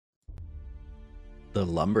The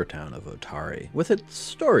lumber town of Otari, with its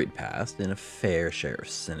storied past and a fair share of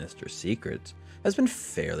sinister secrets, has been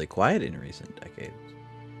fairly quiet in recent decades.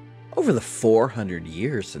 Over the 400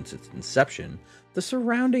 years since its inception, the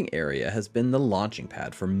surrounding area has been the launching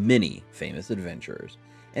pad for many famous adventurers,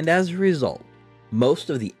 and as a result, most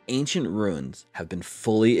of the ancient ruins have been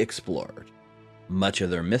fully explored, much of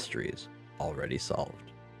their mysteries already solved.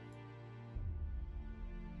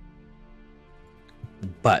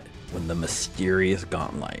 But when the mysterious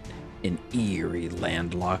Gauntlet, an eerie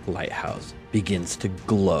landlocked lighthouse, begins to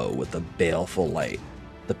glow with a baleful light,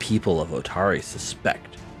 the people of Otari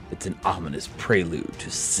suspect it's an ominous prelude to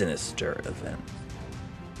sinister events.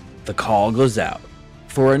 The call goes out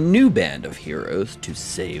for a new band of heroes to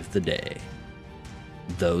save the day.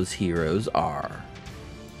 Those heroes are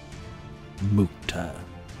Mukta.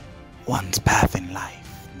 One's path in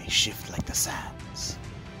life may shift like the sands.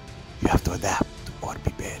 You have to adapt or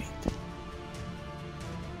be buried.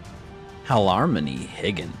 Halarmony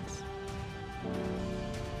Higgins.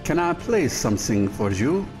 Can I play something for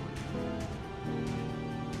you?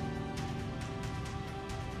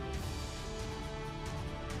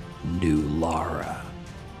 New Lara.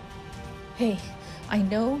 Hey, I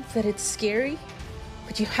know that it's scary,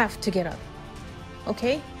 but you have to get up.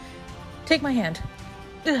 Okay? Take my hand.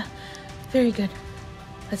 Ugh, very good.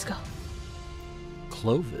 Let's go.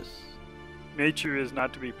 Clovis. Nature is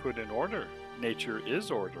not to be put in order. Nature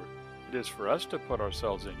is order. It is for us to put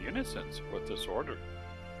ourselves in unison with this order.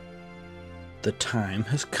 The time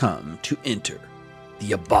has come to enter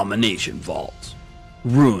the Abomination Vaults,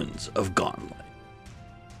 Ruins of Gauntlet.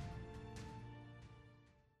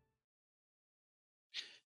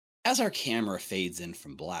 As our camera fades in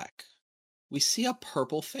from black, we see a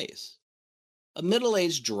purple face. A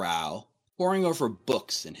middle-aged drow poring over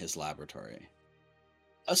books in his laboratory.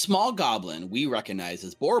 A small goblin we recognize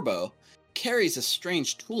as Borbo carries a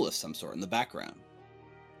strange tool of some sort in the background.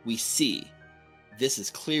 We see this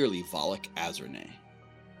is clearly Volek Azrene.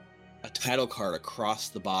 A title card across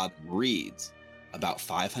the bottom reads, about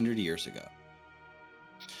 500 years ago.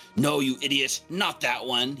 "No, you idiot, not that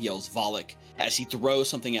one," yells Volek as he throws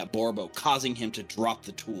something at Borbo, causing him to drop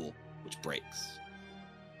the tool, which breaks.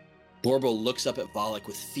 Borbo looks up at Volek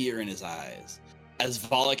with fear in his eyes, as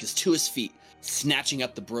Volek is to his feet, snatching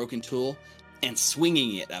up the broken tool and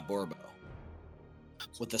swinging it at Borbo.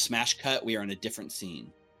 With the smash cut, we are in a different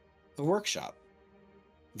scene. The workshop.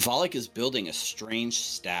 Volek is building a strange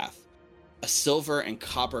staff, a silver and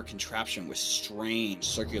copper contraption with strange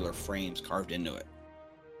circular frames carved into it.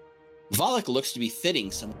 Volek looks to be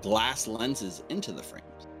fitting some glass lenses into the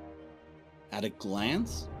frames. At a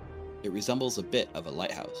glance, it resembles a bit of a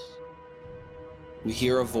lighthouse. We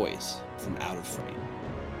hear a voice from out of frame,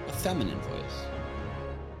 a feminine voice.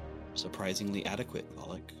 "Surprisingly adequate,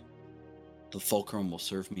 Volek. The fulcrum will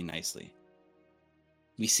serve me nicely."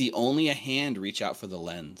 We see only a hand reach out for the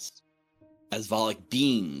lens, as Volek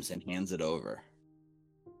beams and hands it over.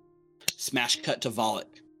 Smash cut to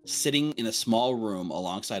Volek, sitting in a small room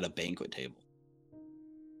alongside a banquet table.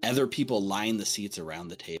 Other people line the seats around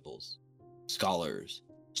the tables. Scholars,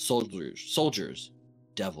 soldiers,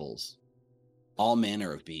 devils, all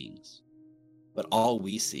manner of beings. But all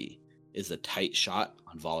we see is a tight shot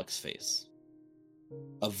on Volek's face.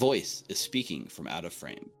 A voice is speaking from out of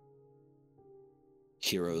frame.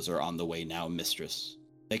 "Heroes are on the way now, mistress.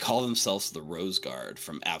 They call themselves the Rose Guard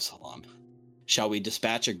from Absalom. Shall we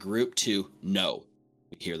dispatch a group to—" "No,"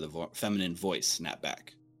 we hear the feminine voice snap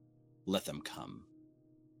back. "Let them come.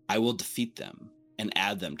 I will defeat them and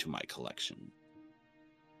add them to my collection."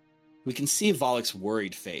 We can see Volek's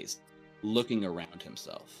worried face, looking around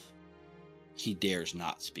himself. He dares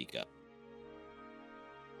not speak up.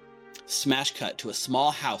 Smash cut to a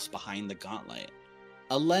small house behind the Gauntlet,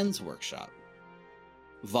 a lens workshop.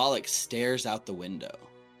 Volek stares out the window.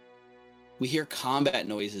 We hear combat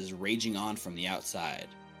noises raging on from the outside,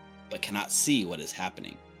 but cannot see what is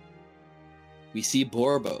happening. We see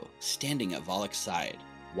Borbo standing at Volek's side,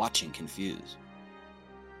 watching confused.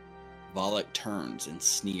 Volek turns and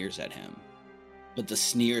sneers at him, but the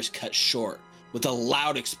sneers cut short with a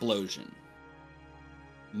loud explosion.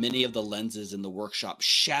 Many of the lenses in the workshop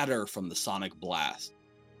shatter from the sonic blast,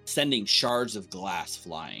 sending shards of glass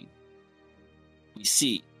flying. We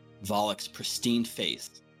see Volek's pristine face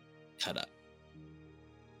cut up.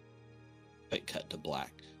 Quick cut to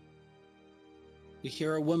black. We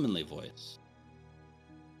hear a womanly voice.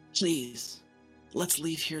 "Please, let's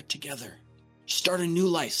leave here together. Start a new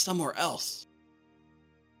life somewhere else."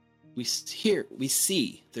 We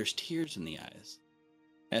see there's tears in the eyes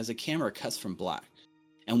as the camera cuts from black,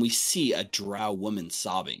 and we see a drow woman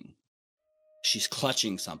sobbing. She's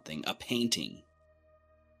clutching something, a painting.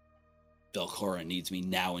 Belcora needs me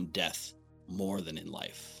now in death more than in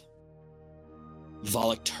life.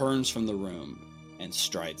 Volok turns from the room and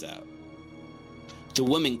strides out. The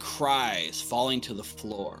woman cries, falling to the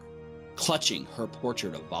floor, clutching her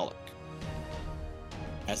portrait of Volok.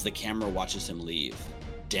 As the camera watches him leave,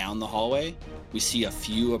 down the hallway, we see a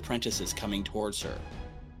few apprentices coming towards her,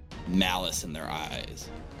 malice in their eyes,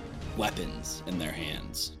 weapons in their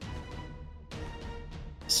hands.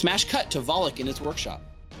 Smash cut to Volok in his workshop.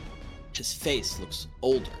 His face looks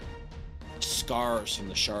older. Scars from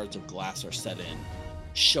the shards of glass are set in,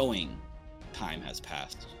 showing time has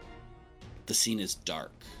passed. The scene is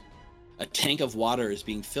dark. A tank of water is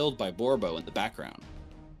being filled by Borbo in the background.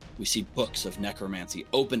 We see books of necromancy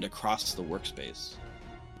opened across the workspace.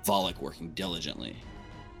 Volok working diligently.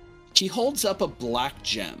 He holds up a black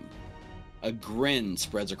gem. A grin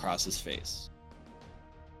spreads across his face.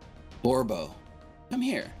 Borbo, come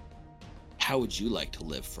here. How would you like to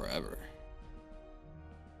live forever?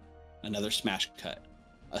 Another smash cut.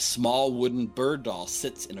 A small wooden bird doll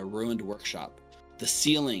sits in a ruined workshop, the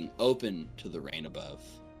ceiling open to the rain above.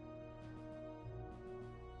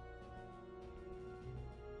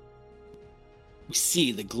 We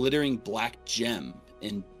see the glittering black gem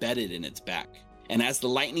embedded in its back, and as the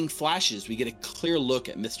lightning flashes, we get a clear look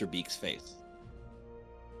at Mr. Beak's face.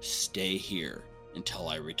 Stay here until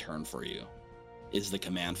I return for you, is the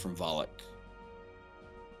command from Volok.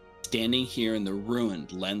 Standing here in the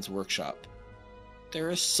ruined lens workshop, there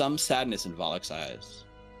is some sadness in Volok's eyes.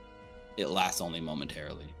 It lasts only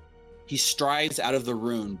momentarily. He strides out of the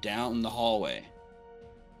room down the hallway.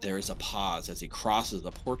 There is a pause as he crosses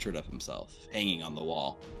a portrait of himself hanging on the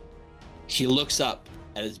wall. He looks up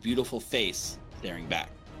at his beautiful face, staring back.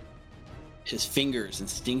 His fingers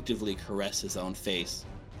instinctively caress his own face,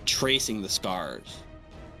 tracing the scars.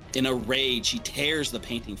 In a rage, he tears the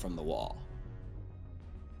painting from the wall.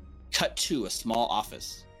 Cut to a small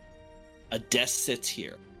office. A desk sits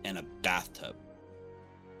here and a bathtub.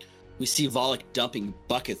 We see Volok dumping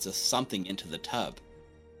buckets of something into the tub,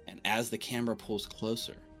 and as the camera pulls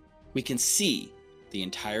closer, we can see the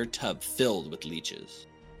entire tub filled with leeches.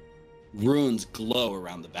 Runes glow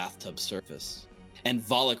around the bathtub surface, and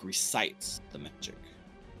Volok recites the magic.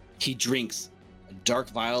 He drinks a dark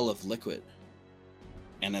vial of liquid,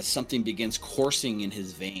 and as something begins coursing in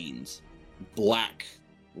his veins, black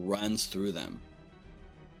runs through them.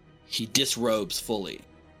 He disrobes fully,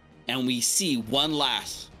 and we see one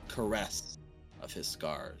last caress of his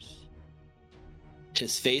scars.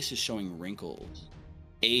 His face is showing wrinkles.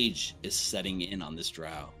 Age is setting in on this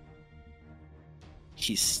drow.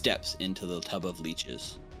 He steps into the tub of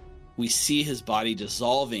leeches. We see his body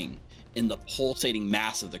dissolving in the pulsating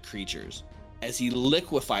mass of the creatures as he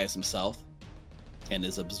liquefies himself and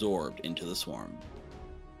is absorbed into the swarm.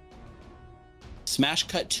 Smash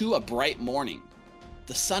cut to a bright morning.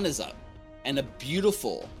 The sun is up, and it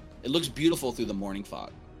looks beautiful through the morning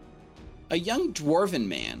fog. A young dwarven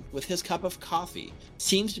man with his cup of coffee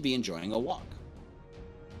seems to be enjoying a walk.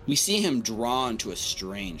 We see him drawn to a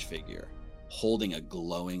strange figure, holding a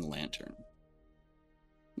glowing lantern.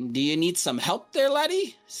 Do you need some help there,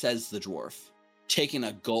 laddie? Says the dwarf, taking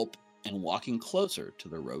a gulp and walking closer to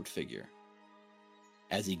the robed figure.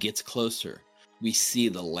 As he gets closer, we see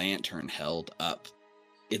the lantern held up.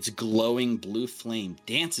 Its glowing blue flame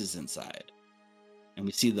dances inside, and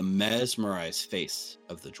we see the mesmerized face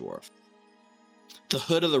of the dwarf. The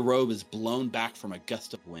hood of the robe is blown back from a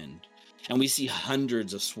gust of wind, and we see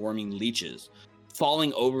hundreds of swarming leeches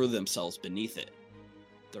falling over themselves beneath it,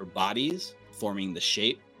 their bodies forming the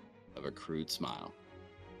shape of a crude smile.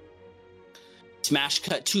 Smash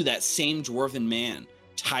cut to that same dwarven man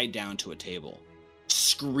tied down to a table.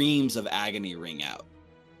 Screams of agony ring out.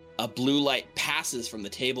 A blue light passes from the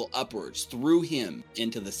table upwards through him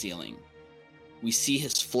into the ceiling. We see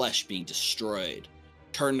his flesh being destroyed,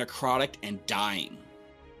 turned necrotic and dying,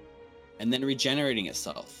 and then regenerating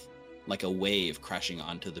itself like a wave crashing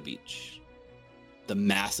onto the beach. The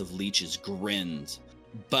mass of leeches grins,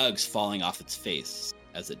 bugs falling off its face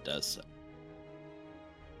as it does so.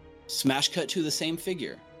 Smash cut to the same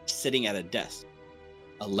figure, sitting at a desk.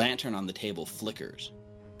 A lantern on the table flickers,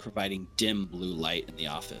 providing dim blue light in the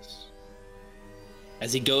office.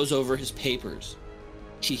 As he goes over his papers,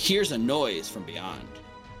 he hears a noise from beyond.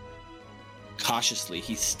 Cautiously,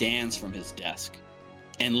 he stands from his desk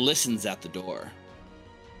and listens at the door.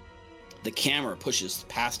 The camera pushes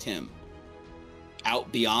past him,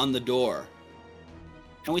 out beyond the door,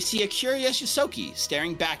 and we see a curious Yosoki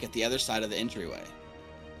staring back at the other side of the entryway.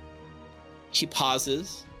 He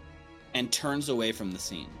pauses and turns away from the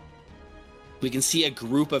scene. We can see a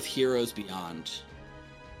group of heroes beyond,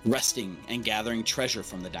 resting and gathering treasure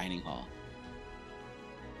from the dining hall.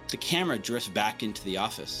 The camera drifts back into the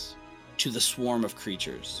office, to the swarm of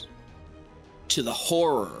creatures, to the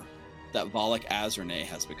horror that Volek Azrene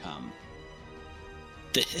has become.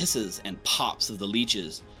 The hisses and pops of the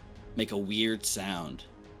leeches make a weird sound,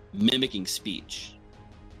 mimicking speech.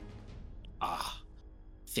 Ah,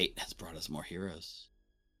 fate has brought us more heroes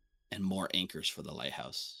and more anchors for the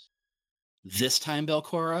lighthouse. This time,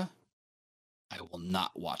 Belcora, I will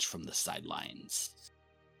not watch from the sidelines.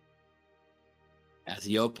 As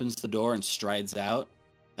he opens the door and strides out,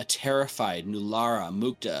 a terrified Nulara,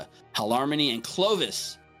 Mukta, Halarmony, and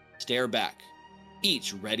Clovis stare back,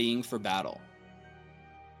 each readying for battle.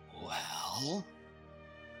 Well,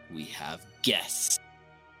 we have guests.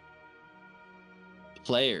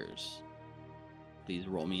 Players, please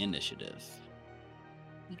roll me initiative.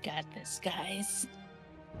 We got this, guys.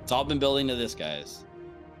 It's all been building to this, guys.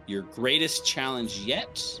 Your greatest challenge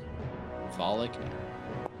yet, Volek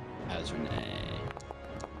Azrene.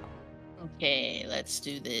 Okay, let's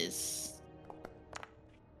do this.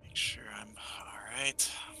 Make sure I'm alright.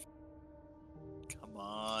 Come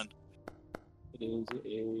on. It is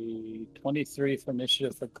a 23 for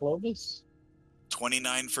initiative for Clovis.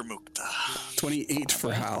 29 for Mukta. 28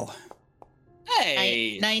 for Hal.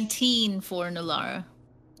 Hey! 19 for Nulara.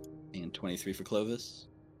 And 23 for Clovis.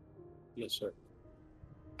 Yes, sir.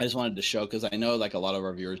 I just wanted to show, because I know like a lot of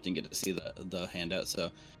our viewers didn't get to see the handout,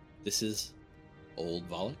 so this is old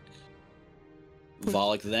Volek.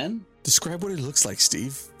 Volek then? Describe what it looks like,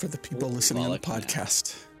 Steve, for the people listening on the Volek now.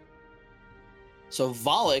 podcast. So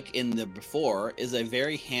Volek in the before is a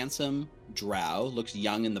very handsome drow, looks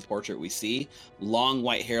young in the portrait we see, long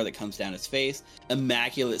white hair that comes down his face,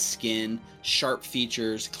 immaculate skin, sharp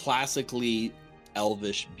features, classically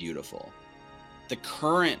elvish beautiful. The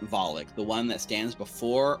current Volek, the one that stands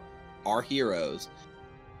before our heroes,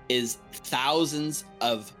 is thousands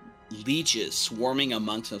of leeches swarming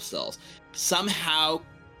amongst themselves. Somehow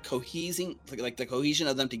cohesing, like the cohesion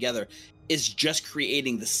of them together is just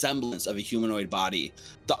creating the semblance of a humanoid body.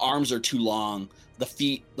 The arms are too long,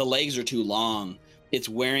 the legs are too long. It's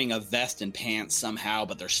wearing a vest and pants somehow,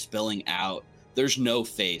 but they're spilling out. There's no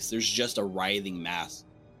face. There's just a writhing mass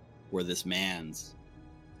where this man's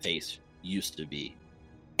face used to be.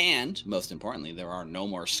 And most importantly, there are no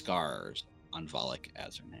more scars on Volek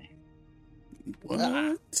Azrene.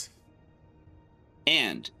 What?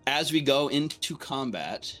 And as we go into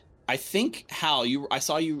combat, I think Hal, I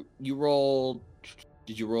saw you roll.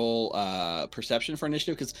 Did you roll perception for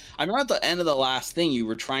initiative? Because I remember at the end of the last thing you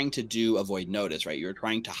were trying to do avoid notice, right? You were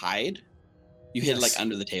trying to hide. You hid like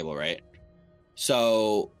under the table, right?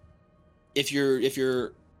 So if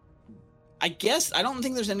you're I guess I don't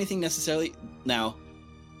think there's anything necessarily now.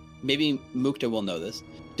 Maybe Mukta will know this.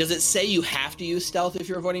 Does it say you have to use stealth if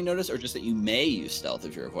you're avoiding notice, or just that you may use stealth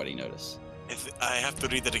if you're avoiding notice? I have to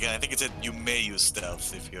read it again. I think it said you may use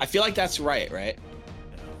stealth if you. I feel like that's right?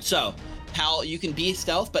 So, Hal, you can be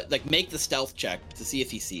stealth, but like make the stealth check to see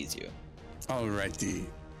if he sees you. Alrighty.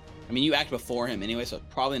 I mean, you act before him anyway, so it's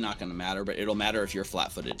probably not going to matter, but it'll matter if you're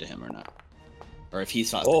flat-footed to him or not. Or if he's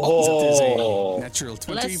flat-footed. That is Oh, a natural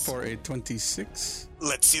 20 for a 26.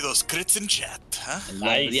 Let's see those crits in chat, huh?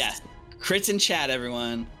 nice. Yeah. Crits in chat,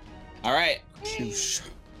 everyone. All right. Sheesh.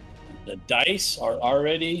 The dice are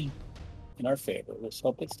already in our favor. Let's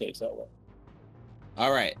hope it stays that way.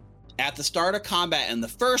 All right. At the start of combat, in the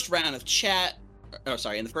first round of combat,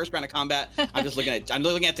 I'm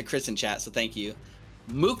looking at the crits in chat, so thank you.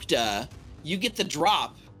 Mukta, you get the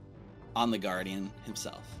drop on the Guardian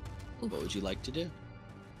himself. What would you like to do?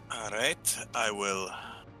 Alright, I will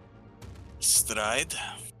stride.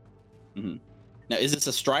 Now, is this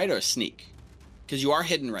a stride or a sneak? Because you are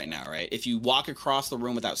hidden right now, right? If you walk across the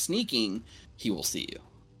room without sneaking, he will see you.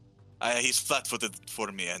 He's flat-footed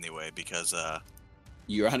for me anyway, because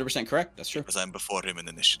You're 100% correct. That's true. I'm before him in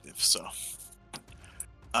initiative, so.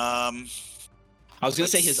 I was going to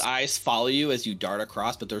say his eyes follow you as you dart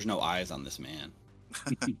across, but there's no eyes on this man.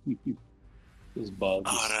 These bugs.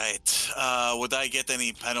 Alright, would I get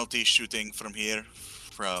any penalty shooting from here,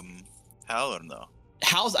 from Hal, or no?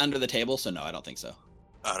 Hal's under the table, so no, I don't think so.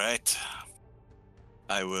 Alright.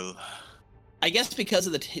 I will. I guess because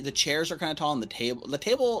of the chairs are kind of tall and the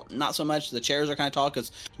table not so much. The chairs are kind of tall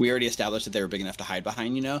because we already established that they were big enough to hide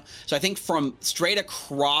behind, you know? So I think from straight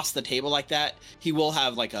across the table like that, he will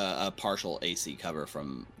have like a partial AC cover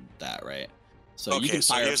from that, right? So you Okay, can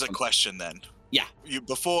so fire here's a from- question then. Yeah.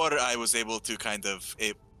 Before I was able to kind of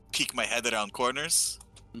peek my head around corners.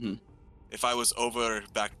 Mhm. If I was over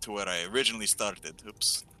back to where I originally started,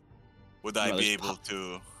 would I No, be there's able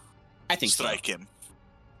to I think strike him?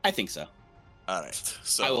 I think so. All right.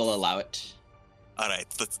 So I will allow it. All right,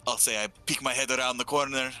 I'll say I peek my head around the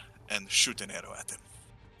corner and shoot an arrow at him.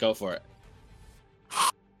 Go for it.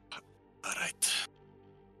 All right.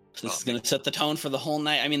 So this is going to set the tone for the whole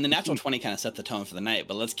night. I mean, the natural 20 kind of set the tone for the night,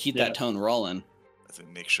 but let's keep that tone rolling. Let's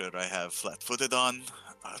make sure I have flat-footed on.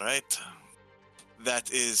 All right.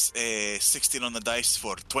 That is a 16 on the dice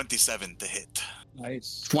for 27 to hit.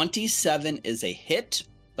 Nice. 27 is a hit,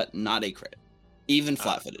 but not a crit. Even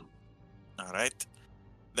flat-footed. All right.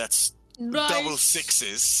 That's Nice. double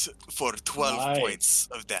sixes for 12 points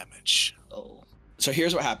of damage. Oh. So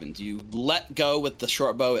here's what happens. You let go with the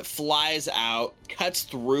short bow. It flies out, cuts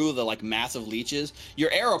through the like massive leeches.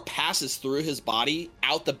 Your arrow passes through his body,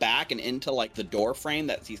 out the back and into like the door frame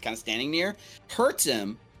that he's kind of standing near. Hurts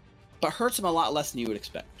him, but hurts him a lot less than you would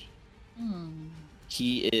expect.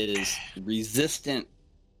 He is resistant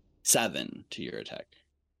 7 to your attack.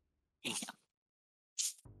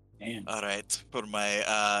 Damn. All right. For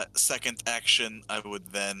my second action, I would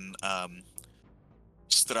then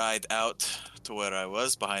stride out to where I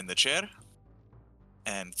was behind the chair.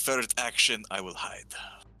 And third action, I will hide.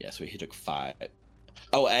 Yeah, so he took 5.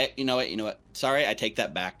 Oh, you know what? Sorry, I take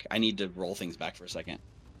that back. I need to roll things back for a second.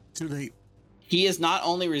 Too late. He is not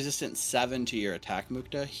only resistant 7 to your attack,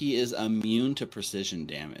 Mukta, he is immune to precision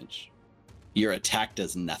damage. Your attack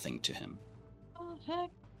does nothing to him. Oh, heck.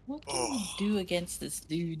 What can we do against this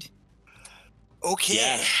dude?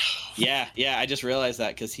 Okay. Yeah, I just realized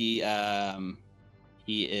that because he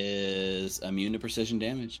is immune to precision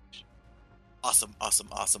damage. Awesome.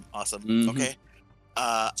 Mhm. Okay.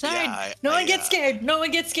 Sorry. Yeah, No one gets scared. No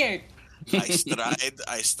one gets scared.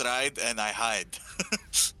 I stride and I hide.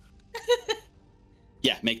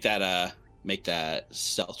 Yeah, make that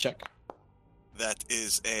stealth check. That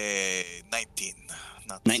is a 19.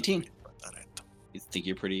 Not 19. All right. You think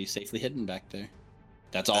you're pretty safely hidden back there.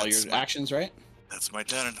 That's all That's your my- actions, right? That's my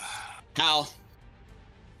turn. Hal.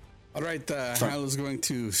 All right, Hal is going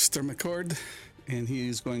to Sturmaccord, and he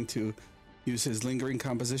is going to use his lingering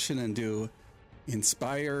composition and do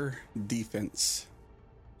Inspire Defense.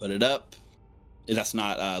 Put it up. That's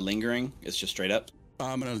not lingering. It's just straight up.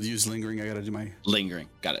 I'm going to use lingering. I got to do my Lingering.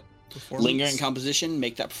 Got it. performance. Lingering composition.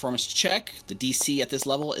 Make that performance check. The DC at this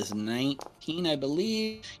level is 19, I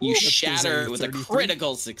believe. You Ooh, that shatter gives a with a 33.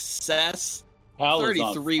 critical success. Hal is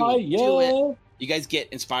on 33 will do fire. it. You guys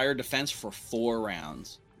get Inspired Defense for 4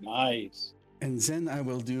 rounds. Nice. And then I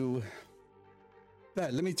will do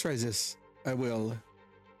that. Let me try this. I will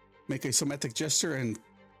make a somatic gesture and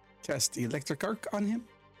cast Electric Arc on him.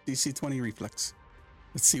 DC 20 reflex.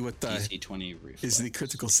 Let's see what DC 20 reflex. is the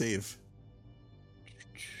critical save.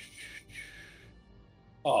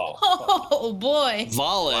 Oh. Oh boy.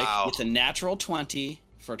 Volek Wow. gets a natural 20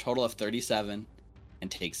 for a total of 37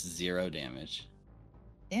 and takes 0 damage.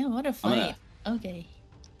 Damn, what a I'm fight. gonna- Okay.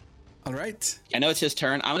 All right. I know it's his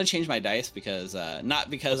turn. I'm going to change my dice because, not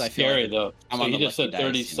because I That's feel scary like though. I'm So on you the just lucky said dice,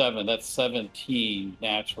 37. That's 17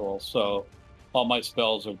 natural. So all my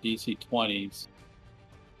spells are DC 20s,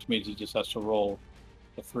 which means he just has to roll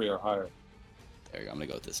a 3 or higher. There you go. I'm going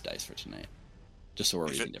to go with this dice for tonight. Just so we're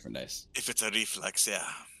If using it- different dice. If it's a reflex, yeah.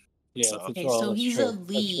 Yeah. So- if it's Okay, all- so that's he's true. a That's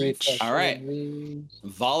leech. that's All right. leech.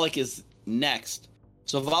 Volek is next.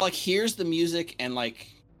 So Volek hears the music and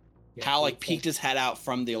how peeked his head out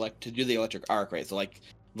from the to do the electric arc, right? So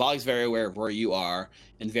Volek's very aware of where you are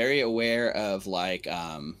and very aware of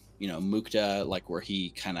Mukta, where he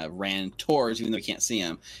kind of ran towards, even though you can't see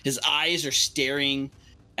him. His eyes are staring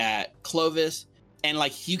at Clovis, and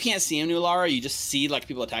you can't see him, Nulara. You just see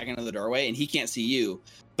people attacking into the doorway, and he can't see you.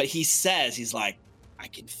 But he says, he's like, "I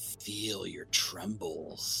can feel your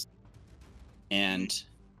trembles," and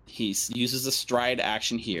he uses a stride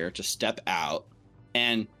action here to step out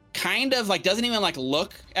and kind of doesn't even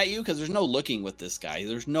look at you because there's no looking with this guy.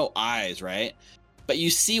 There's no eyes, right? But you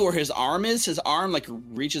see where his arm is. His arm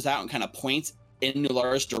reaches out and kind of points in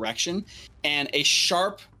Nulara's direction, and a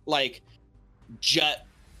sharp jet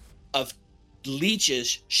of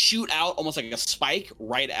leeches shoot out almost like a spike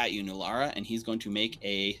right at you, Nulara, and he's going to make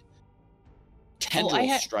a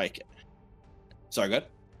tendril strike. Sorry, go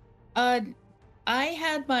ahead. I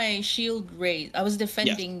had my shield raised. I was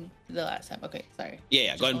defending the last time. Okay, sorry.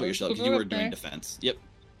 Yeah, go ahead and put your shield because you were doing defense. Yep.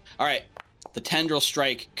 All right. The tendril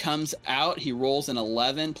strike comes out. He rolls an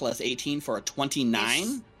 11 plus 18 for a 29.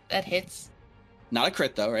 Yes, that hits. Not a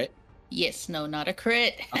crit though, right? Yes, no, not a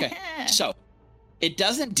crit. Okay. So it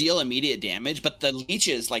doesn't deal immediate damage, but the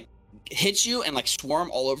leeches hit you and swarm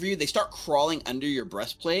all over you. They start crawling under your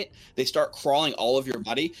breastplate. They start crawling all over your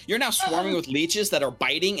body. You're now swarming with leeches that are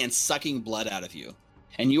biting and sucking blood out of you.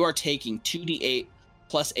 And you are taking 2d8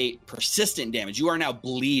 plus 8 persistent damage. You are now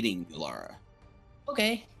bleeding, Nulara.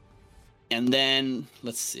 Okay. And then,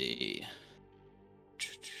 let's see.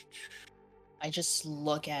 I just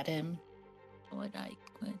look at him. What can I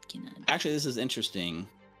do? Actually, this is interesting.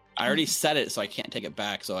 I already said it, so I can't take it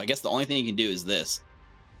back. So I guess the only thing he can do is this.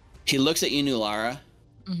 He looks at you, Nulara,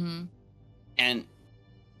 and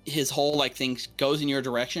his whole like thing goes in your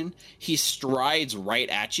direction. He strides right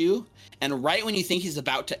at you, and right when you think he's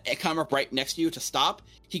about to come up right next to you to stop,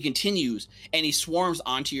 he continues and he swarms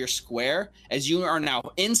onto your square as you are now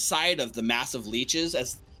inside of the massive leeches,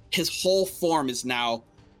 as his whole form is now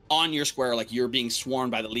on your square, like you're being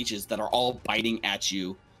swarmed by the leeches that are all biting at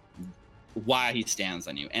you while he stands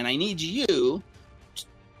on you. And I need you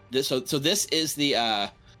so this is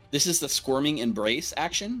the squirming embrace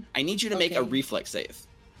action. I need you to make a reflex save.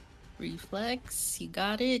 Reflex, you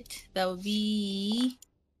got it. That would be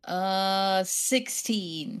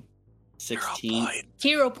 16. 16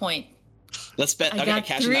 Hero point. Let's spend. Okay, got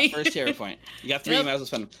cash in 3. that first hero point. You got 3. You might as well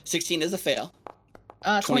spend them. 16 is a fail.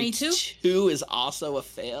 22. 22 is also a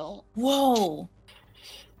fail. Whoa.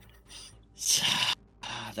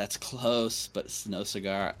 That's close, but it's no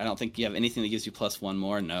cigar. I don't think you have anything that gives you +1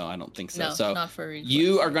 more. No, I don't think so. No, so not for reflex.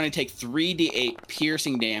 you are going to take 3d8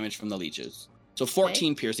 piercing damage from the leeches. So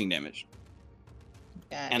 14 piercing damage.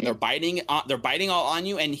 And they're biting all on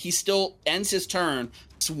you, and he still ends his turn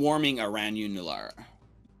swarming around you, Nulara.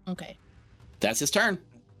 Okay. That's his turn.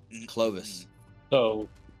 Clovis. So,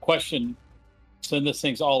 question: since this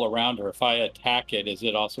thing's all around her, if I attack it, is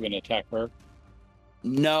it also going to attack her?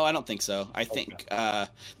 No, I don't think so. I think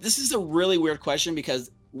this is a really weird question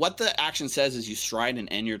because what the action says is you stride and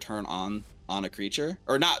end your turn on a creature,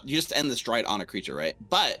 or not. You just end the stride on a creature, right?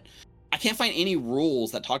 But I can't find any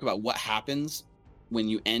rules that talk about what happens when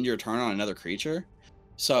you end your turn on another creature.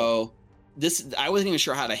 So I wasn't even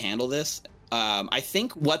sure how to handle this. I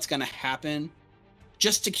think what's going to happen,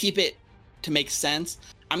 just to keep it to make sense,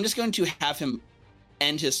 I'm just going to have him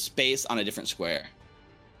end his space on a different square.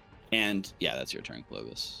 And yeah, that's your turn,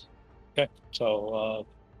 Clovis. Okay, so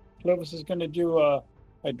Clovis is going to do a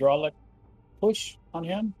hydraulic push on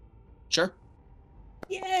him. Sure.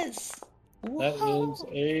 Yes. That is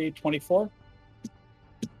a 24.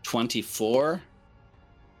 24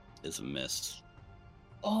 is a miss.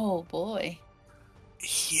 Oh boy.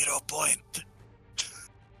 Hero point.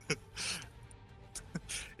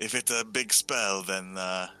 If it's a big spell, then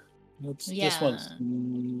This one's.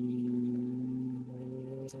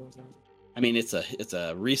 I mean, it's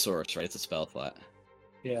a resource, right? It's a spell slot.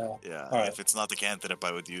 Yeah. yeah. All right. If it's not a cantrip,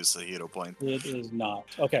 I would use a hero point. It is not.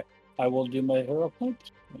 Okay, I will do my hero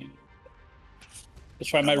point. Let's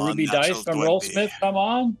try my Come on, ruby natural dice from 20. Rollsmith. Come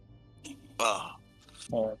on. Oh,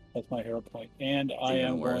 All right, that's my hero point, and I Even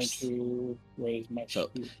am worse. going to raise my. So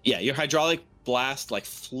speed. yeah, your hydraulic blast like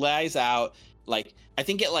flies out. Like I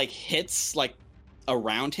think it like hits like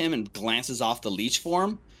around him and glances off the leech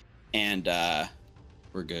form, and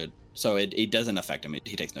we're good. So it doesn't affect him.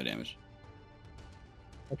 He takes no damage.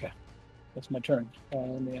 Okay, that's my turn.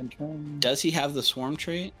 And the end turn. Does he have the swarm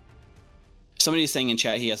trait? Somebody's saying in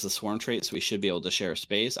chat he has the swarm trait, so we should be able to share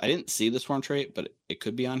space. I didn't see the swarm trait, but it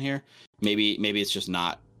could be on here. Maybe it's just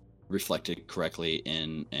not reflected correctly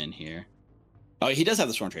in here. Oh, he does have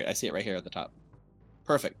the swarm trait. I see it right here at the top.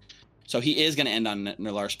 Perfect. So he is going to end on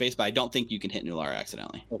Nulara's space, but I don't think you can hit Nulara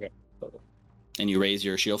accidentally. Okay. And you raise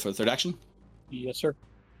your shield for the third action? Yes, sir.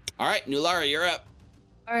 All right, Nulara, you're up.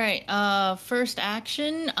 All right. First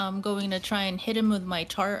action, I'm going to try and hit him with my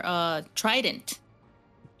trident.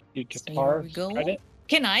 You So here we go.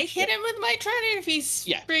 Can I hit him with my trident if he's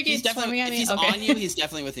friggin' He's definitely, swarming at if me? he's Okay. on you, he's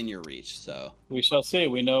definitely within your reach. So We shall see.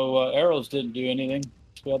 We know arrows didn't do anything.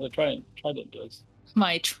 The other trident does.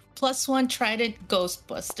 My +1 trident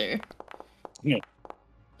Ghostbuster. Who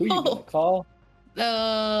you gonna call?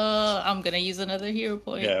 I'm gonna use another hero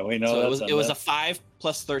point. Yeah, we know. so that's it was a 5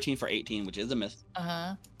 plus 13 for 18, which is a miss.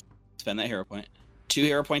 Spend that hero point. 2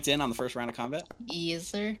 hero points in on the first round of combat. Yes,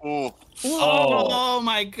 sir. oh, Oh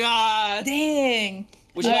my god! Dang.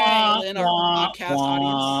 Would you like to in our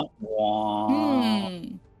podcast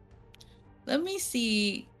audience? Let me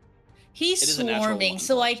see. It He's is a natural swarming, one,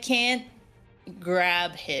 so but- I can't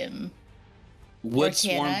grab him. Would Or can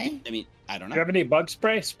swarm? I? I mean, I don't Do know. you have any bug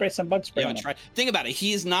spray? Spray some bug spray. You on haven't him. tried. Think about it.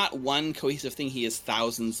 He is not one cohesive thing. He is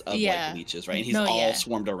thousands of Yeah. like leeches, right? And he's No, all yeah.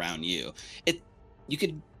 swarmed around you. You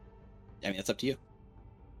could. I mean, it's up to you.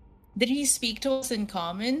 Did he speak to us in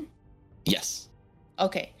common? Yes.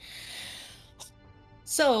 Okay.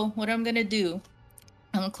 So, what I'm gonna do,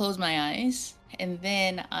 I'm gonna close my eyes, and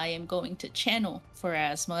then I am going to channel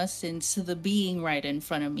Pharasma, since the being right in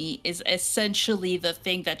front of me is essentially the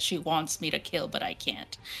thing that she wants me to kill, but I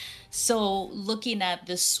can't. So, looking at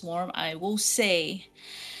this swarm, I will say,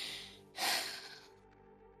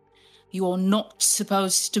 You are not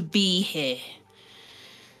supposed to be here.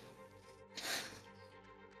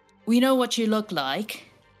 We know what you look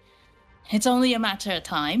like. It's only a matter of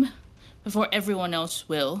time before everyone else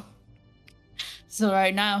will. So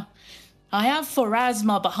right now, I have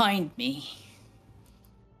Pharasma behind me.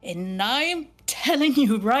 And I'm telling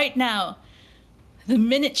you right now, the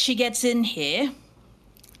minute she gets in here,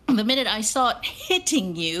 the minute I start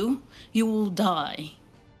hitting you, you will die.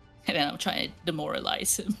 And then I'm trying to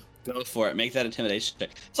demoralize him. Go for it. Make that intimidation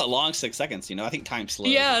check. It's a long 6 seconds, you know. I think time slows.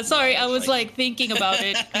 Yeah, sorry. I was like thinking about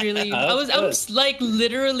it. Really, I was like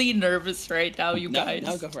literally nervous right now, you guys.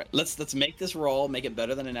 No, go for it. Let's make this roll. Make it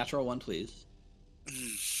better than a natural 1, please.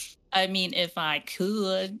 I mean, if I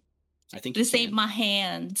could. I think This you ain't can. my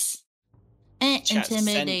hands. Chat,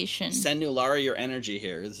 Intimidation. Send Nulara your energy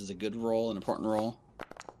here. This is a good roll, an important roll.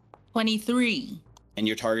 23. And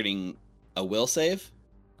you're targeting a will save?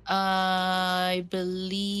 I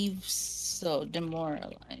believe so.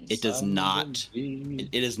 Demoralized. It does not. It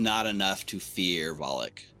is not enough to fear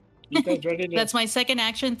Volek. You guys ready to That's my second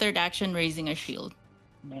action. Third action, raising a shield.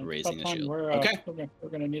 Raising a Stefan, shield. We're, Okay. We're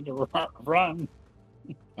gonna need to run.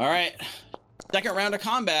 All right. Second round of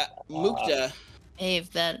combat. Mukta. Hey,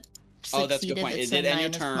 if that Oh, that's a good succeeded, point. It it's did a end your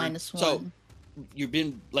minus- turn. minus So one. you've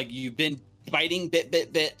been biting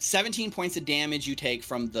bit. 17 points of damage you take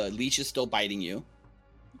from the leech is still biting you.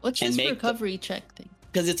 What's and this make the- recovery check thing?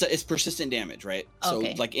 Because it's persistent damage, right?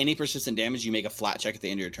 Okay. So like any persistent damage, you make a flat check at the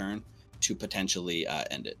end of your turn to potentially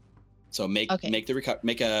end it. So make a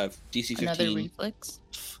DC 15. Another reflex?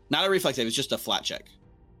 Not a reflex save. It's just a flat check.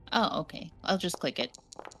 Oh, okay. I'll just click it.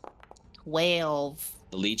 12.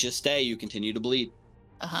 The leeches stay. You continue to bleed.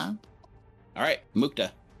 Uh-huh. All right,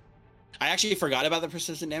 Mukta. I actually forgot about the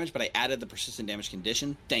persistent damage, but I added the persistent damage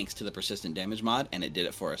condition thanks to the persistent damage mod, and it did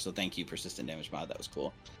it for us. So thank you, persistent damage mod. That was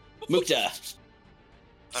cool. Mukta.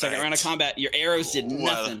 Second round of combat. Your arrows did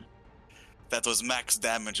nothing. That was max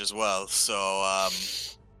damage as well. So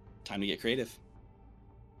time to get creative.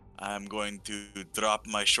 I'm going to drop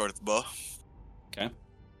my short bow. Okay.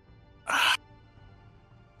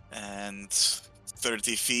 And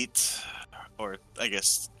 30 feet, or I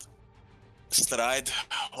guess stride,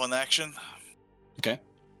 one action. Okay.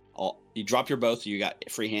 You drop your bow, so you got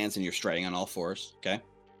free hands, and you're striding on all fours. Okay.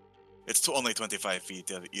 It's only 25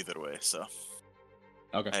 feet either way, so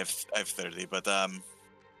okay. I have 30, but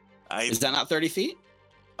is that not 30 feet?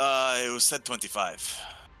 It was said 25.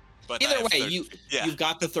 But Either way, you've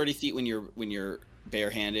got the 30 feet when you're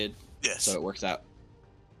barehanded. Yes. So it works out.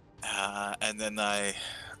 And then I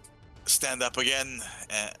stand up again,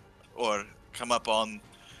 or come up on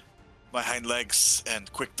my hind legs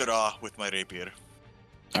and quick draw with my rapier.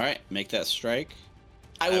 All right, make that strike.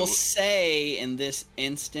 I will say in this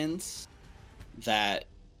instance that...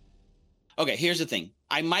 Okay, here's the thing.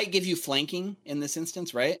 I might give you flanking in this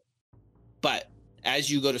instance, right? But as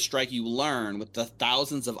you go to strike, you learn with the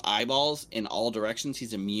thousands of eyeballs in all directions,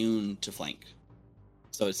 he's immune to flank.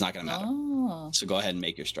 So it's not going to matter. Oh. So go ahead and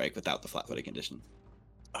make your strike without the flat-footed condition.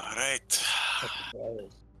 All right.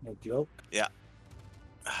 No joke. Yeah.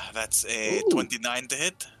 That's a 29 to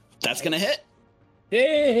hit. That's going to hit.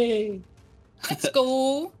 Yay! Let's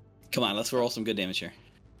go. Come on, let's roll some good damage here.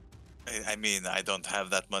 I mean, I don't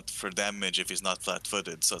have that much for damage if he's not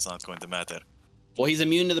flat-footed, so it's not going to matter. Well, he's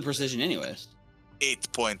immune to the precision anyways.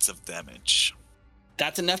 8 points of damage.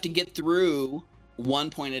 That's enough to get through 1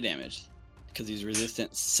 point of damage. Because he's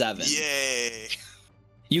resistant 7. Yay!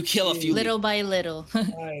 You kill a few. Little by little.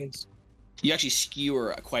 Nice. You actually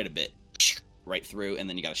skewer quite a bit. Right through, and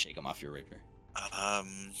then you gotta shake him off your rapier.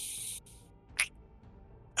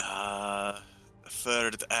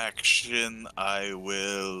 Third action, I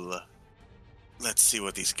will... Let's see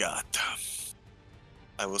what he's got.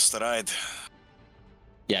 I will stride.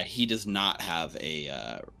 Yeah, he does not have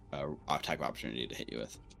a attack of opportunity to hit you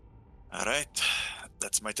with. All right,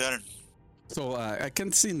 that's my turn. So I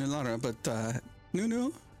can't see Nulara, but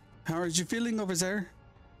Nunu, how are you feeling over there?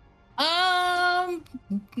 I'm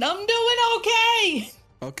doing okay.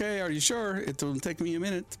 Okay, are you sure? It will take me a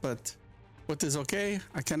minute, but what is okay?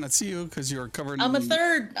 I cannot see you because you're covered. I'm a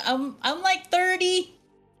third. I'm like 30.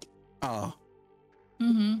 Oh.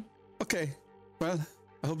 Mm-hmm. Okay. Well,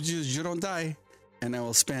 I hope you don't die, and I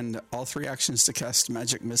will spend all 3 actions to cast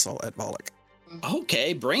Magic Missile at Volek.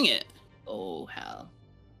 Okay, bring it. Oh hell.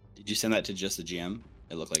 Did you send that to just the GM?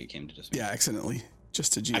 It looked like it came to just me. Yeah, accidentally.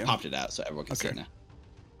 Just a GM. I popped it out so everyone can see it now.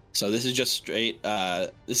 So this is just straight.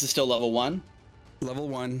 This is still level 1. Level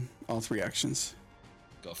 1, all 3 actions.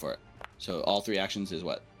 Go for it. So all 3 actions is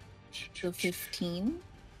what? So 15.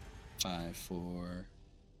 5, 4.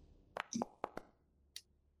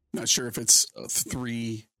 Not sure if it's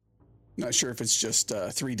 3 Not sure if it's just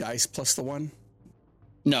 3 dice plus the 1.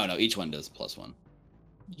 No, each one does +1.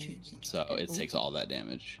 So it takes all that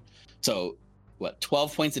damage. So,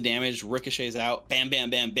 12 points of damage, ricochets out, bam, bam,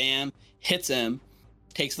 bam, bam, hits him,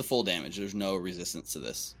 takes the full damage. There's no resistance to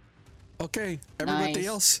this. Okay, everybody Nice.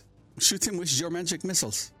 else, shoot him with your magic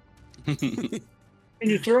missiles. Can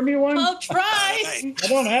you throw me one? I'll try. Alright. I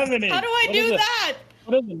don't have any. How do I What do is it? that?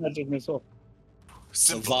 What is a magic missile?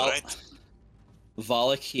 Simple, Vol- right?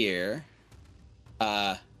 Volok here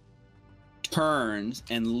turns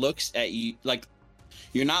and looks at you like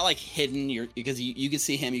you're not like hidden, because you can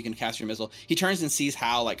see him, you can cast your missile. He turns and sees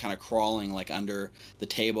Hal like kind of crawling like under the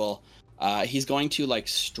table. He's going to like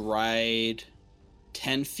stride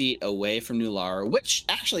 10 feet away from Nulara, which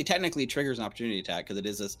actually technically triggers an opportunity attack because it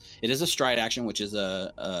is a stride action, which is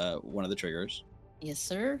one of the triggers. Yes,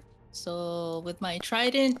 sir. So with my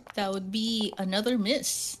trident, that would be another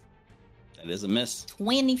miss. That is a miss.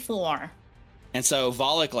 24. And so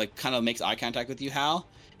Volok like kind of makes eye contact with you, Hal,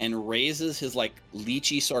 and raises his like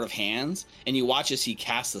leechy sort of hands, and you watch as he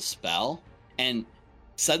casts a spell, and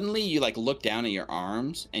suddenly you like look down at your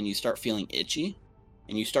arms and you start feeling itchy,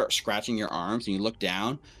 and you start scratching your arms, and you look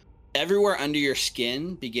down. Everywhere under your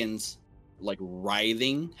skin begins like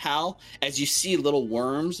writhing, Hal, as you see little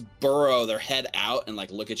worms burrow their head out and like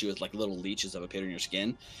look at you with like little leeches have appeared in your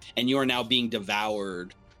skin, and you are now being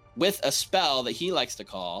devoured with a spell that he likes to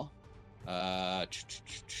call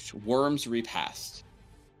Worms Repast.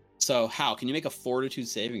 So, Hal, can you make a Fortitude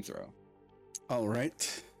saving throw? All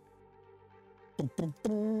right.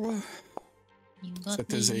 You got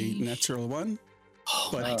That is a me. natural 1. Oh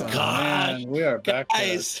But, my uh, god, Man, we are back to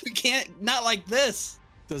guys, we can't not like this.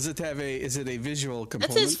 Does it have is it a visual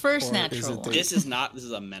component? his first or is natural it one. This is not. This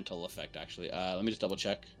is a mental effect, actually. Let me just double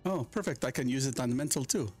check. Oh, perfect. I can use it on mental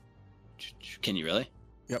too. Can you really?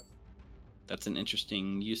 Yep. That's an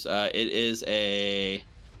interesting use. It is a.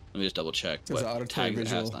 Let me just double check There's what an auditory tag it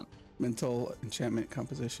has visual. on. Mental enchantment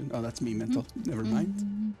composition. Oh, that's me mental. Never mind.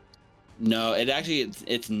 Mhm. No, it actually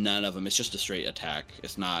it's none of them. It's just a straight attack.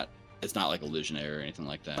 It's not like illusionary or anything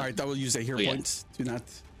like that. All right, I will use the hero Oh, yeah. points to not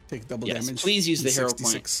take double Yes, damage. please use the hero point.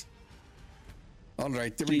 66. All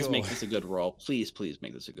right, there Please we go. make this a good roll. Please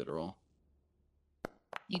make this a good roll.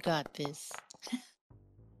 You got this.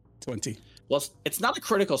 20. Well, it's not a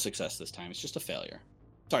critical success this time. It's just a failure.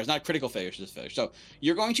 Sorry, it's not a critical failure. It's just a failure. So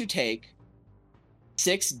you're going to take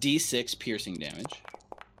 6d6 piercing damage.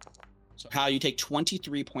 So how you take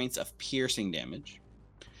 23 points of piercing damage,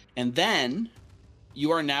 and then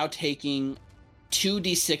you are now taking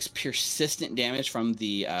 2d6 persistent damage from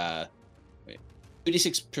the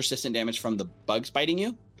 2d6 persistent damage from the bugs biting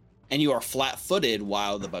you, and you are flat-footed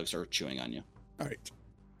while the bugs are chewing on you. All right.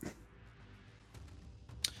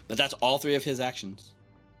 But that's all 3 of his actions.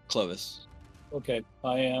 Clovis. Okay,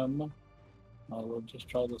 I will just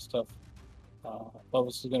try this stuff.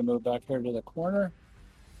 Clovis is going to move back here to the corner.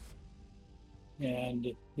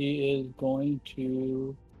 And he is going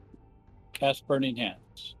to cast Burning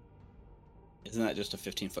Hands. Isn't that just a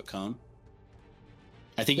 15-foot cone?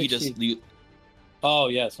 I think you just 16. you. Oh,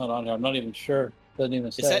 yeah, it's not on here. I'm not even sure. Doesn't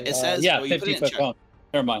even say. It says yeah, well, you put it in 15-foot check. cone.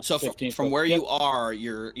 Never mind. So 15 from foot. where Yep. you are,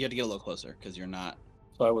 you have to get a little closer because you're not.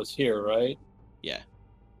 So I was here, right? Yeah.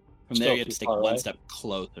 From Still there, you have too to take far, one right? step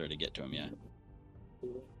closer to get to him. Yeah.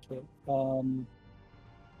 I'm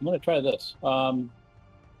going to try this.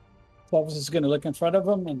 Clovis is going to look in front of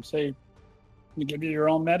him and say, "You give you your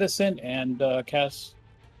own medicine," and cast.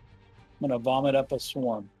 I'm going to vomit up a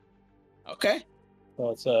swarm. Okay. So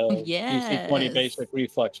it's a DC 20 Yes. basic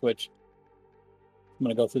reflex, which I'm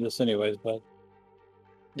going to go through this anyways, but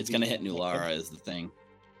It's gonna hit Nulara is the thing.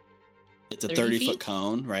 It's a 30 30-foot feet?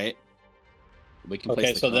 cone, right? We can okay.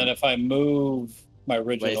 place the So then, cone. if I move my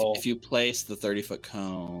Wait, original, if you place the 30-foot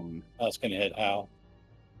cone, that's going to hit Hal.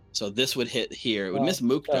 so this would hit here. It would miss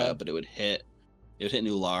Mukta, but it would hit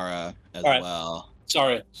Nulara as All right. well.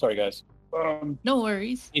 Sorry, guys. No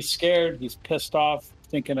worries. He's scared. He's pissed off,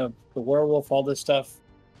 thinking of the werewolf, all this stuff,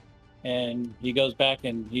 and he goes back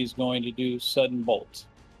and he's going to do sudden bolt.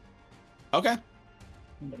 Okay.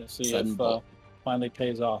 I'm going to see Sudden if bolt. finally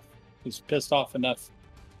pays off. He's pissed off enough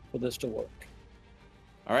for this to work.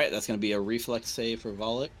 All right, that's going to be a reflex save for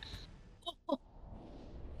Volok.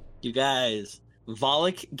 You guys,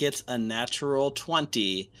 Volok gets a natural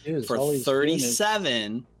 20 Dude, for all he's doing is-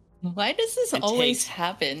 37, Why does this And always takes-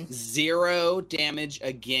 happen? 0 damage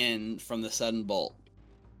again from the sudden bolt.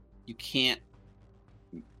 You can't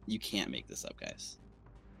make this up, guys.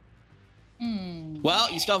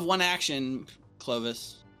 Well, you still have one action,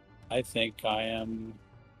 Clovis. I think I am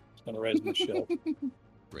going to raise my shield.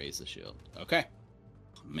 Raise the shield. Okay.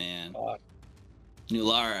 Man. Uh,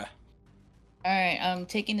 Nulara. All right, I'm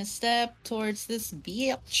taking a step towards this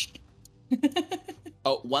bitch.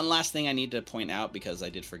 Oh, one last thing I need to point out because I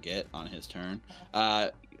did forget on his turn.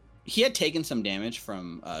 He had taken some damage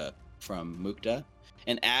from Mukta,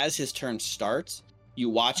 and as his turn starts, you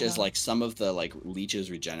watch as like some of the like leeches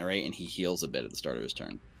regenerate, and he heals a bit at the start of his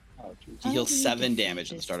turn. Oh, geez. He heals 7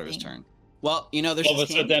 damage at the start of his turn. Well, you know, there's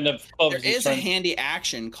there is a handy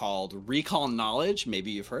action called Recall Knowledge. Maybe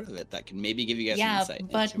you've heard of it. That can maybe give you guys some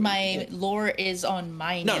insight. But my lore is on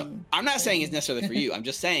mining. No, I'm not saying it's necessarily for you. I'm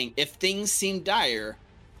just saying if things seem dire,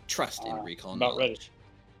 trust in Recall About Knowledge. ready.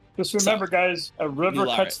 Just remember, guys, a river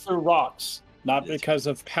cuts through rocks, not because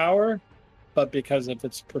of power, but because of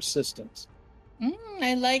its persistence.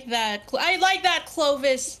 I like that. I like that,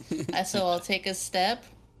 Clovis. So I'll take a step.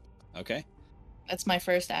 Okay. That's my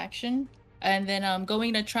first action. And then I'm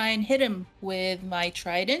going to try and hit him with my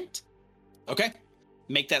trident. Okay.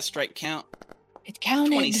 Make that strike count. It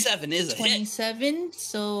counted. 27 is a 27.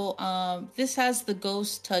 So this has the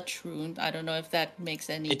ghost touch rune. I don't know if that makes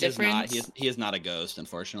any difference. Does not. He is not a ghost,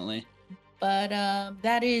 unfortunately. But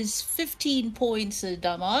that is 15 points of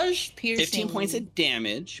damage. Piercing. 15 points of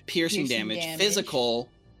damage. Piercing damage. Physical.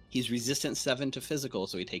 He's resistant 7 to physical,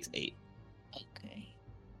 so he takes 8. Okay.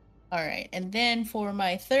 All right. And then for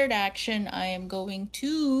my third action, I am going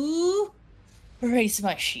to raise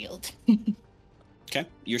my shield. Okay.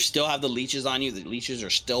 You still have the leeches on you. The leeches are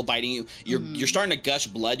still biting you. You're starting to gush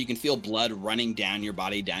blood. You can feel blood running down your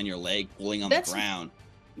body, down your leg, pulling on the ground.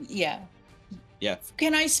 Yeah. Yeah.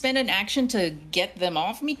 Can I spend an action to get them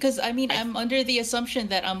off me? Because, I mean, I'm under the assumption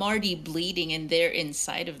that I'm already bleeding and they're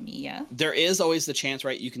inside of me, yeah? There is always the chance,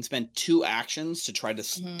 right? You can spend 2 actions to try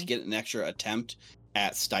to get an extra attempt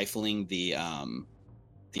at stifling the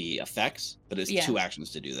effects, but it's 2 actions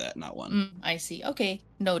to do that, not 1. I see. Okay.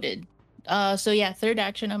 Noted. So, yeah, third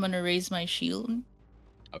action, I'm going to raise my shield.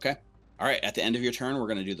 Okay. All right. At the end of your turn, we're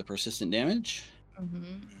going to do the persistent damage.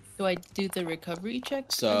 Do I do the recovery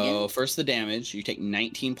check? So again? first the damage, you take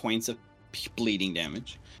 19 points of bleeding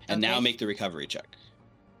damage, and now make the recovery check.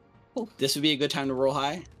 Ooh. This would be a good time to roll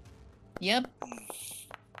high. Yep.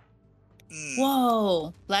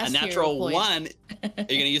 Whoa! A natural 1. Are you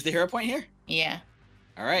gonna use the hero point here? Yeah.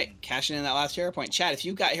 All right, cashing in that last hero point. Chad, if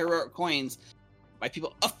you got heroic coins, my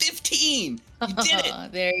people, a 15. You did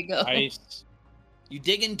it. There you go. Nice. You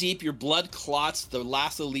dig in deep, your blood clots, the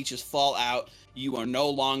last of the leeches fall out. You are no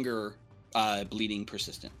longer bleeding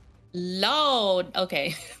persistent. Load.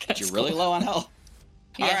 Okay. But you're really low on health.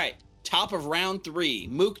 Yeah. All right. Top of round 3.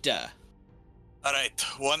 Mukta. All right.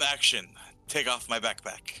 1 action. Take off my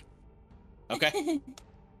backpack. Okay.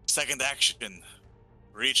 Second action.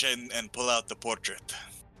 Reach in and pull out the portrait.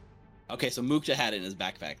 Okay, so Mukta had it in his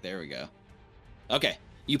backpack. There we go. Okay.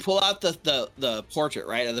 You pull out the portrait,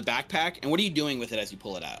 right, of the backpack, and what are you doing with it as you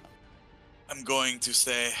pull it out? I'm going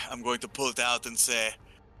to pull it out and say,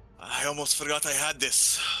 I almost forgot I had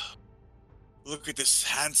this. Look at this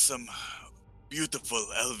handsome, beautiful,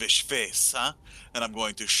 elvish face, huh? And I'm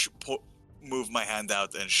going to move my hand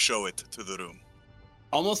out and show it to the room.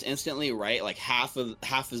 Almost instantly, right, like half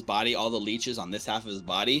his body, all the leeches on this half of his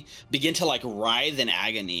body begin to like writhe in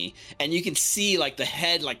agony, and you can see like the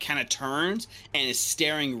head like kind of turns and is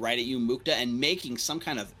staring right at you, Mukta, and making some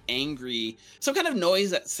kind of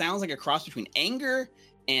noise that sounds like a cross between anger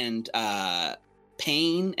and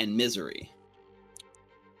pain and misery.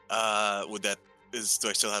 Do I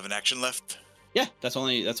still have an action left? Yeah, that's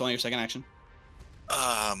only your second action.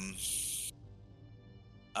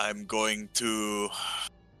 I'm going to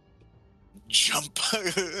jump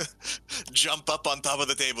up on top of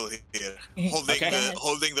the table here,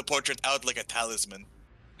 holding the portrait out like a talisman.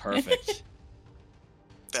 Perfect.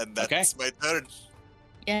 And that's my turn.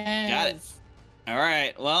 Yeah. Got it. All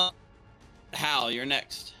right. Well, Hal, you're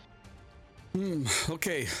next.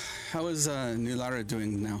 Okay. How is Nulara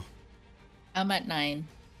doing now? I'm at 9.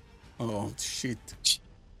 Oh, shit.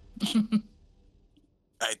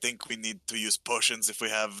 I think we need to use potions if we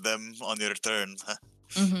have them on your turn. Huh?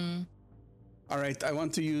 All right, I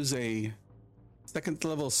want to use a 2nd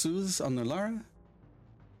level soothe on Nulara.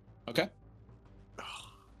 Okay.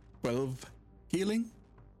 12 healing.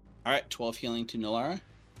 All right, 12 healing to Nulara.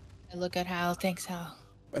 I look at Hal. Thanks, Hal.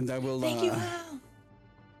 And I will Thank you, Hal.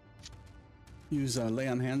 Use lay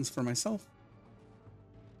on hands for myself.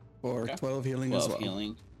 For 12 healing as well. 12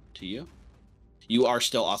 healing to you. You are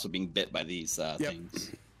still also being bit by these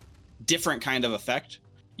things. Different kind of effect.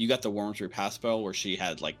 You got the worms repass spell where she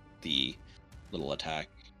had like the little attack.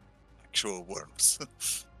 Actual worms.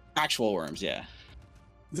 Actual worms, yeah.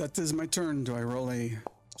 That is my turn. Do I roll a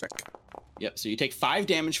check? Yep, so you take 5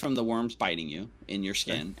 damage from the worms biting you in your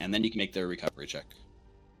skin, and then you can make the recovery check.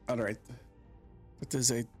 All right. That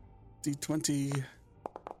is a D20.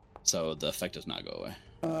 So the effect does not go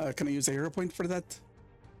away. Can I use a hero point for that?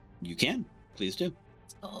 You can. Please do.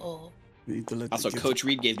 Oh, We need to let Also, Coach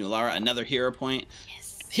Reed gave Nulara another hero point.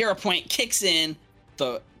 yes. Hero point kicks in.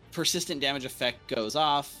 The persistent damage effect goes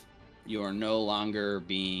off. You are no longer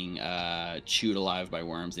being chewed alive by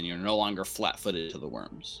worms, and you're no longer flat-footed to the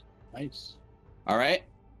worms. Nice. All right.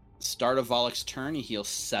 Start of Volek's turn. He heals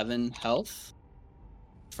 7 health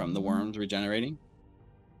from the worms regenerating.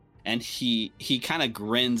 And he kind of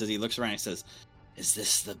grins as he looks around and says, "Is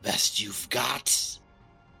this the best you've got?"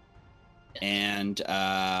 And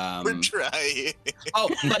We're trying. oh,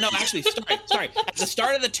 but no, actually, sorry. At the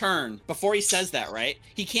start of the turn, before he says that, right?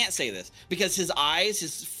 He can't say this because his eyes,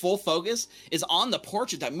 his full focus is on the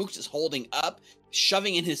portrait that Mook is holding up,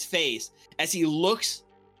 shoving in his face as he looks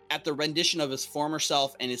at the rendition of his former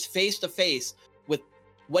self and is face to face with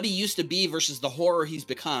what he used to be versus the horror he's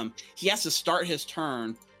become. He has to start his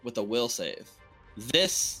turn with a will save.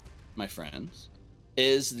 This, my friends,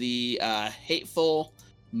 is the hateful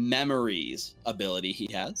memories ability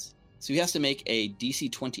he has. So he has to make a DC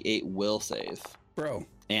 28 will save. Bro.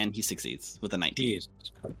 And he succeeds with a 19 Jesus.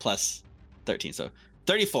 plus 13, so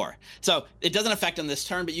 34. So it doesn't affect him this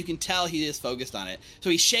turn, but you can tell he is focused on it. So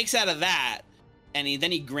he shakes out of that, and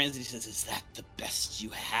then he grins and he says, "Is that the best you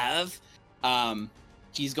have?"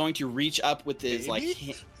 He's going to reach up with his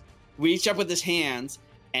reach up with his hands,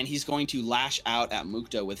 and he's going to lash out at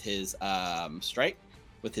Mukta with his strike,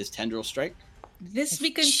 with his tendril strike. This be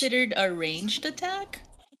considered a ranged attack?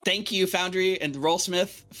 Thank you, Foundry and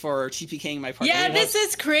Rollsmith, for TPKing my partner. Yeah, this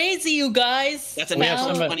is crazy, you guys. That's a We have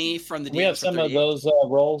natural some of- 20 from the We have some of 38. those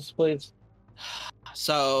rolls, please.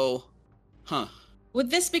 So, Would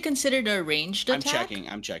this be considered a ranged attack?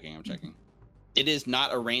 I'm checking. It is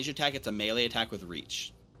not a ranged attack, it's a melee attack with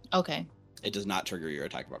reach. Okay. It does not trigger your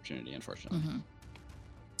attack of opportunity, unfortunately. Mm-hmm.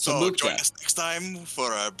 So Mukta. join us next time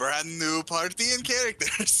for a brand new party and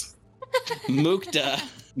characters. Mukta,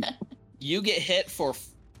 you get hit for,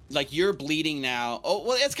 like, you're bleeding now. Oh,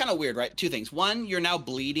 well, it's kind of weird, right? Two things. One, you're now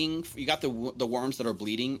bleeding. You got the worms that are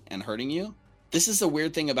bleeding and hurting you. This is the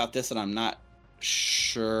weird thing about this that I'm not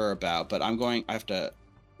sure about, but I have to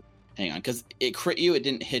hang on, because it crit you, it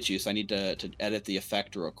didn't hit you, so I need to edit the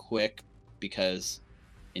effect real quick, because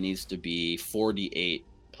it needs to be 4d8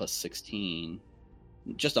 plus 16.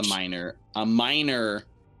 Just a minor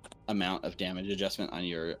amount of damage adjustment on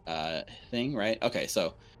your thing, right? Okay,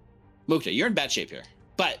 so Mukta, you're in bad shape here,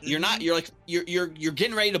 but you're not. You're like you're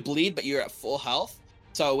getting ready to bleed, but you're at full health.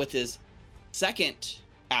 So with his second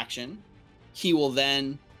action, he will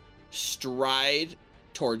then stride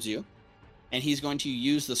towards you, and he's going to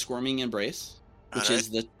use the Squirming Embrace, which is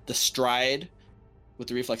the stride with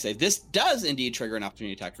the reflex save. This does indeed trigger an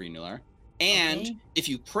opportunity attack for you, Nular. And Okay. if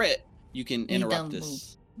you crit, you can interrupt don't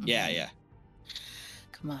this. move. Yeah.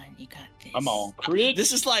 Come on, you got this. I'm on crit.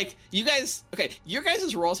 This is like, you guys, okay, your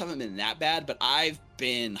guys' rolls haven't been that bad, but I've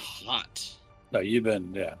been hot. No, you've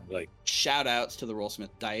been, like. Shout outs to the Rollsmith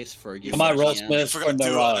dice for giving Come on, me a Rollsmith. chance. Forgot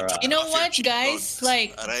to You know off your what, cheat guys? codes,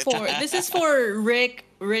 Like, alright? this is for Rick,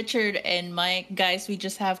 Richard, and Mike. Guys, we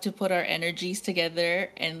just have to put our energies together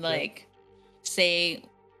and like say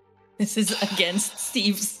this is against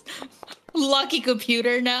Steve's lucky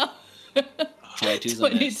computer now. 22's a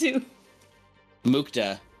miss. 22.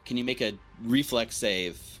 Mukta, can you make a reflex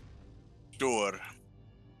save? Sure.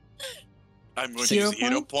 I'm going to Hero use a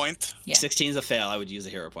hero point Yeah. 16 is a fail. I would use a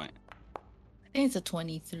hero point. I think it's a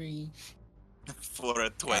 23. for a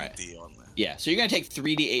 20 only. Yeah, so you're going to take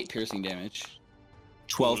 3d8 piercing damage.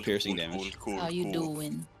 12 Cool, piercing cool, damage. Cool, How you cool.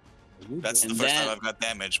 doing? That's And the first then- time I've got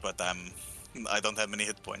damage, but I don't have many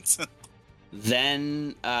hit points.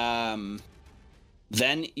 Then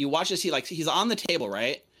you watch as he's on the table,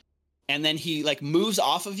 right? And then he like moves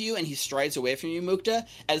off of you and he strides away from you, Mukta,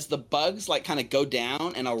 as the bugs like kind of go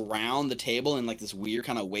down and around the table in like this weird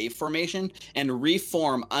kind of wave formation and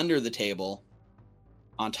reform under the table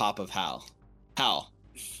on top of Hal. Hal,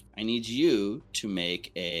 I need you to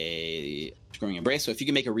make a Squirming Embrace. So if you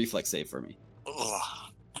can make a reflex save for me. Ugh.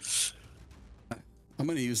 I'm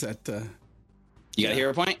gonna use that. You got a Yeah.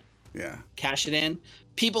 hero point? Yeah. Cash it in.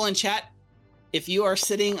 People in chat, if you are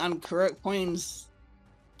sitting on correct points,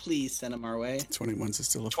 please send them our way. 21's is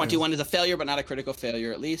still a fail. 21 is a failure, but not a critical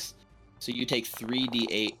failure, at least. So you take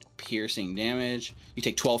 3d8 piercing damage. You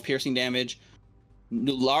take 12 piercing damage.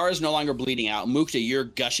 Lara's no longer bleeding out. Mukta, you're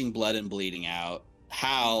gushing blood and bleeding out.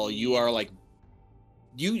 Hal, you are like...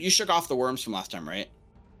 You shook off the worms from last time, right?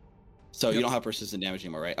 So you Yep. don't have persistent damage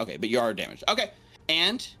anymore, right? Okay, but you are damaged. Okay,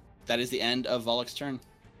 and that is the end of Volek's turn.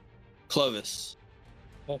 Clovis.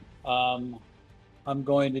 I'm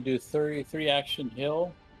going to do 3 action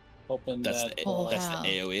heal. Hoping That's that. the Oh, that's wow. the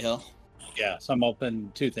AOE hill. Yeah, so I'm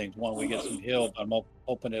hoping 2 things. One, we get some heal, but I'm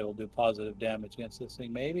hoping it'll do positive damage against this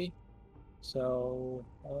thing, maybe. So.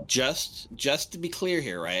 Just to be clear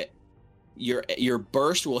here, right? Your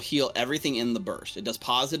burst will heal everything in the burst. It does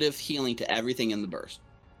positive healing to everything in the burst.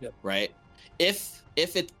 Yep. Right? If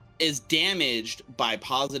it is damaged by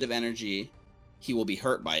positive energy, he will be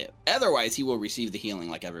hurt by it. Otherwise, he will receive the healing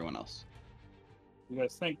like everyone else. You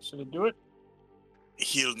guys think? Should I do it?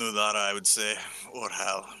 Heal Nulara, I would say, or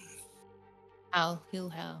Hal. Hal, heal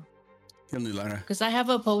Hal. Heal Nulara. Because I have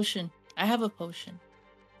a potion.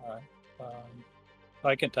 All right.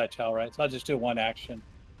 I can touch Hal, right? So I'll just do 1 action.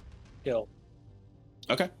 Heal.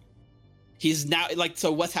 Okay. He's now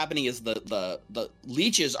so what's happening is the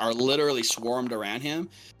leeches are literally swarmed around him.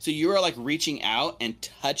 So you are like reaching out and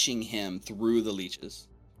touching him through the leeches.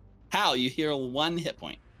 Hal, you heal 1 hit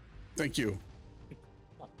point. Thank you.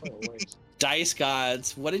 Dice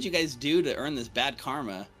gods, what did you guys do to earn this bad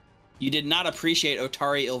karma? You did not appreciate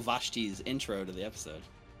Otari Ilvashti's intro to the episode.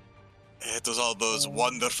 It was all those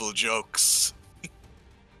wonderful jokes.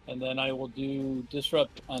 And then I will do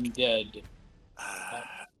Disrupt Undead.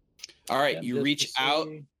 All right, And you just reach to out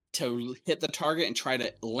see- to hit the target and try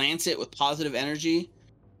to lance it with positive energy.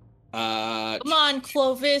 Come on,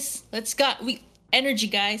 Clovis. Let's go. Energy,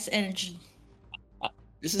 guys. Energy.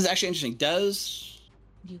 This is actually interesting.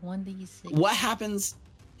 You won these. What happens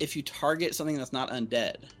if you target something that's not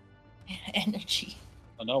undead? Energy.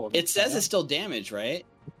 Oh, no, It says it's still damage, right?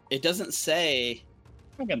 It doesn't say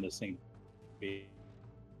How can this thing be?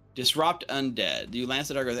 disrupt undead. You lance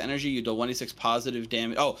the target with energy, you deal 1d6 positive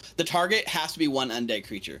damage. Oh, the target has to be 1 undead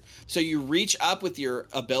creature. So you reach up with your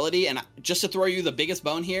ability, and just to throw you the biggest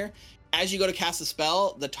bone here, as you go to cast a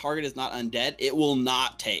spell, the target is not undead. It will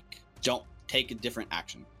not take. Don't take a different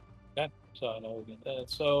action. Okay, so I know we get that.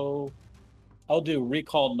 So I'll do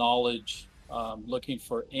Recall Knowledge, looking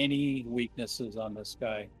for any weaknesses on this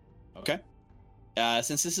guy. Okay.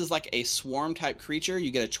 Since this is like a swarm type creature,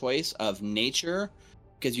 you get a choice of nature,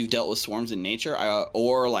 because you've dealt with swarms in nature,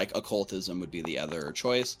 or like occultism would be the other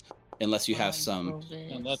choice, unless you have some.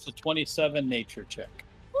 And that's a 27 nature check.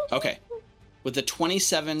 Okay. With the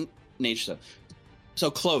 27 nature.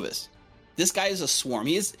 So Clovis, this guy is a swarm.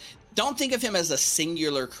 Don't think of him as a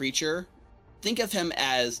singular creature. Think of him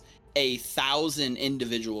as 1,000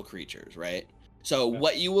 individual creatures, right? So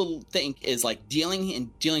what you will think is like dealing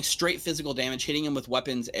straight physical damage, hitting him with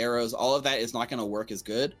weapons, arrows, all of that is not going to work as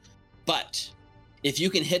good. But if you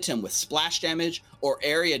can hit him with splash damage or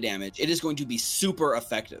area damage, it is going to be super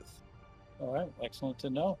effective. All right, excellent to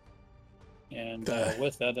know. And Duh.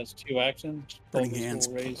 with that, that's 2 actions. Burning Clovis hands.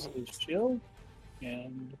 will raise his shield.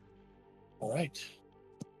 And all right.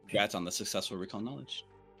 Congrats on the successful recall knowledge.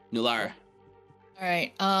 Nulara. All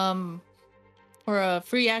right. For a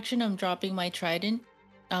free action, I'm dropping my trident.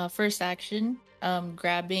 First action,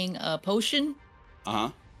 grabbing a potion. Uh-huh.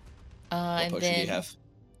 What And potion do you then have?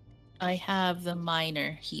 I have the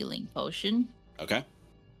minor healing potion. Okay.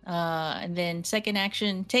 And then second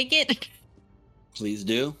action, take it. Please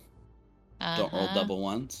do. Don't roll Uh-huh. double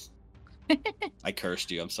ones. I cursed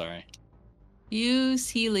you. I'm sorry. Use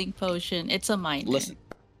healing potion. It's a minor. Listen,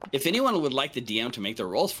 if anyone would like the DM to make the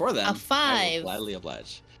rolls for them, A I 5. will gladly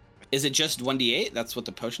oblige. Is it just 1d8? That's what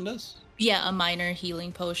the potion does? Yeah, a minor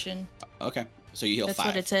healing potion. Okay. So you heal That's 5.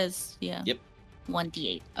 what it says. Yeah. Yep.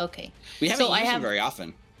 1d8. Okay. We haven't So I used them have- very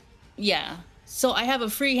often. Yeah. So I have a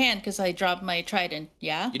free hand because I dropped my trident.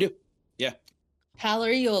 Yeah. You do. Yeah. Hal,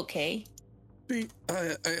 are you okay?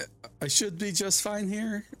 I should be just fine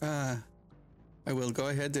here. I will go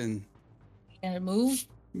ahead and Gonna move?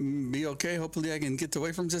 be okay. Hopefully I can get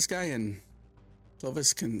away from this guy and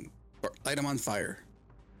Clovis can light him on fire.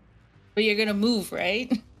 But you're gonna move, right?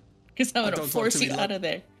 Because I'm I gonna don't want force to be you lit- out of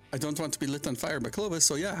there. I don't want to be lit on fire by Clovis,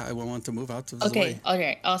 so yeah, I will want to move out of his Okay. way. All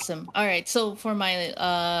right. Awesome. All right. So for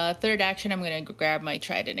my third action, I'm gonna grab my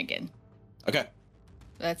trident again. Okay.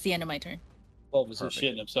 That's the end of my turn. Clovis is Perfect.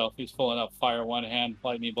 shitting himself. He's pulling out fire one hand,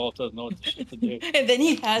 lightning bolt, doesn't know what the shit to do. And then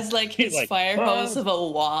he has like He's his like, fire hose of a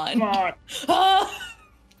wand. Come on. Ah!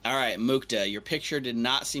 All right, Mukta, your picture did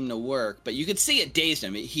not seem to work, but you could see it dazed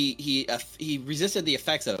him. He resisted the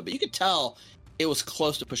effects of it, but you could tell it was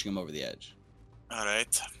close to pushing him over the edge. All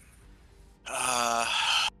right.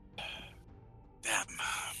 Damn.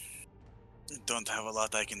 Don't have a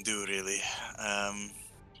lot I can do really.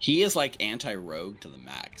 He is like anti-rogue to the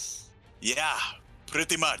max. Yeah,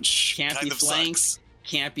 pretty much. Can't kind be of flanked. sucks.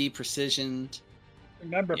 Can't be precisioned.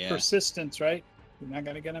 Remember, Yeah. persistence, right? You're not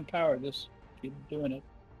going to get empowered. Just keep doing it.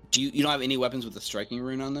 Do you don't have any weapons with a striking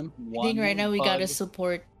rune on them? I think right now we gotta bug.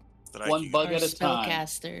 support One bug Or at a time.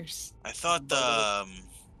 spellcasters. I thought I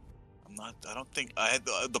don't think I had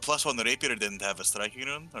the +1 rapier didn't have a striking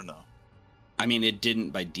rune, or no? I mean, it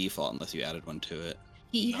didn't by default unless you added one to it.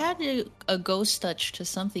 He had a ghost touch to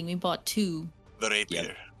something. We bought 2. The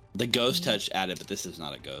rapier. The ghost touch added, but this is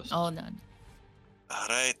not a ghost. Oh, none. All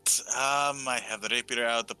right. I have the rapier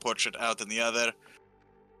out, the portrait out, and the other.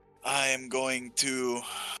 I am going to.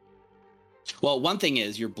 Well, one thing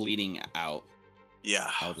is you're bleeding out.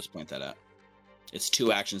 Yeah. I'll just point that out. It's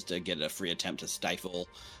 2 actions to get a free attempt to stifle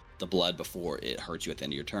the blood before it hurts you at the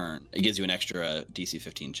end of your turn. It gives you an extra DC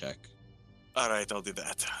 15 check. All right, I'll do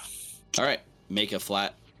that. All right, make a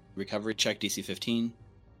flat recovery check, DC 15.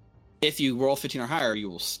 If you roll 15 or higher, you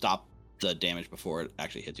will stop the damage before it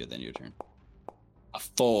actually hits you at the end of your turn. A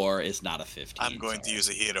 4 is not a 15. I'm going to use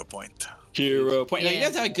a hero point. Hero point. Now, you Yeah,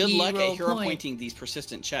 guys have good luck at hero hero point. pointing these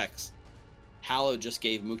persistent checks. Hallow just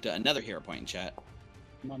gave Mukta another hero point in chat.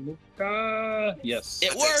 Come on, Luca. Yes. It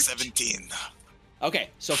That's like worked! 17. Okay,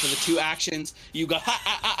 so for the 2 actions, you go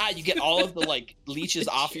you get all of the like leeches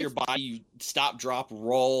off of your body. You stop, drop,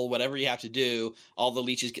 roll, whatever you have to do. All the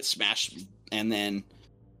leeches get smashed, and then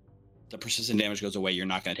the persistent damage goes away. You're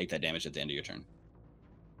not going to take that damage at the end of your turn.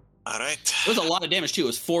 All right. It was a lot of damage too. It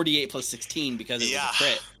was 48 plus 16 because it was a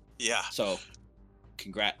crit. Yeah. So,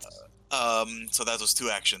 congrats. So that was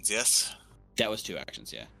 2 actions, yes? That was 2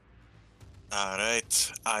 actions, yeah. All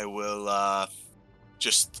right. I will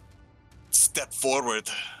just step forward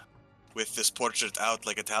with this portrait out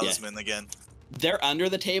like a talisman again. They're under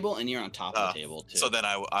the table, and you're on top of the table too. So then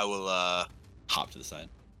I will hop to the side,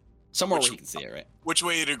 somewhere where you can see it. Right? Which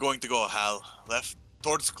way are you going to go, Hal? Left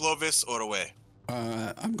towards Clovis or away?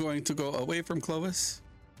 I'm going to go away from Clovis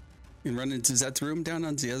and run into Zed's room down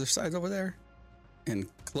on the other side over there and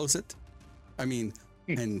close it. I mean,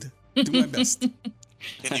 and do my best.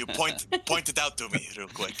 Can you point it out to me real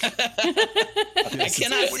quick? I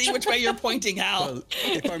cannot see which way you're pointing, Hal. Well,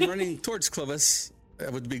 if I'm running towards Clovis, I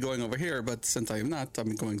would be going over here, but since I am not,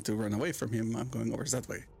 I'm going to run away from him. I'm going over that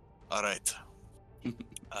way. All right.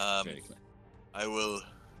 Very clear. I will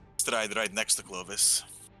stride right next to Clovis.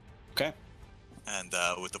 Okay. And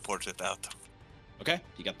with the portrait out. Okay.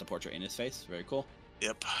 You got the portrait in his face. Very cool.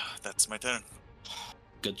 Yep, that's my turn.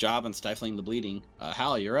 Good job on stifling the bleeding.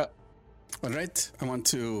 Hal, you're up. All right, I want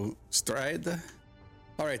to stride.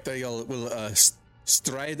 All right, we'll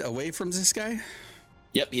stride away from this guy.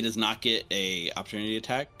 Yep, he does not get a opportunity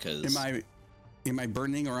attack because. Am I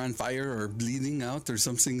burning or on fire or bleeding out or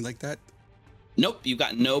something like that? Nope, you've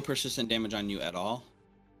got no persistent damage on you at all.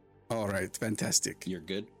 All right, fantastic. You're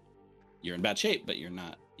good. You're in bad shape, but you're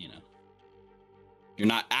not. You're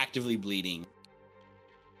not actively bleeding.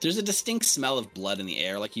 There's a distinct smell of blood in the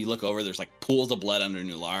air. Like you look over, there's like pools of blood under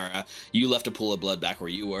Nulara. You left a pool of blood back where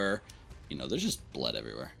you were. There's just blood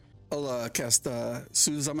everywhere. I'll cast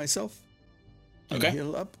Soothe on myself. And Okay.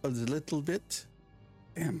 heal up a little bit.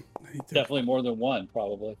 Damn. I need to... Definitely more than one,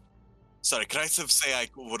 probably. Sorry, can I say I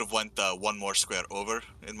would have went one more square over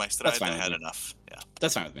in my stride? fine I with had me. enough. Yeah.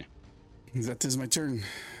 That's fine with me. That is my turn.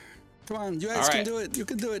 Come on, you guys All can right. do it. You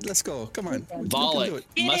can do it. Let's go. Come on. You can do Volek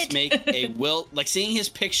it. must make a will. Like seeing his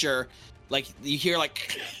picture, like you hear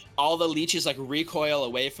like all the leeches like recoil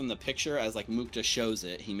away from the picture as like Mukta shows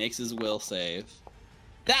it. He makes his will save.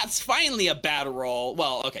 That's finally a bad roll.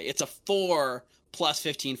 Well, okay, it's a 4 plus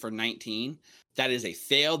 15 for 19. That is a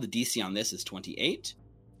fail. The DC on this is 28.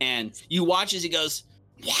 And you watch as he goes,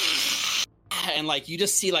 and like you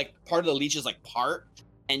just see like part of the leeches like part,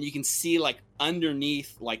 and you can see like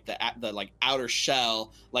underneath like the like outer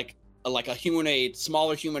shell, like a humanoid,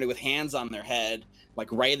 smaller humanoid with hands on their head, like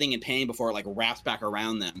writhing in pain before it like wraps back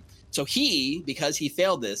around them. So because he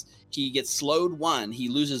failed this, he gets slowed 1. He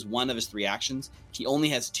loses 1 of his 3 actions. He only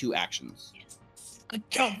has 2 actions. Good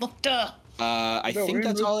job, Mukta. I No, think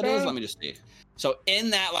that's all it Mukta. is. Let me just see. So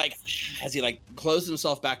in that, like, as he like closes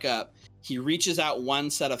himself back up, he reaches out 1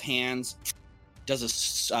 set of hands,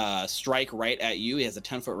 does a strike right at you. He has a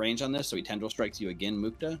 10-foot range on this, so he tendril strikes you again,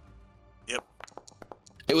 Mukta. Yep.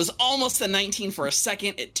 It was almost a 19 for a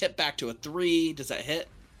second. It tipped back to a 3. Does that hit?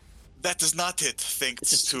 That does not hit,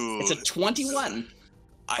 thanks to... It's a 21.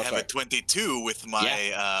 I have sorry. a 22 with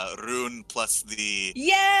my rune plus the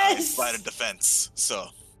Yes. fire defense. So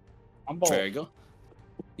I'm bold. Very good.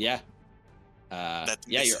 Yeah. that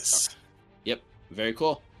Yeah, misses. Yep. Very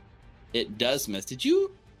cool. It does miss. Did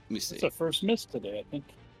you? Let me see. It's the first miss today, I think.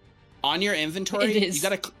 On your inventory, It is. you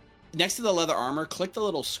gotta next to the leather armor, click the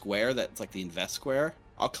little square that's like the invest square.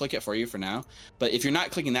 I'll click it for you for now. But if you're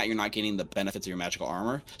not clicking that, you're not getting the benefits of your magical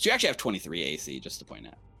armor. So you actually have 23 AC, just to point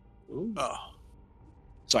out. Ooh. Oh,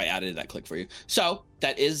 So I added that click for you. So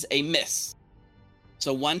that is a miss.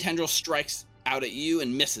 So one tendril strikes out at you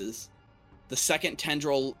and misses. The second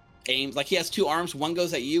tendril aims, like he has two arms. One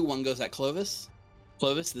goes at you, one goes at Clovis.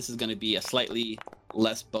 Clovis, this is going to be a slightly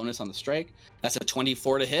less bonus on the strike. That's a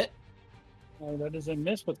 24 to hit. Oh, that is a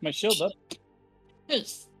miss with my shield up.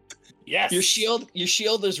 Yes. Yes. Your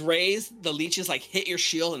shield is raised. The leeches like hit your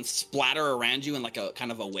shield and splatter around you in like a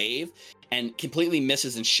kind of a wave, and completely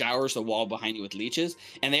misses and showers the wall behind you with leeches.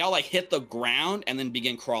 And they all like hit the ground and then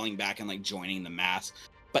begin crawling back and like joining the mass.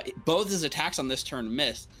 But both his attacks on this turn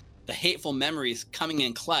miss. The hateful memories coming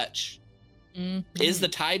in clutch. Mm-hmm. Is the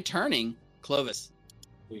tide turning, Clovis?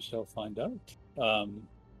 We shall find out.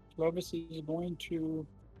 Clovis is going to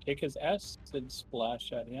take his acid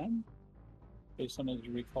splash at him based on his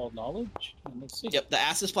recalled knowledge. And let's see. Yep, the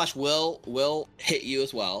acid splash will hit you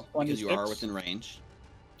as well because you are 26. within range.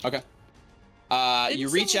 Okay. You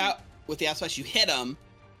It's reach so- out with the acid splash, you hit him,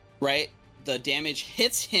 right? The damage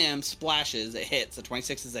hits him, splashes, it hits. The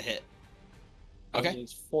 26 is a hit. Okay. It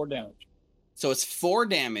is 4 damage. So it's 4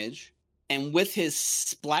 damage, and with his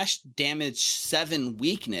splash damage 7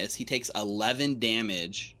 weakness, he takes 11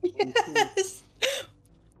 damage. Yes. I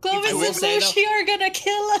Clovis will and say, though- Lucy are gonna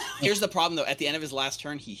kill him. Here's the problem, though. At the end of his last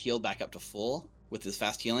turn, he healed back up to full with his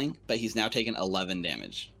fast healing, but he's now taken 11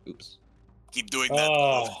 damage. Oops. Keep doing that.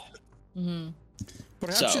 Oh, Mm-hmm.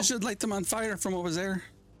 Perhaps So- you should light them on fire from over there.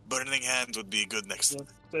 Burning Hand would be good next.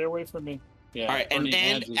 stay away from me. Yeah. All right, and- Burning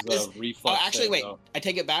and Hands is as- a reflex Oh, actually, save, wait. though. I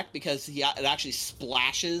take it back because it actually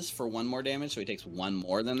splashes for 1 more damage, so he takes 1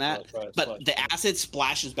 more than that. That's right, But splash. the acid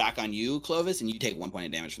splashes back on you, Clovis, and you take 1 point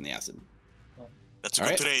of damage from the acid. That's a All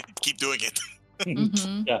good right. trade. Keep doing it.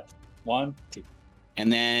 Mm-hmm. Yeah. 1, 2.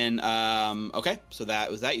 And then, okay, so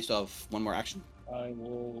that was that. You still have 1 more action. I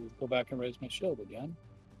will go back and raise my shield again.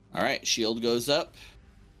 All right, shield goes up.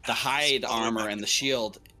 The hide Follow armor back. and the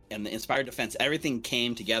shield and the inspired defense, everything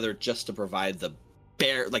came together just to provide the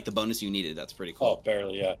the bonus you needed. That's pretty Oh, cool.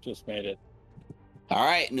 barely. Yeah, just made it. All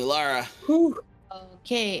right, Nulara.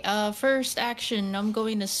 Okay, first action, I'm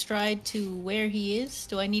going to stride to where he is.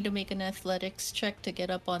 Do I need to make an athletics check to get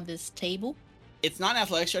up on this table? It's not an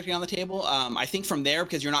athletics check on the table. I think from there,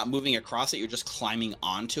 because you're not moving across it, you're just climbing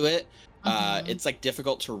onto it. Mhm. It's like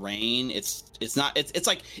difficult terrain. It's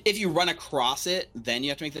like if you run across it, then you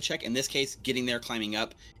have to make the check. In this case, getting there, climbing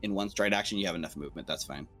up in 1 stride action, you have enough movement. That's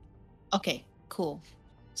fine. Okay, cool.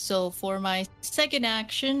 So for my second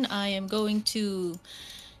action, I am going to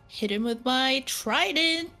hit him with my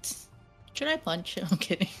trident. Should I punch him? I'm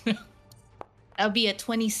kidding. That'll be a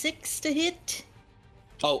 26 to hit.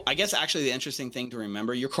 Oh, I guess actually the interesting thing to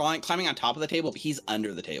remember, you're climbing on top of the table, but he's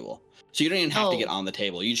under the table. So you don't even have to Oh. get on the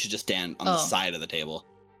table. You should just stand on the Oh. side of the table.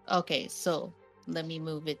 Okay, so let me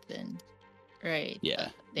move it then. Right. Yeah.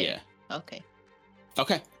 there. Yeah. Okay.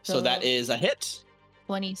 Okay. So that So- is a hit.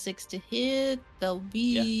 26 to hit. That'll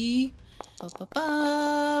be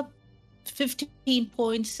 15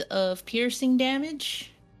 points of piercing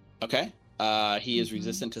damage. Okay. He is Mhm.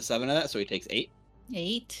 resistant to 7 of that, so he takes 8.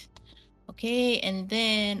 8. Okay, and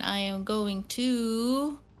then I am going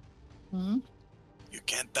to. You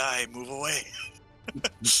can't die. Move away.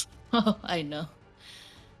 Oh, I know.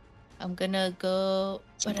 I'm gonna go.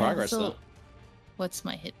 Some but progress, also- though. What's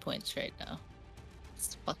my hit points right now?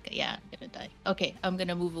 Fuck yeah, I'm gonna die. Okay, I'm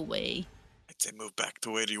gonna move away. I'd say move back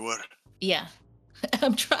to where you were. Yeah,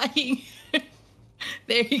 I'm trying.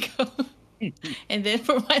 There you go. And then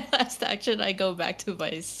for my last action, I go back to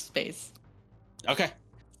my space. Okay.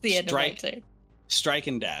 The end Strike. of my turn. Strike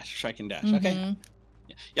and dash. Strike and dash. Okay. Mhm.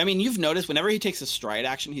 I mean, you've noticed whenever he takes a stride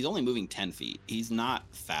action, he's only moving 10 feet. He's not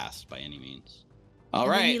fast by any means. All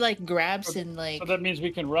And then right. he like grabs and like. So that means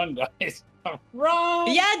we can run, guys.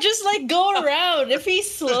 Run! Yeah, just like go around. If he's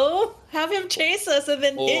slow, have him chase us and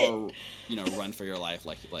then hit. Or, run for your life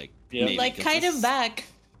like Yeah. maybe, Like 'cause kite this- him back.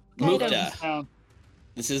 Kite him. Mukta. Down.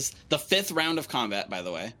 This is the 5th round of combat, by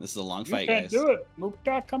the way. This is a long You fight, can't guys. do it.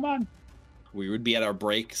 Mukta, come on. We would be at our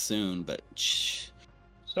break soon, but shh.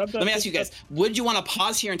 Stop that- Let me ask you guys: would you want to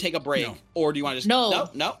pause here and take a break, No. or do you want to just No.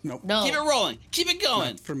 no? Nope. No. Keep it rolling, keep it going.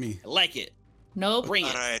 Not for me. I like it. Nope. Bring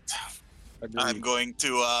All it. right. Agreed. I'm going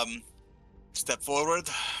to step forward.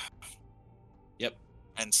 Yep.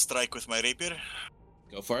 And strike with my rapier.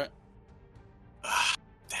 Go for it. Ah,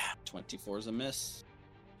 24 is a miss.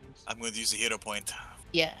 I'm going to use a hero point.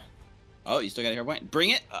 Yeah. Oh, you still got a hero point.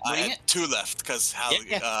 Bring it. I Bring had it. 2 left because Hallowed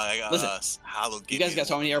Listen, Hallowed You gave guys got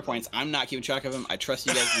so many hero points. I'm not keeping track of them. I trust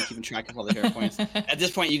you guys to be keeping track of all the hero points. At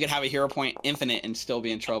this point, you could have a hero point infinite and still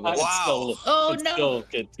be in trouble. I'd Wow. Still, Oh, I'd no. Still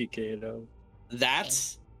get TK'd out.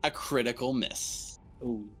 That's a critical miss.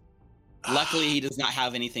 Ooh. Luckily, he does not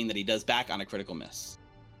have anything that he does back on a critical miss.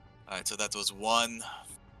 All right, so that was 1,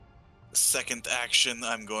 second action,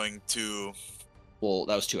 I'm going to. Well,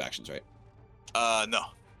 that was 2 actions, right? No.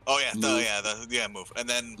 Oh yeah, Move. move. And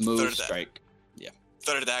then Move, strike.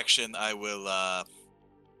 third action, I will.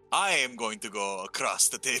 I am going to go across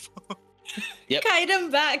the table. Yep. Kite him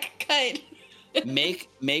back, kite.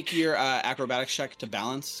 Make your acrobatics check to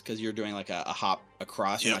balance, because you're doing like a hop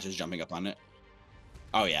across. You're Yep. not just jumping up on it.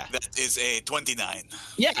 Oh yeah. That is a 29.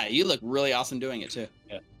 Yeah, you look really awesome doing it too.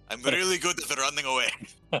 I'm really good at running away.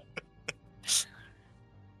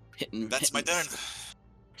 That's my hitting- turn.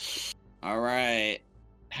 All right,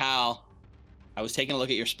 Hal. I was taking a look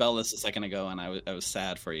at your spell list a second ago, and I was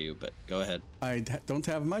sad for you, but go ahead. Don't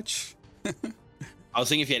have much. I was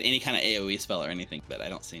thinking if you had any kind of AOE spell or anything, but I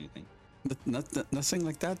don't see anything. Nothing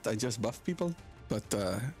like that. I just buff people. But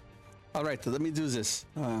all right, let me do this.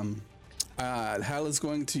 Hal is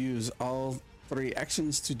going to use all 3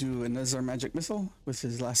 actions to do another magic missile with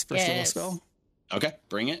his last first level Yes. spell. Okay,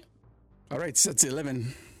 bring it. All right, so that's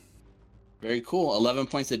 11. Very cool. 11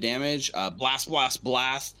 points of damage. Blast.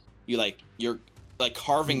 You're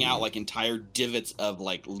carving out like entire divots of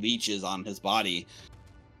like leeches on his body.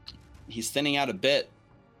 He's thinning out a bit.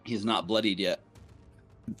 He's not bloodied yet.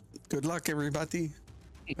 Good luck, everybody.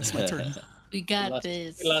 That's my turn. We got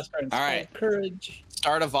this. Last turn. All right. Courage.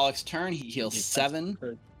 Start of Volek's turn. He heals 7.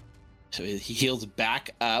 Courage. So he heals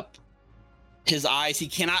back up. His eyes, he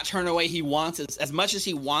cannot turn away. He wants, as much as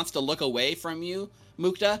he wants to look away from you,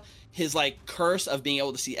 Mukta, his like curse of being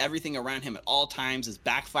able to see everything around him at all times is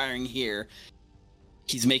backfiring here.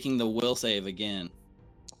 He's making the will save again.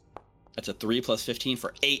 That's a 3 plus 15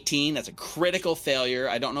 for 18. That's a critical failure.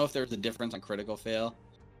 I don't know if there's a difference on critical fail.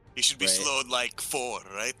 He should be Right. slowed like 4,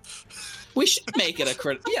 right? We should make it a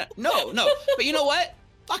critical. Yeah, no. But you know what?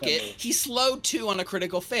 Fuck it. He slowed 2 on a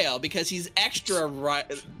critical fail because he's extra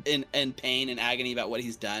in pain and agony about what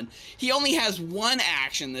he's done. He only has 1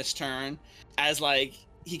 action this turn, as like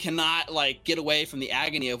he cannot like get away from the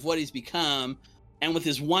agony of what he's become. And with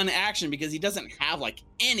his 1 action, because he doesn't have like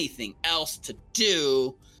anything else to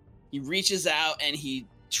do, he reaches out and he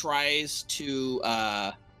tries to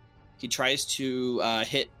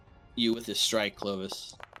hit you with his strike,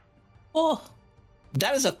 Clovis. Oh,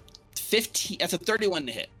 That is a 15. That's a 31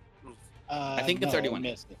 to hit. I think the 31.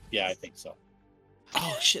 Missed it. Yeah, I think so.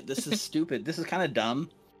 Oh shit! This is stupid. This is kind of dumb.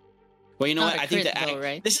 Well, you know Not what? a I think crit though,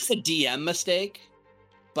 right? this is a DM mistake,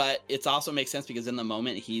 but it also makes sense because in the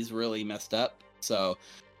moment he's really messed up. So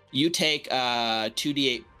you take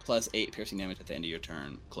 2d8 plus 8 piercing damage at the end of your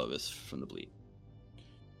turn, Clovis, from the bleed.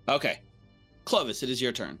 Okay, Clovis, it is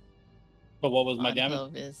your turn. But what was my on damage?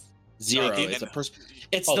 Clovis. 0. Okay, It's a then-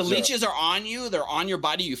 It's Oh, the 0. leeches are on you. They're on your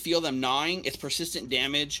body. You feel them gnawing. It's persistent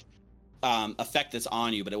damage effect that's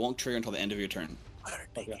on you, but it won't trigger until the end of your turn.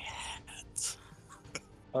 Okay.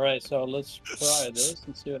 All right, so let's try this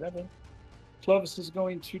and see what happens. Clovis is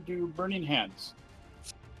going to do Burning Hands.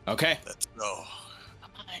 Okay. Let's go.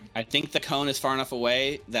 Come on. I think the cone is far enough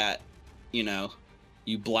away that, you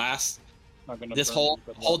blast Not gonna this burn whole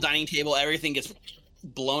you, but whole dining table. Everything gets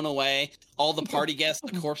blown away. All the party guests,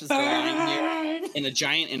 the corpses are lying here in a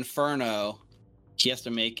giant inferno. He has to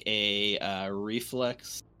make a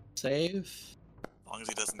reflex save. As long as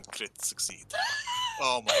he doesn't crit succeed.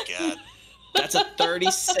 Oh my god. That's a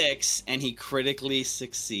 36, and he critically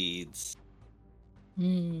succeeds.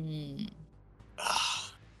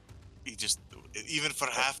 Ah, he just, even for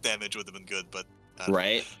half damage would have been good, but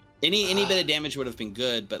Right? Any bit of damage would have been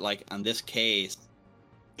good, but like on this case,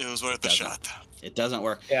 it was worth a Doesn't. shot. it doesn't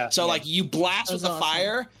work. Yeah. So like you blast That with was the awesome.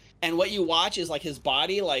 fire, and what you watch is like his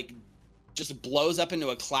body like just blows up into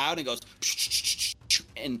a cloud and goes,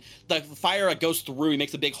 and the fire like, goes through. He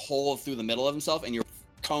makes a big hole through the middle of himself, and your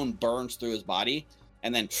cone burns through his body,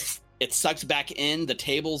 and then it sucks back in. The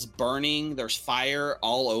table's burning. There's fire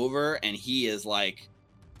all over, and he is like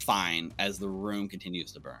fine as the room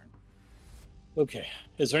continues to burn. Okay.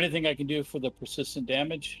 Is there anything I can do for the persistent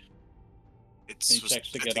damage? It's Things was,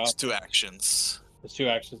 actually I get think it's off. 2 actions. There's 2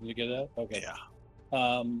 actions to get that? Okay.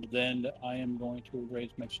 Yeah. Then I am going to raise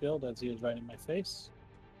my shield as he is right in my face.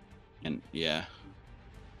 And yeah,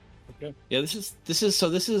 Okay. yeah. This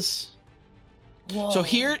is. Whoa. So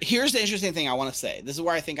here's the interesting thing I want to say. This is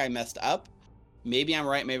where I think I messed up. Maybe I'm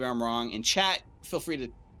right, maybe I'm wrong. In chat, feel free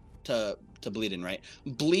to bleed in, right?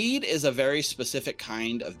 Bleed is a very specific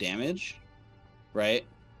kind of damage, right?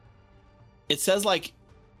 It says like,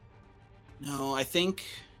 no, I think.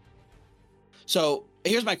 So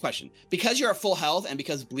here's my question. Because you're at full health and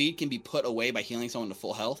because bleed can be put away by healing someone to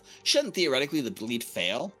full health, shouldn't theoretically the bleed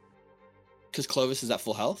fail? Because Clovis is at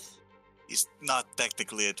full health? He's not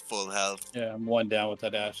technically at full health. Yeah, I'm 1 down with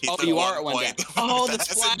that ash. He Oh, took you 1 are at 1 down. point of Oh, the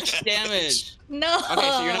acid splash damage. No. Okay,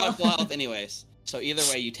 so you're not at full health anyways. So either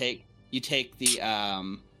way, you take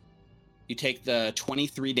the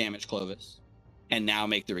 23 damage, Clovis, and now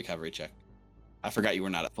make the recovery check. I forgot you were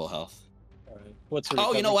not at full health. All right. What's the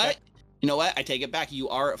Oh, you know recovery what? check? You know what? I take it back. You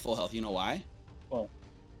are at full health. You know why? Well,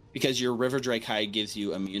 Because your River Drake hide gives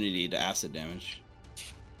you immunity to acid damage.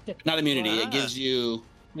 Not immunity. It gives you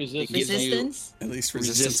resistance. gives you- Resistance? At least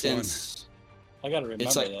resistance, one. resistance. I gotta remember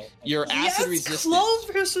It's like that. your acid resistance.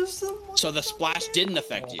 Clovis is the one. So the splash didn't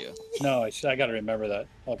affect you. No, I gotta remember that.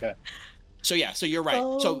 Okay. So yeah, so you're right.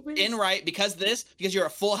 So Clovis. in right because because you're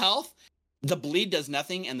at full health, the bleed does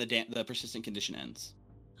nothing and the persistent condition ends.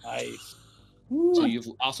 Nice. So you've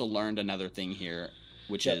also learned another thing here,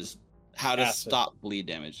 which Yep. is how to Acid. stop bleed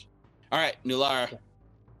damage. All right, Nulara.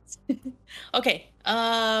 Okay.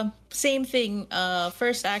 Same thing.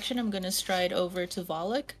 First action, I'm gonna stride over to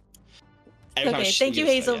Volok. Every time Okay, she thank you,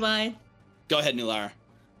 uses that, yeah. Hazelmine. Go ahead, Nulara.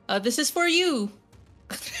 This is for you.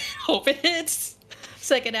 Hope it hits.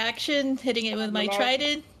 Second action, hitting it with my Hello.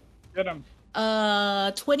 trident. Get him.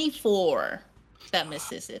 24. That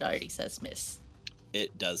misses. It already says miss.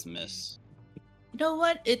 It does miss. You know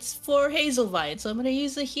what? It's for Hazelvine, so I'm gonna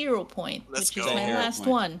use a hero point, Let's which is go. my Hero last point.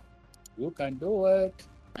 one. You can do it.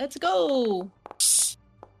 Let's go.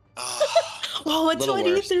 Ah, Oh, a Little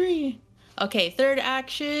worse. 23. Okay, third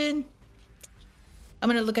action. I'm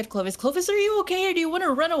gonna look at Clovis. Clovis, are you okay, or do you want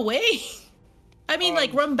to run away? I mean,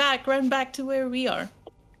 like run back to where we are.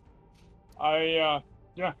 I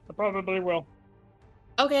probably will.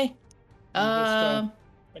 Okay. I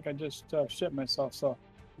think I just shit myself, so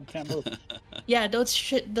I can't move. Yeah, don't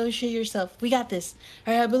shit yourself. We got this.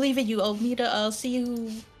 All right, I believe in you. I'll see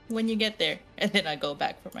you when you get there, and then I go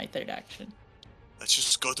back for my third action. let's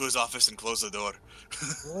just go to his office and close the door.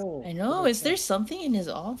 Whoa. I know. Is there something in his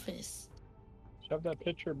office? Shove that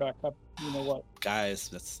picture back up. You know what? Guys,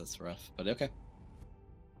 that's rough, but okay.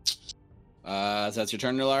 So that's your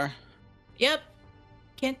turn, Nulara. Yep.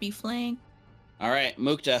 Can't be flanked. All right,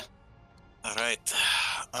 Mukta. All right.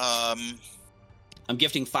 I'm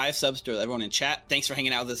gifting 5 subs to everyone in chat. Thanks for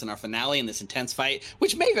hanging out with us in our finale in this intense fight,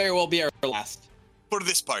 which may very well be our last. For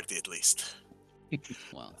this party, at least.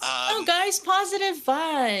 Well, Oh, guys, positive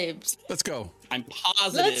vibes. Let's go. I'm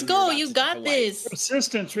positive. Let's you're go. about You to got take a wipe. this.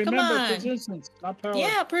 Persistence. Come Remember, on. persistence, not power.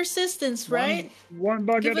 Yeah, persistence, right? One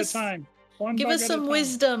bug Give at us- a time. One Give bug us at a some time.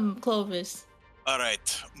 wisdom, Clovis. All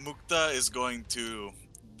right. Mukta is going to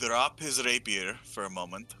drop his rapier for a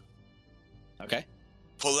moment, Okay.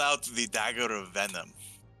 pull out the dagger of venom,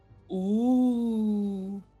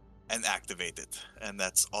 Ooh. and activate it. And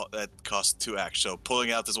that's all. That costs 2 actions. So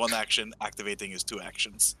pulling out is 1 action, activating is 2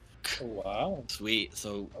 actions. Oh, wow. Sweet.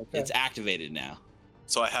 So Okay. it's activated now.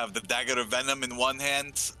 So I have the dagger of venom in one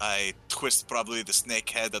hand. I twist probably the snake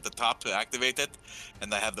head at the top to activate it,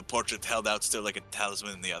 and I have the portrait held out still like a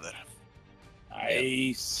talisman in the other.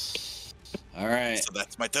 Nice. All right. So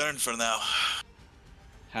that's my turn for now.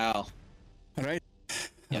 Hal. All right.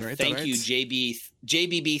 Yeah, All right, thank all you, right.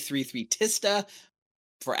 JBB33 Tista,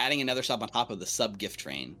 for adding another sub on top of the sub gift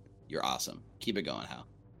train. You're awesome. Keep it going, Hal.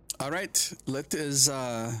 All right.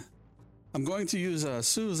 I'm going to use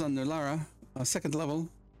Soothe on Nulara, 2nd level,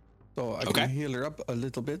 so I Okay. can heal her up a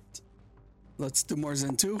little bit. Let's do more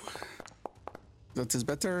than 2. That is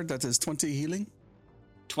better. That is 20 healing.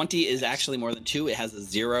 20 is actually more than 2. It has a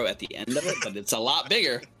 0 at the end of it, but it's a lot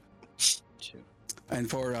bigger. 2. And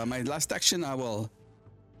for my last action, I will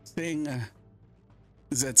sing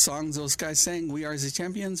that song those guys sang, "We Are the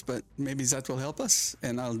Champions," but maybe that will help us.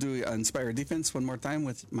 And I'll do Inspire Defense one more time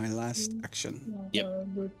with my last action. Yep.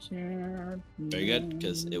 Very good,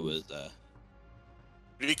 because it was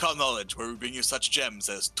Recall knowledge, where we bring you such gems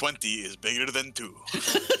as 20 is bigger than 2.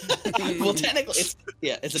 well, technically,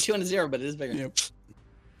 it's a 2 and a 0, but it is bigger. Yep.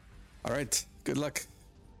 All right. Good luck.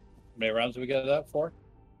 How many rounds do we get that for?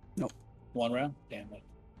 No. 1 round? Damn it.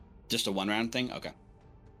 Just a 1 round thing? Okay.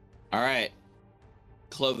 All right.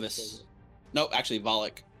 Clovis. Nope, actually,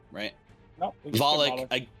 Volok, right? No. we can skip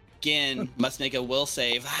Volok, again, must make a will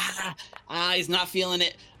save. He's not feeling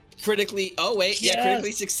it. Critically, oh, wait. Yeah, Yes.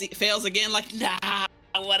 critically fails again. Like, nah,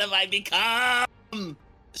 what have I become?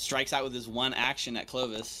 Strikes out with his 1 action at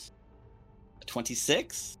Clovis.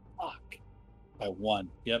 26? Fuck. By 1.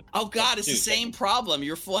 Yep. Oh god, it's the Dude, same problem.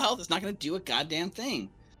 Your full health is not going to do a goddamn thing.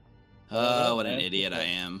 Oh, what an idiot I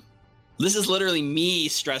am. This is literally me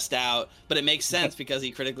stressed out, but it makes sense because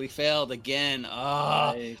he critically failed again. Oh.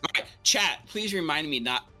 All Nice. right, chat, please remind me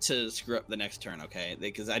not to screw up the next turn, okay?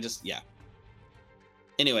 Because I just, yeah.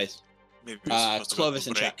 Anyways, Maybe we're supposed to go Clovis to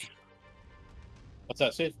in chat. break. What's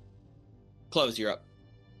that, Steve? Close, you're up.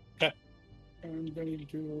 I'm going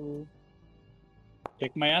to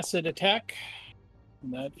take my acid attack.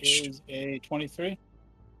 And that is a 23.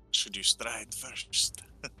 Should you stride first?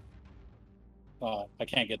 I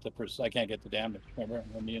can't get the damage. Remember,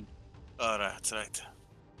 I'm immune. All right, right.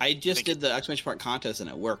 I just did the exclamation point contest and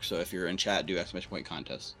it worked. So if you're in chat, do exclamation point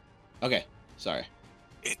contest. Okay, sorry.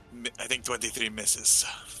 I think 23 misses.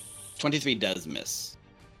 23 does miss.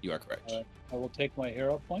 You are correct. I will take my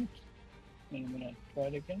hero point. And I'm going to try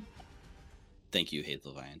it again. Thank you,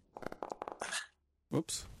 Hazelvine.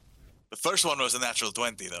 Whoops. The first one was a natural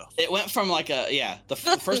 20, though. It went from like the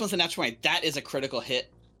first one's a natural 20. That is a critical hit.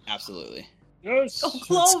 Absolutely. Yes. Oh, Let's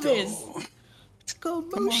Clovis. go. Let's go,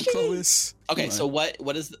 Come on, Moshi. Clovis. Okay, Come so on.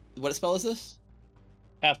 what spell is this?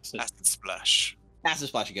 Acid. Acid splash. Acid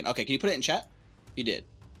splash again. Okay, can you put it in chat? You did.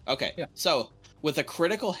 Okay. Yeah. So with a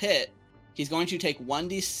critical hit, he's going to take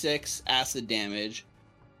 1d6 acid damage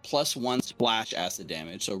plus 1 splash acid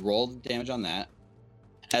damage. So roll the damage on that.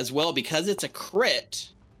 As well, because it's a crit,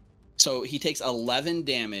 so he takes 11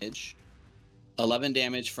 damage. 11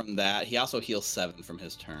 damage from that. He also heals 7 from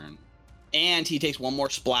his turn. And he takes 1 more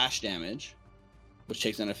splash damage, which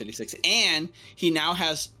takes another 56. And he now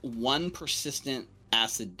has 1 persistent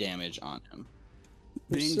acid damage on him.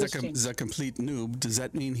 Being Persistent. the complete noob, does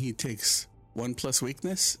that mean he takes 1+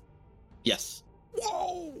 weakness? Yes.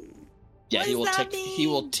 Whoa! Yeah, What he does will that tick. He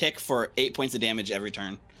will mean? tick for 8 points of damage every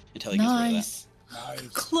turn until he gets rid of that. Nice. Nice.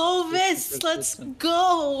 Clovis, let's Persistent.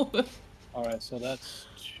 go. All right, so that's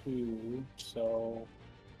 2. So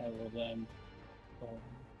I will then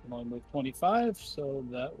I'm only with 25, so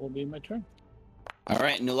that will be my turn. All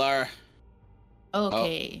right, Nular.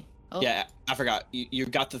 Okay. Oh, Yeah, I forgot. You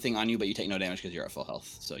got the thing on you, but you take no damage because you're at full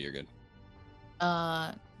health, so you're good.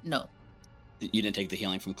 No. You didn't take the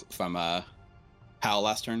healing from Hal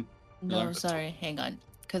last turn. No, Alarm. sorry. Hang on.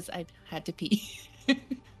 Because I had to pee.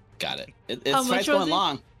 Got it. How It's much fight's was going it?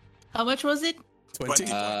 long. How much was it? 20.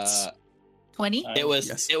 20. 20? It was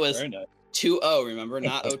Yes. it was Very nice. 2-0. Remember,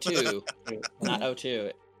 not 0-2, not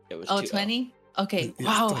 0-2. It was Oh, 2-0. 20? Okay. Yeah,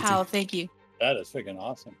 Wow, 20. Hal, thank you. That is freaking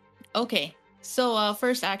awesome. Okay. So,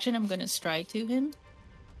 first action, I'm going to strike to him.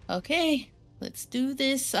 Okay. Let's do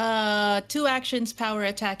this. 2 actions, power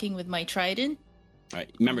attacking with my trident. All right.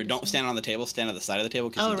 Remember, don't stand on the table. Stand at the side of the table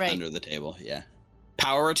because Oh, he's right. under the table. Yeah.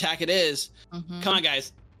 Power attack it is. Mhm. Come on,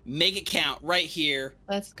 guys. Make it count right here.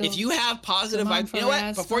 Let's go. If you have positive Come on, vibes, you know what?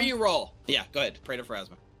 Pharasma. Before you roll, yeah, go ahead. Pray to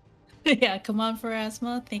Pharasma. Yeah, come on,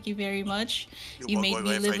 Pharasma. Thank you very much. You made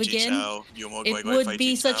me live again. It would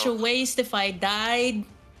be such a waste if I died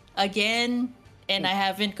again and I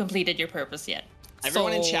haven't completed your purpose yet.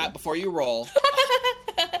 Everyone in So- chat, before you roll,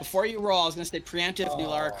 I was gonna say preemptive,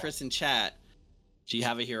 Nulara, Chris in chat. Do you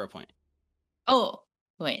have a hero point? Oh,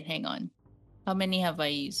 wait, hang on. How many have I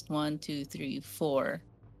used? 1, 2, 3, 4.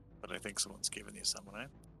 But I think someone's given you some, right?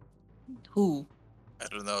 Who? I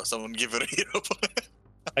don't know. Someone give her a hero point.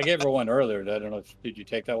 I gave her one earlier. I don't know. Did you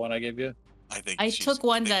take that one I gave you? I think I she's took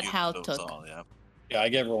one taking that Hal those took. all, yeah. Yeah, I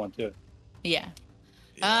gave her one too. Yeah.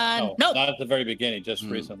 Yeah. No, No, not at the very beginning, just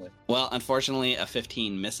Hmm. recently. Well, unfortunately, a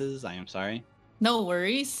 15 misses. I am sorry. no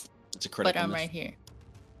worries. It's a critical But I'm miss. right here.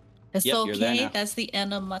 It's Yep, you're there okay. now. That's the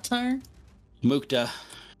end of my turn. Mukta,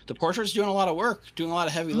 the portrait's doing a lot of work, doing a lot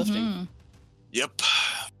of heavy lifting. Mhm. Yep.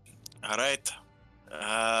 All right.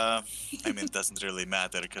 I mean, it doesn't really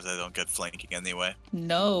matter because I don't get flanking anyway.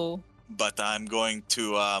 No. But I'm going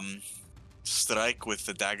to strike with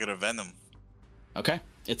the dagger of venom. Okay,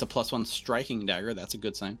 it's a +1 striking dagger. That's a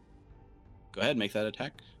good sign. Go ahead, make that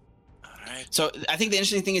attack. All right. So I think the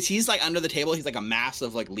interesting thing is he's like under the table. He's like a mass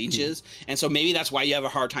of like leeches, and so maybe that's why you have a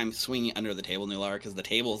hard time swinging under the table, Nulara, because the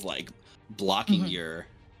table's like blocking Mhm. your.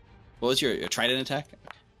 What was your trident attack?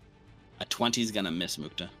 A 20 is gonna miss,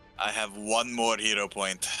 Mukta. I have one more hero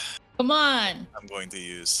point Come on. I'm going to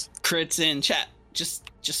use. Crits in chat. Just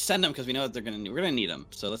send them because we know that we're gonna need them.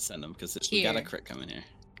 So let's send them because we got a Here. crit coming here.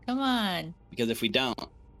 Come on. Because if we don't,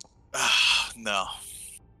 No.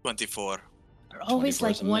 24. We're always 24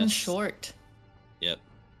 like is a one miss. short. yep,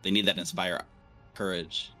 they need that inspire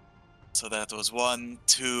courage. So that was 1,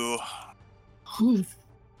 2.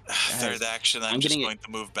 Third action, I'm just getting it- going to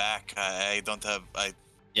move back. I don't have.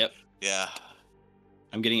 Yep, Yeah.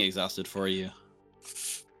 I'm getting exhausted for you.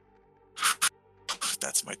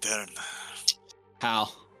 That's my turn.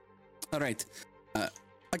 Hal. All right.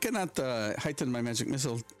 I cannot heighten my magic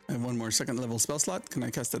missile. I have one more second level spell slot. Can I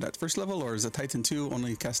cast it at first level, or is it Titan 2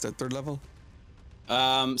 only cast at third level?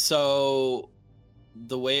 So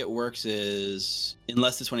the way it works is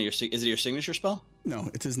unless it's one of your is it your signature spell? No,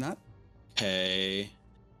 it is not. Okay.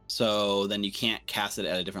 So then you can't cast it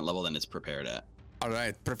at a different level than it's prepared at. All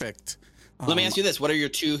right, perfect. Let me ask you this: what are your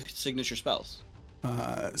 2 signature spells?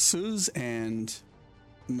 Soothe and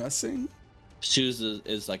Messing. Soothe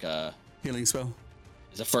is like a Healing spell.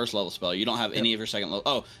 It's a first level spell. You don't have any of your second level.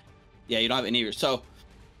 Oh, yeah, you don't have any of your. So,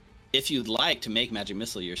 if you'd like to make Magic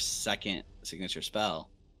Missile your second signature spell,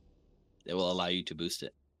 it will allow you to boost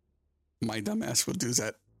it. My dumbass will do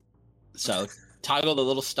that. So, toggle the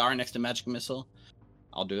little star next to Magic Missile.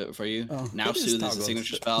 I'll do it for you. Oh, Now it is Soothe is a toggled.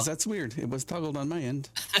 signature spell. That's weird. It was toggled on my end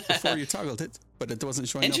before you toggled it, but it wasn't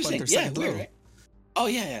showing up Interesting. under Yeah, second weird, level. right? Oh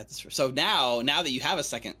yeah. That's, so now that you have a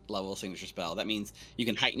second level signature spell, that means you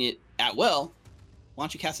can heighten it at will. Why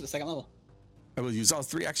don't you cast it at second level? I will use all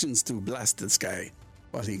 3 actions to blast this guy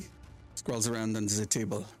while he scrolls around under the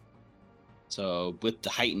table. So with the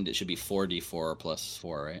heightened, it should be 4d4 plus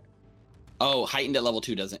 4, right? Oh, heightened at level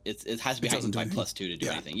 2 doesn't. It has to be It doesn't heightened do by anything. plus 2 to do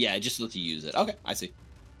Yeah. anything. Yeah, it just lets you use it. Okay, I see.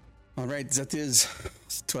 All right, that is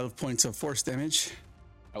 12 points of force damage.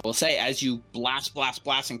 I will say, as you blast,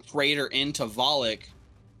 and crater into Volek,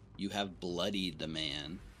 you have bloodied the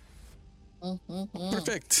man.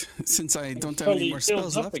 Perfect. Since I don't have any more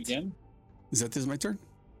spells left, again. is that my turn?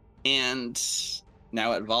 And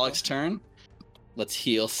now at Volek's turn, let's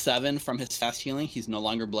heal 7 from his fast healing. He's no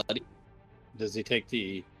longer bloody Does he take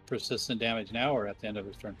the persistent damage now or at the end of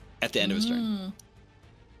his turn? at the end of his turn.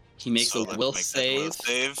 He makes So a let's will make that save.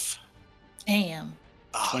 save. Damn.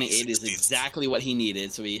 Ah, 28 is 16. exactly what he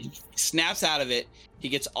needed. So he snaps out of it. He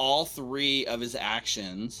gets all 3 of his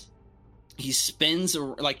actions. He spins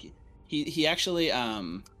like he actually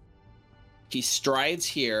he strides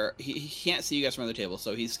here. He can't see you guys from the table,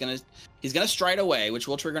 so he's gonna stride away, which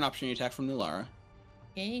will trigger an opportunity attack from Nulara.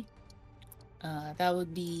 Okay. That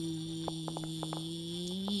would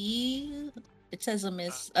be. It says a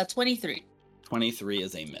miss. 23. 23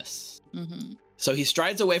 is a miss. Mm-hmm. So he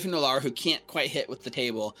strides away from Nulara, who can't quite hit with the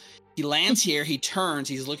table. He lands here. He turns.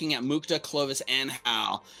 He's looking at Mukta, Clovis, and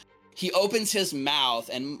Hal. He opens his mouth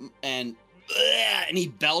and he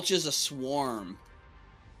belches a swarm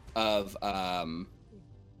of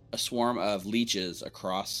leeches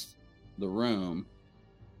across the room.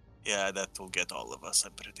 Yeah, that will get all of us,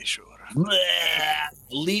 I'm pretty sure.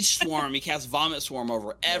 Leech swarm. He casts vomit swarm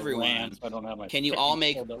over everyone. I don't have my Can you all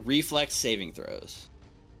make Hold up. reflex saving throws?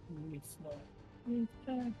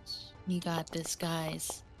 Reflex. You got this,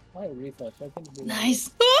 guys. Why reflex? I can do that.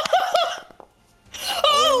 Nice.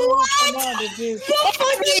 Oh, come on, did you?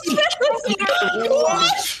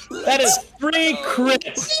 That is 3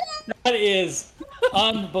 crits. That is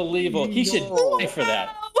unbelievable. He should die for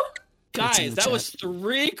that. Guys, that was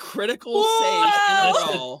 3 critical saves in a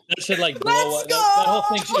row. That should like blow up. That whole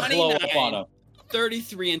thing should blow up on him.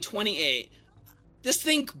 33 and 28. This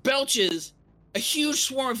thing belches a huge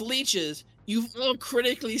swarm of leeches. You've all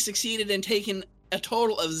critically succeeded and taken a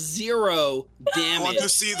total of 0 I want to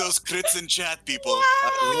damage. see those crits in chat, people.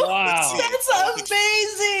 Wow. Let's see it. That's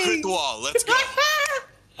amazing. Crit wall, let's go. I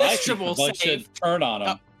This think triple the bug save. should turn on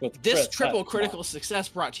him. with This crits. triple Come on. critical success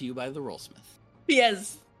brought to you by the Rollsmith.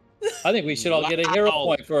 Yes. I think we should all get a hero Wow.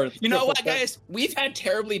 point for. You know triple what, crit. guys? We've had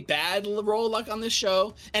terribly bad roll luck on this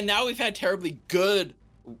show, and now we've had terribly good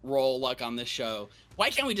roll luck on this show. Why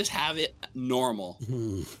can't we just have it normal?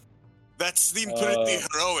 That seemed pretty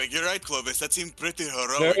heroic. You're right, Clovis. That seemed pretty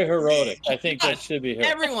heroic. Very heroic. I think that should be here.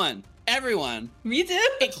 Everyone, Me too.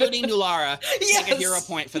 including Nulara, take a Yes. hero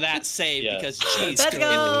point for that save Yes. because, jeez, Let's if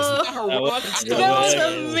go. it was not heroic, That I was- don't That was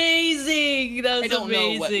know. amazing. That was I don't know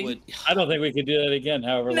what amazing. would. I don't think we could do that again.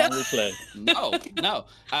 However long we play. No.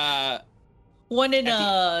 One in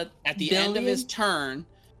At the end of his billion? turn,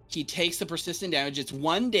 he takes the persistent damage. It's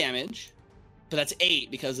 1 damage, but that's 8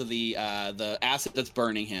 because of the acid that's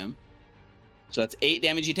burning him. So that's 8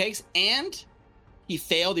 damage he takes, and he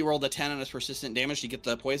failed. He rolled a 10 on his persistent damage to get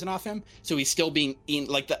the poison off him. So he's still being eaten.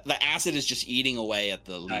 Like the acid is just eating away at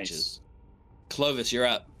the leeches. Clovis, you're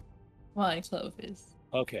up. Why, Clovis?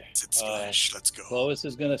 Okay. Sit splash. Let's go. Clovis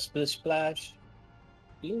is gonna splish splash.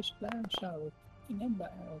 Splish splash out in the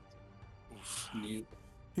mouth. You-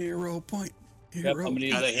 Hero point. Yep, Hero. I'm gonna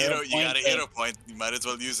use You got a a hero hero. You got a point. hero point. You might as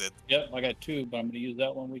well use it. Yep, I got 2, but I'm gonna use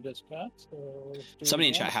that one we just got. So let's do Somebody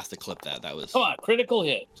in that. chat has to clip that. That was. Come on, critical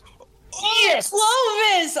hit. Yes,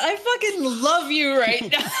 Clovis! I fucking love you right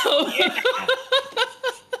now.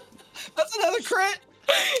 That's another crit.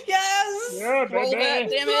 Yes. Yeah, Roll that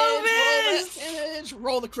baby. damage. Roll that Clovis! damage.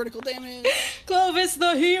 Roll the critical damage. Clovis,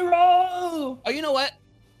 the hero. Oh, you know what?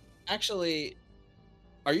 Actually,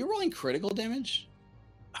 are you rolling critical damage?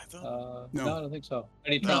 I don't. No, I don't think so. I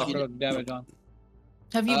need to No. turn the critical damage on.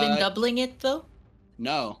 Have you been doubling it though?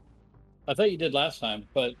 No. I thought you did last time,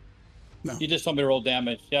 but No. you just told me to roll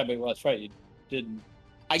damage. Yeah, but well, that's right. You didn't.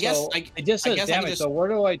 I guess So, I it just says guess I can damage. just- So where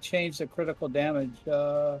do I change the critical damage?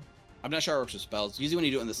 I'm not sure how it works with spells. Usually when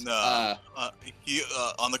you do it in this, No,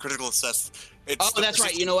 on the critical assess. It's Oh, the that's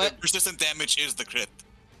right, you know what? Persistent damage is the crit.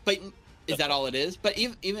 but is that all it is? But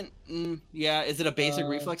even yeah, is it a basic Uh,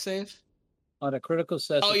 reflex save? On a critical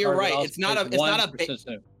success. Oh, the you're target right. also It's not takes a- it's one not a ba-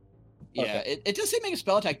 persistent- Yeah, Okay. it does say make a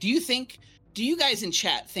spell attack. Do you guys in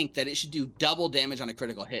chat think that it should do double damage on a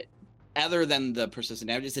critical hit, other than the persistent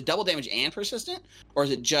damage? Is it double damage and persistent, or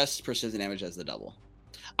is it just persistent damage as the double?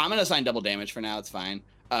 I'm gonna assign double damage for now. It's fine.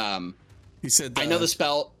 He said, I know the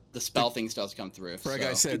spell thing still has to come through. Frag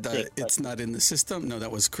guy so- said it's not in the system. No,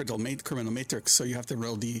 that was criminal matrix. So you have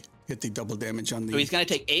to hit the double damage on the. So he's going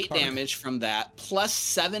to take 8 target. damage from that, plus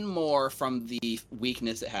 7 more from the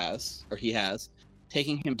weakness he has,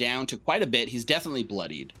 taking him down to quite a bit. He's definitely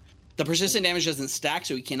bloodied. The persistent damage doesn't stack,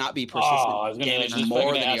 so he cannot be persistent I was gonna damage just more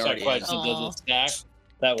fucking than he ask that already question. is. Does it stack?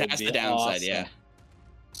 That would That's be the downside, awesome. yeah.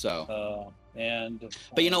 So,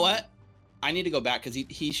 but you know what? I need to go back because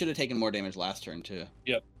he should have taken more damage last turn too.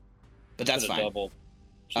 Yep. But that's Should've fine. doubled.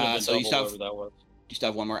 So you still have- whatever that was. You still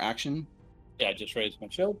have one more action. Yeah, I just raised my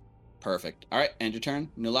shield. Perfect. All right, end your turn.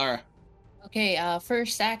 Nulara. Okay,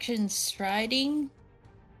 first action striding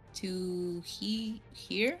to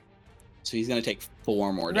here. So he's going to take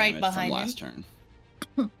 4 more Right damage from behind last turn.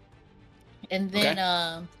 And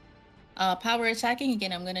then power attacking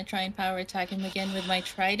again. I'm gonna try and power attack him again with my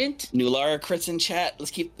trident. Nulara crits in chat.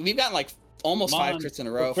 We've gotten like almost Come 5 on, crits in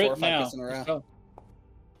a row, crit 4 or 5 now. crits in a row. Let's go.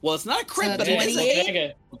 Well, it's not a crit, So but it is 28? Take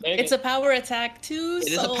it. Take It's a power attack too.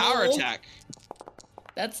 it is a power attack.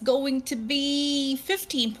 That's going to be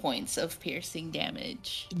 15 points of piercing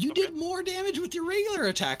damage. You did more damage with your regular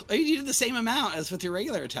attack. You did the same amount as with your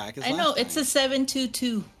regular attack. I know, it's a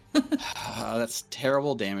 7-2-2. That's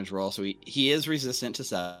terrible damage roll. So he is resistant to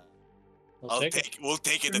 7. We'll take it. We'll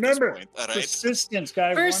take it Remember, at this point. All right. persistence,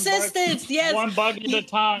 guys. Persistence, yes. One bug at a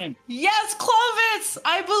time. Yes, Clovis!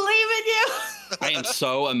 I believe in you! I am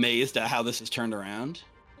so amazed at how this has turned around.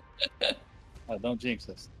 Don't jinx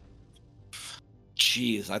us.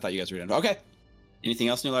 Jeez, I thought you guys were done. Okay. Anything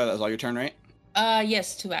else, Nulara? That was all your turn, right?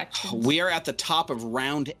 Yes, 2 actions. We are at the top of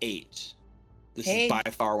round 8. This Hey. is by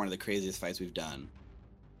far one of the craziest fights we've done.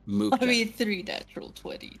 I Mukta. mean, 3 natural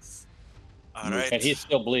 20s. All right. And he's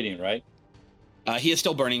still bleeding, right? He is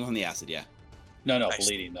still burning from the acid, yeah. No, Nice.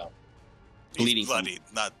 bleeding, no. He's bleeding from- bloody,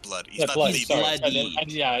 not bloody. He's Yeah, not blood, bleeding. sorry. Bloody.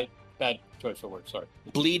 Yeah, bad choice of words, sorry.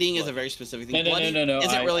 Bleeding is Blood. a very specific thing. No, Bloody no, isn't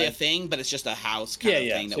I- really I- a thing, but it's just a house kind Yeah, of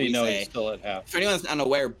yeah, thing that so you we know say. he's still at half. For anyone that's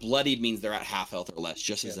unaware, bloodied means they're at half health or less,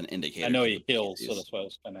 just as Yeah. an indicator. I know of he the heals, so disease. that's why I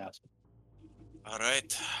was going to ask. All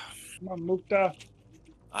right. Come on, Mukta.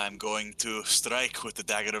 I'm going to strike with the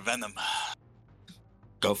dagger of venom.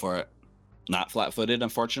 Go for it. Not flat-footed,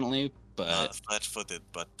 unfortunately, but Not flat-footed,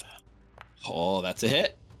 but oh, that's a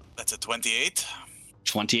hit. that's a 28.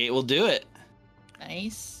 28 will do it.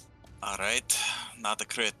 Nice. All right. Not a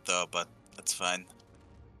crit though, but that's fine.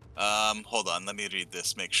 Hold on. Let me read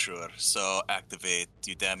this. Make sure. So activate.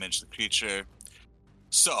 You damage the creature.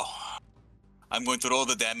 So I'm going to roll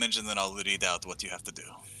the damage and then I'll read out what you have to do.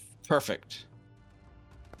 Perfect.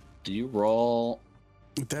 Do you roll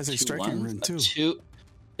It has a 2 striking ones? rune A too. 2.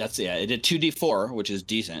 That's yeah. It did 2d4, which is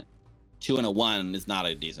decent. 2 and a 1 is not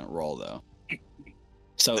a decent roll though.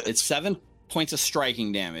 So it's 7 points of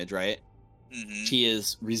striking damage, right? Mm-hmm. He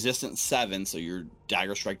is resistant 7, so your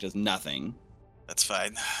dagger strike does nothing. That's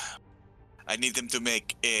fine. I need him to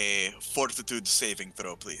make a fortitude saving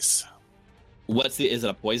throw, please. Is it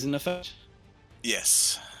a poison effect?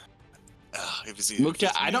 Yes.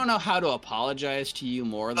 Mukta, I don't know how to apologize to you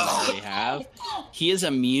more than I already have. He is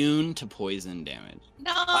immune to poison damage.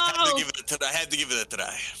 No! I had to give it a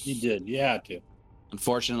try. You did. You had to.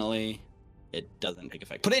 Unfortunately, it doesn't take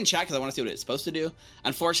effect. Put it in chat because I want to see what it's supposed to do.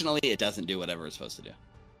 Unfortunately, it doesn't do whatever it's supposed to do.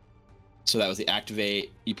 So that was the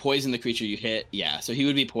activate. You poison the creature you hit. Yeah, so he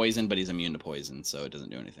would be poisoned, but he's immune to poison, so it doesn't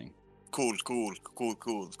do anything. Cool.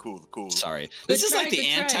 Sorry. This is try, like the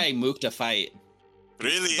good try. anti-Mukta fight.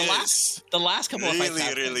 Really The is. The last couple of fights Really,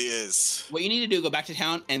 have been. really is. What you need to do, go back to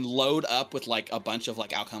town and load up with like a bunch of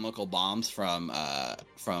like alchemical bombs from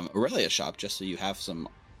Aurelia's shop, just so you have some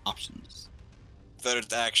options.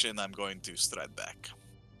 Third action, I'm going to stride back.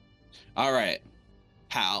 All right,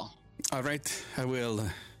 Hal. All right, I will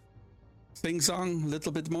sing song a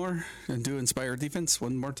little bit more and do inspire defense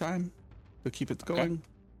one more time to keep it going.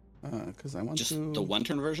 Because I want Just to. the one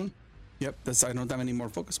turn version. Yep, I don't have any more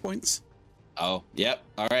focus points, Oh, yep.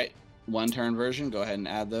 All right, one turn version. Go ahead and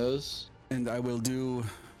add those. and I will do.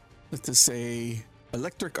 Let's just say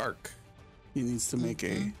electric arc. He needs to make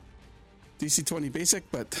a DC 20 basic,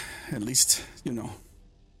 but at least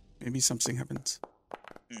maybe something happens.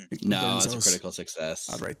 It No, burns it's a those. critical success.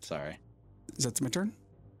 All right. Sorry. Is that my turn?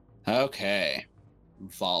 Okay.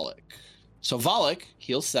 Volek. So Volek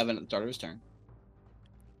heals 7 at the start of his turn.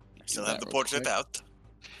 Still Do have that the real portrait quick. out.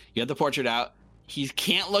 You have the portrait out. He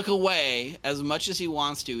can't look away as much as he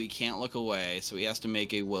wants to. He can't look away, so he has to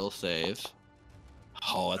make a will save.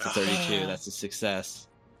 Oh, that's a 32. That's a success.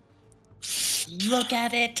 Look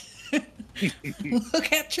at it.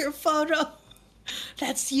 Look at your photo.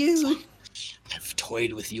 That's you. I've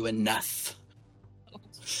toyed with you enough.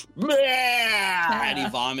 And he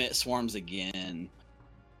vomit swarms again.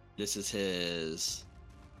 This is his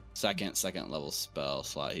second level spell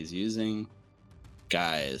slot he's using.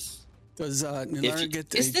 Guys. Does If Nilara you-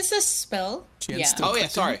 get Is a this a spell? chance Yeah. to Oh yeah,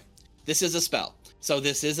 cut sorry. him? This is a spell. So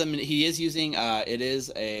this is he is using it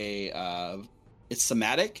is a it's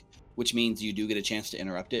somatic, which means you do get a chance to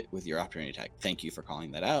interrupt it with your opportunity attack. Thank you for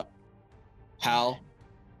calling that out. Hal,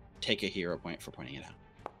 take a hero point for pointing it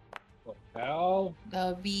out. Hal. That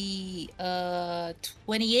would be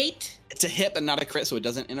 28. It's a hit but not a crit, so it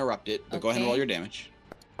doesn't interrupt it. But go ahead and Okay. roll your damage.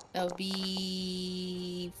 That would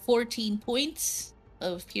be 14 points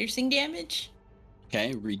of piercing damage.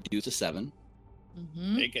 Okay, reduce to 7.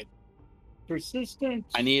 Mm-hmm. Make it persistent.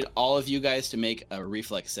 I need all of you guys to make a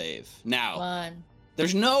reflex save. Now, 1.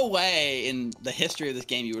 there's no way in the history of this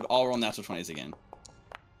game you would all roll natural 20s again.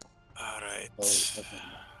 All right.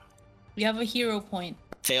 We have a hero point.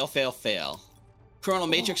 Fail, fail, fail. Chrono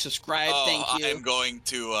Matrix subscribe, Oh, thank you. I'm going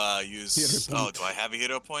to use. Hero Oh, point. do I have a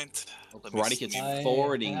hero point? Let me Karate see. Kid's I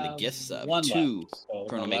forwarding the have gift sub one to left, so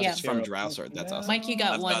Chrono I'll Matrix let from you- Drowsword. That's Yeah. awesome. Mike, you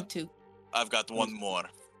got I've 1 got- too. I've got one more.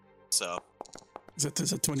 So Is that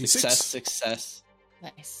a 26? Success.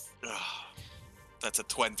 Nice. that's a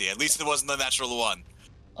 20. At least it wasn't a natural one.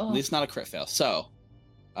 Oh, At least not a crit fail. So,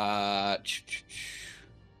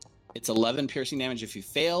 it's 11 piercing damage if you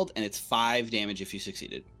failed, and it's 5 damage if you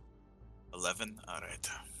succeeded. 11. All right.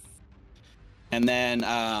 And then,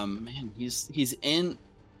 man, he's in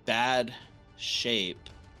bad shape.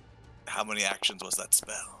 How many actions was that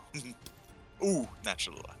spell? Ooh,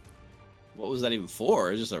 natural one. What was that even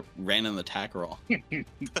for? It's just a random attack roll.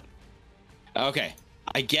 Okay,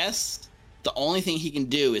 I guess the only thing he can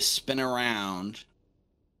do is spin around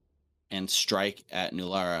and strike at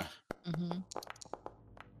Nulara. mm-hmm.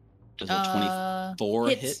 Does a 24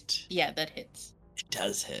 hits. hit? Yeah, that hits. It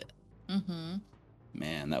does hit. Mm-hmm.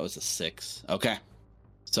 Man, that was a 6. Okay.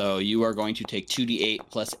 So you are going to take 2d8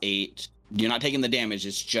 plus 8. You're not taking the damage,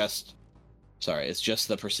 it's just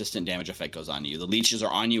the persistent damage effect goes on you. The leeches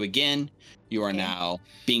are on you again. You are Okay. now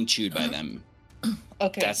being chewed by them.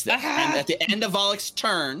 Okay. That's the and at the end of Volek's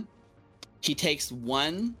turn, he takes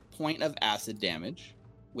 1 point of acid damage,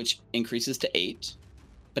 which increases to 8.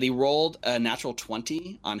 But he rolled a natural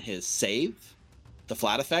 20 on his save, the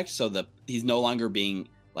flat effect, so he's no longer being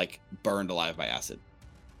like burned alive by acid.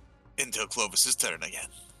 Until Clovis's turn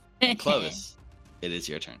again. Clovis, it is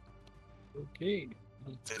your turn. Okay.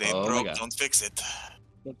 If it ain't Oh my broke, God. don't fix it.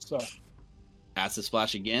 Let's Acid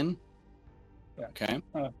splash again. Yeah. Okay.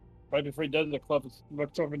 right before he does the club,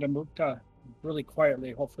 looks over to Mukta really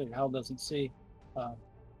quietly. Hopefully, Hal doesn't see.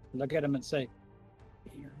 Look at him and say,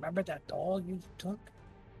 "You remember that doll you took?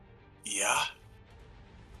 Yeah.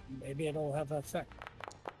 Maybe it'll have an effect."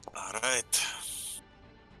 All right.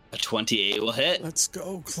 A 28 will hit. Let's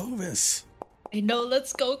go, Clovis. I know.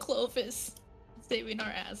 Let's go, Clovis. Saving our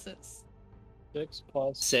assets. 6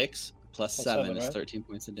 plus 6 plus Plus 7 7, is right? 13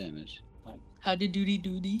 points of damage. Howdy doody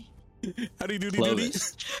doody. Howdy doody doody.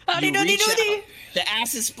 Clovis. Howdy You doody reach doody. The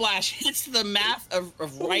acid splash hits the mass of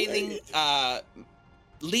writhing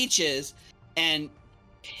leeches and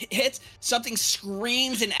hits something,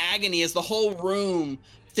 screams in agony as the whole room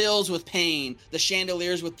fills with pain. The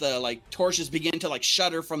chandeliers with the like torches begin to like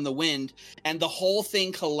shudder from the wind, and the whole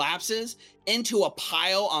thing collapses into a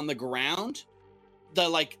pile on the ground.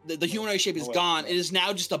 The humanoid shape is gone. It is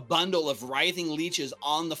now just a bundle of writhing leeches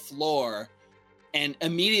on the floor. And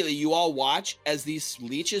immediately you all watch as these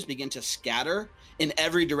leeches begin to scatter in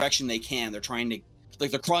every direction they can. They're trying to,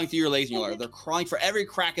 like, they're crawling through your legs and they're crawling for every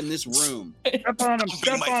crack in this room. Step on him! Moving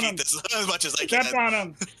Step my on him! feet as much as I Step can. on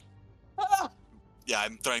him! Yeah,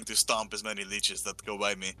 I'm trying to stomp as many leeches that go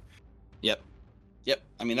by me. Yep.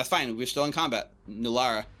 I mean, that's fine. We're still in combat.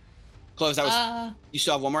 Nulara. Close. That was. You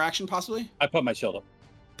still have one more action, possibly? I put my shield up.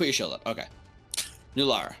 Put your shield up. Okay.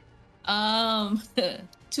 Nulara.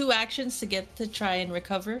 2 actions to get to try and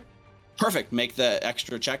recover. Perfect. Make the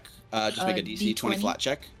extra check. Just make a DC 20 D20. flat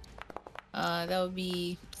check. That would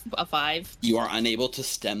be a 5. You are unable to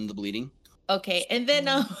stem the bleeding. Okay, and then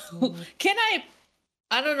can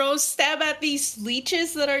I don't know, stab at these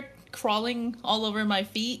leeches that are crawling all over my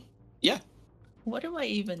feet? Yeah. What am I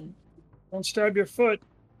even? Don't stab your foot.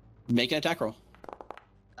 Make an attack roll.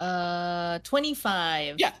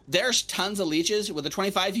 25. Yeah, there's tons of leeches. With a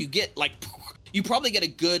 25, you get like, you probably get a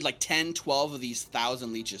good like 10, 12 of these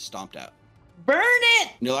 1,000 leeches stomped out. Burn it!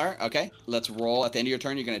 Nilar, okay, let's roll. At the end of your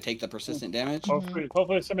turn, you're going to take the persistent damage.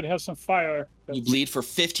 Hopefully somebody has some fire. You bleed for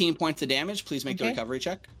 15 points of damage. Please make the Okay. recovery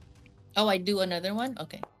check. Oh, I do another one?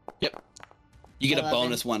 Okay. Yep. You get 11. a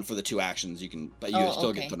bonus one for the 2 actions. You can, but you Oh, still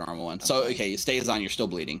okay. get the normal one. So okay, it stays on. You're still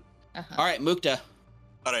bleeding. Uh-huh. All right, Mukta.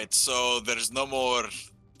 All right, so there's no more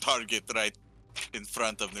target right in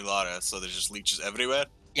front of Nilara, so there's just leeches everywhere.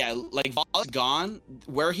 Yeah, like Vol's gone.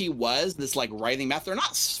 Where he was, this like writhing meth. They're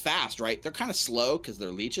not fast, right? They're kind of slow because they're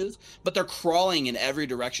leeches, but they're crawling in every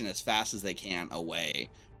direction as fast as they can away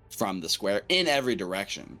from the square in every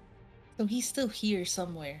direction. So he's still here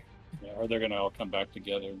somewhere. Yeah, or they're gonna all come back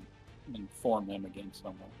together and form him again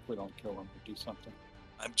somewhere. If we don't kill him or do something.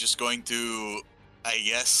 I'm just going to, I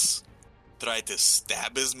guess, try to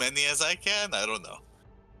stab as many as I can. I don't know.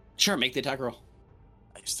 Sure, make the attack roll.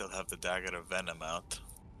 I still have the dagger of venom out.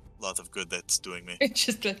 A lot of good that's doing me. It's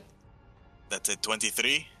just like, That's a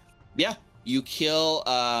 23. Yeah, you kill.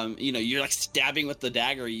 You're like stabbing with the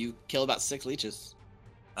dagger. You kill about 6 leeches.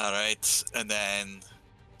 All right, and then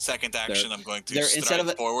second action, I'm going to they're-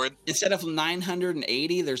 stride forward. Instead of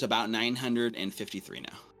 980, there's about 953 now.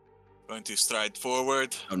 Going to stride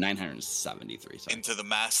forward Oh, 973. Sorry. into the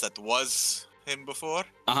mass that was him before,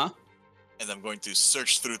 Uh huh. and I'm going to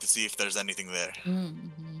search through to see if there's anything there.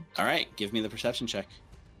 mm-hmm. All right, give me the perception check.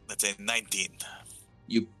 That's a 19.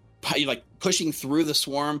 You're like pushing through the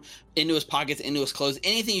swarm into his pockets, into his clothes,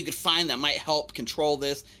 anything you could find that might help control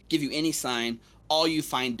this, give you any sign. All you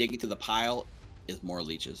find digging through the pile is more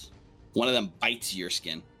leeches. One of them bites your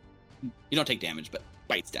skin. You don't take damage, but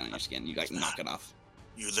bites down on your skin. You like knock it off.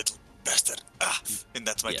 You little bastard. And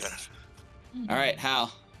that's my Yes. turn. All right,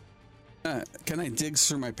 Hal. Can I dig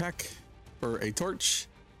through my pack for a torch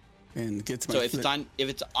and get to my So if flint?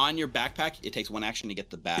 it's on your backpack, it takes 1 action to get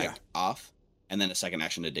the bag Yeah. off, and then a second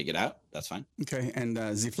action to dig it out. That's fine. Okay, and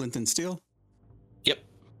the flint and steel? Yep.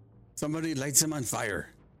 Somebody lights him on fire.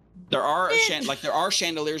 There are there are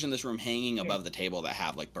chandeliers in this room hanging above the table that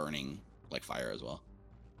have like burning like fire as well.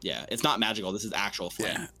 Yeah, it's not magical. This is actual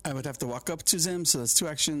flame. Yeah, I would have to walk up to them, so that's 2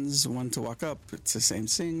 actions. 1 to walk up. It's the same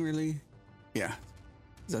thing, really. Yeah,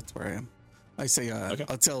 that's where I am. I say, Okay.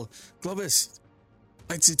 I'll tell Globus,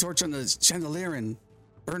 light the torch on the chandelier and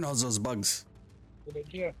burn all those bugs. Good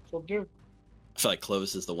idea. Will do. I feel like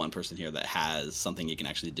Clovis is the one person here that has something he can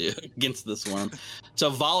actually do against the swarm. So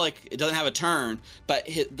Volek, it doesn't have a turn, but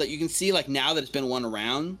you can see like now that it's been 1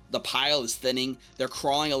 round, the pile is thinning. They're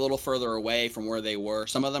crawling a little further away from where they were.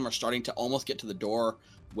 Some of them are starting to almost get to the door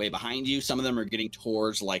way behind you. Some of them are getting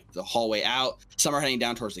towards like the hallway out. Some are heading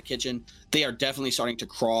down towards the kitchen. They are definitely starting to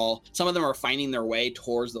crawl. Some of them are finding their way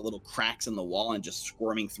towards the little cracks in the wall and just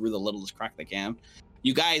squirming through the littlest crack they can.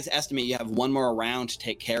 You guys estimate you have 1 more round to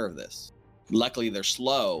take care of this. Luckily, they're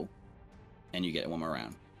slow, and you get 1 more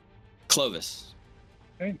round. Clovis.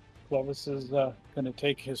 Clovis is going to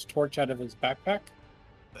take his torch out of his backpack.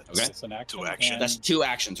 That's Okay. That's an action. 2 actions. That's 2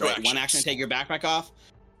 actions, Two right? 1 actions. action to take your backpack off.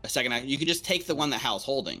 A second action. You can just take the one that Hal's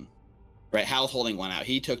holding. Right? Hal's holding 1 out.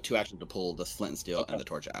 He took 2 actions to pull the flint and steel Okay. and the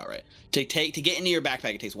torch out, right? To get into your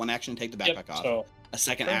backpack, it takes 1 action to take the backpack off. So A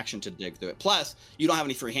second Okay. action to dig through it. Plus, you don't have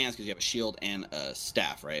any free hands because you have a shield and a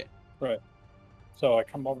staff, right? I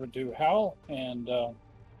come over to Hal and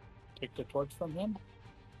take the torch from him.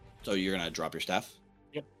 So you're gonna drop your staff?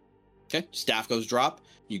 Yep. Okay. Staff goes drop.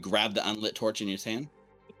 You grab the unlit torch in his hand.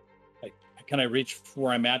 Can I reach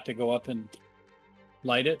where I'm at to go up and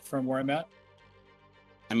light it from where I'm at?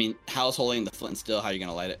 I mean, Hal's holding the flint and steel. How are you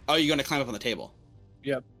gonna light it? Oh, you're gonna climb up on the table.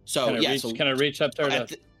 Yep. So Can I yeah. reach, So can I reach up there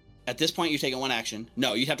to? at this point, you're taking 1 action.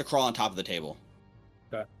 No, you have to crawl on top of the table.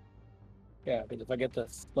 Yeah, because if I get the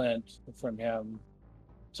flint from him,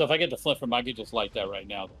 so if I get the flint from him, I could just light that right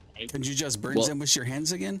now, right? Can you just burn Well- them with your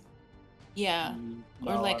hands again? Yeah.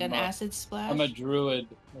 Or No, like I'm an a- acid splash. I'm a druid.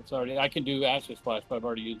 That's already. I can do acid splash, but I've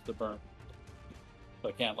already used the burn. So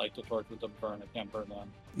I can't light the torch with the burn. I can't burn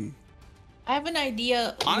them. I have an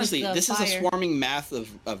idea. with Honestly, the this is a fire. swarming mass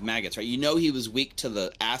of maggots, right? You know he was weak to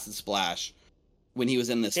the acid splash when he was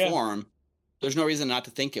in this Yeah. form. There's no reason not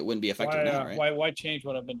to think it wouldn't be effective now, right? Why change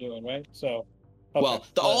what I've been doing, right? So. Well,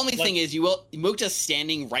 the only thing is Mukta's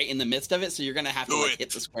standing right in the midst of it, so you're gonna have to Do like it. hit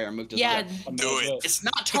the square. Mukta's Yeah. I'm Do gonna it. It's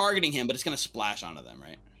not targeting him, but it's gonna splash onto them,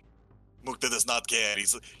 right? Mukta does not care.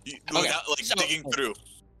 He's Okay, without like so- digging through.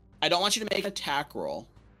 I don't want you to make an attack roll.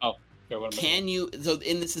 Okay, what am I Can you? So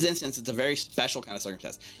in this instance, it's a very special kind of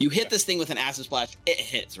circumstance. You hit this thing with an acid splash, it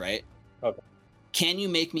hits, right? Okay. Can you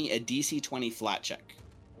make me a DC 20 flat check?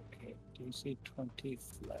 Okay, DC 20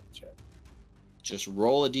 flat check. Just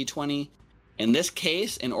roll a d20. In this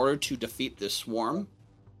case, in order to defeat this swarm,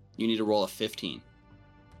 you need to roll a 15.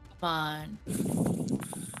 Come on.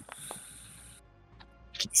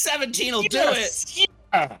 17 will do it.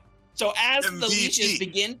 Yeah. So as the MVP. leeches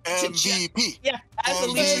begin to MVP. as the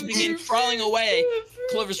leeches MVP. begin crawling away,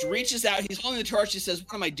 Clovis reaches out. He's holding the torch. He says,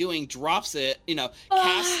 "What am I doing?" Drops it.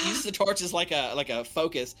 Uses the torch as like a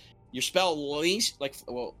focus. Your spell leash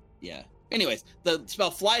Anyways, the spell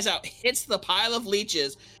flies out, hits the pile of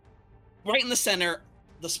leeches right in the center.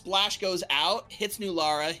 The splash goes out, hits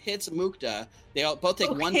Nulara, hits Mukta. They all both take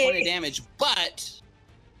 1 point of damage,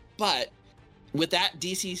 but with that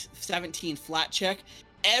DC 17 flat check,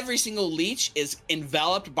 every single leech is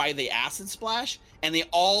enveloped by the acid splash, and they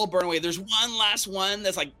all burn away. There's one last one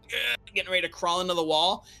that's like getting ready to crawl into the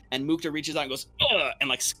wall, and Mukta reaches out and goes, and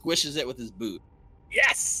like squishes it with his boot.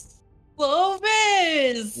 Yes!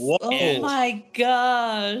 Clovis! Whoa. Oh my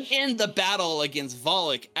gosh. In the battle against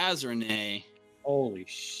Volek Azrene, Holy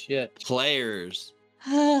shit. players,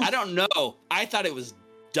 I don't know. I thought it was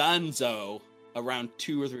donezo around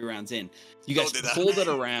 2 or 3 rounds in. You guys So did I. pulled it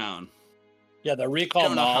around. Yeah, the I recall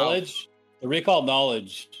don't know how. knowledge. The recall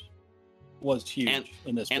knowledge was huge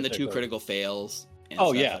in this. And the 2 particular- critical fails. and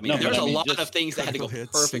Oh, stuff. yeah. I mean, No, there's but I a mean, lot just of things that had to go critical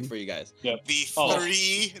hits perfect and- for you guys. Yep. The Oh.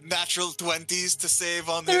 3 natural 20s to save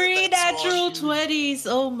on 3 that natural swan. 20s.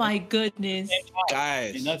 Oh my goodness. I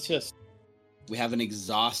Guys, mean, that's just we have an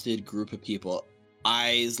exhausted group of people,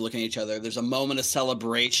 eyes looking at each other. There's a moment of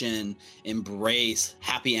celebration, embrace,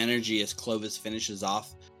 happy energy as Clovis finishes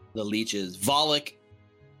off the leeches. Volek,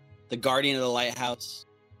 the guardian of the lighthouse,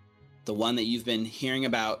 the one that you've been hearing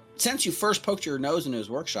about since you first poked your nose into his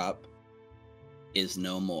workshop, is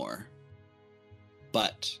no more.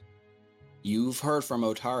 But you've heard from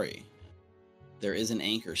Otari. There is an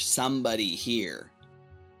anchor, somebody here,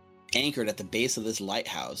 anchored at the base of this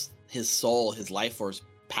lighthouse. His soul, his life force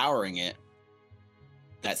powering it,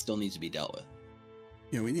 that still needs to be dealt with.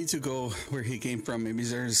 Yeah, we need to go where he came from. Maybe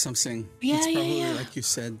there's something. Yeah, it's yeah, probably, yeah. like you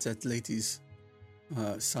said, that lady's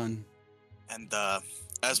son. And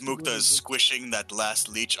as Mukta is squishing that last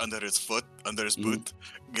leech under his foot, under his boot,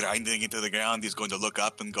 grinding into the ground, he's going to look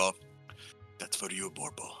up and go, "That's for you,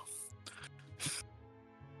 Borbo."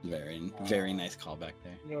 Very, very nice callback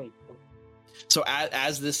there. really cool. So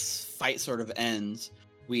as this fight sort of ends,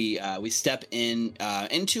 we step in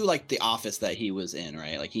into like the office that he was in,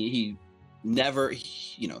 right? Like he never,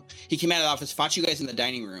 he came out of the office, fought you guys in the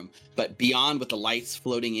dining room, but beyond with the lights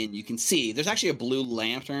floating in, you can see there's actually a blue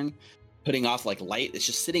lantern putting off like light. It's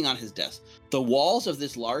just sitting on his desk. The walls of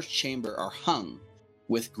this large chamber are hung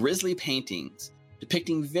with grisly paintings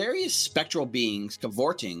depicting various spectral beings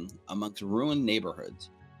cavorting amongst ruined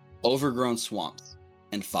neighborhoods, overgrown swamps,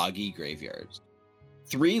 and foggy graveyards.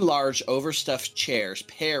 3 large overstuffed chairs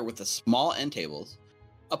pair with the small end tables,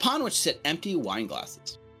 upon which sit empty wine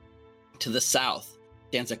glasses. To the south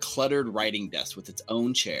stands a cluttered writing desk with its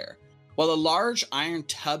own chair, while a large iron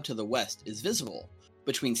tub to the west is visible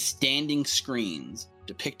between standing screens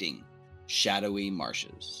depicting shadowy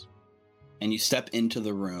marshes. And you step into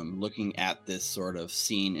the room looking at this sort of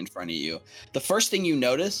scene in front of you. The first thing you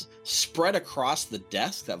notice, spread across the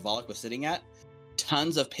desk that Volek was sitting at,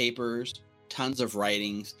 tons of papers, tons of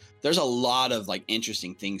writings. There's a lot of like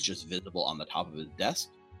interesting things just visible on the top of his desk.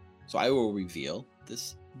 So I will reveal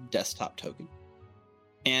this desktop token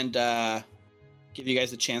and give you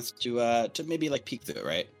guys a chance to maybe like peek through it,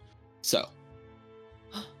 right? So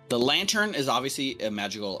the lantern is obviously a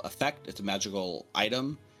magical effect. It's a magical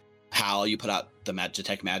item. How you put out the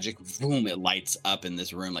detect magic, boom, it lights up in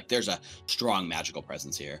this room. Like there's a strong magical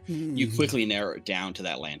presence here. You quickly narrow it down to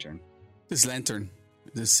that lantern. This lantern,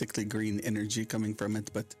 this sickly green energy coming from it,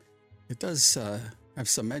 but it does have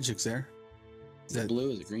some magics there. Is it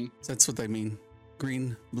blue? Is it green? That's what I mean.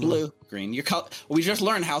 Green, Blue, green. Your color. We just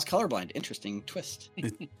learned Hal's colorblind. Interesting twist.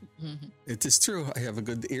 It is true. I have a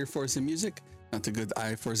good ear for the music, not a good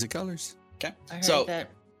eye for the colors. Okay. I heard So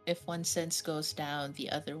that if one sense goes down,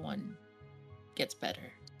 the other one gets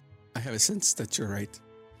better. I have a sense that you're right.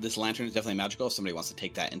 this lantern is definitely magical. If somebody wants to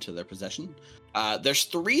take that into their possession, there's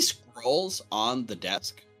 3 scrolls on the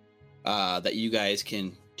desk that you guys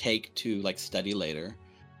can take to like study later.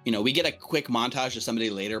 You know, we get a quick montage of somebody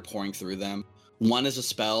later pouring through them. One is a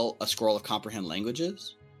scroll of comprehend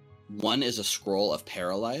languages. One is a scroll of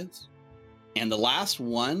paralyze. And the last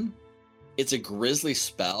one, it's a grisly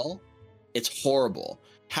spell. It's horrible.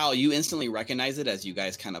 Hal, you instantly recognize it as you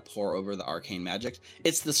guys kind of pour over the arcane magic.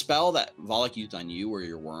 It's the spell that Volek used on you where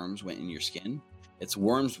your worms went in your skin. It's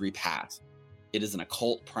Worms Repass. It is an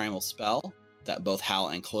occult primal spell that both Hal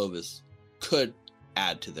and Clovis could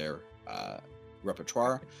add to their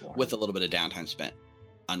repertoire with a little bit of downtime spent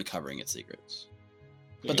uncovering its secrets.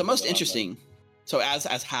 But the most interesting, so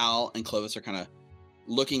as Hal and Clovis are kind of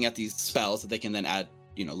looking at these spells that they can then add,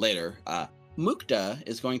 later, Mukta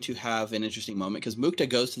is going to have an interesting moment because Mukta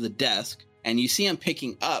goes to the desk and you see him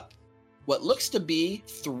picking up what looks to be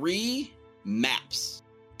 3 maps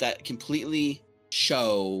that completely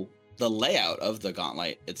show the layout of the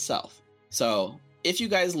gauntlet itself. So if you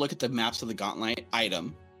guys look at the maps of the gauntlet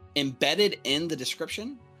item, embedded in the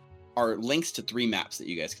description are links to 3 maps that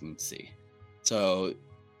you guys can see. So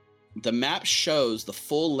the map shows the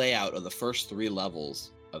full layout of the first 3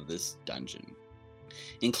 levels of this dungeon,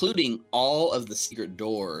 including all of the secret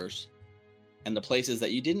doors and the places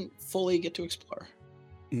that you didn't fully get to explore.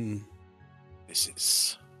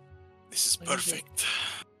 This is perfect.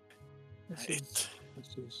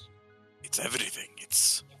 It's everything.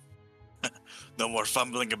 It's no more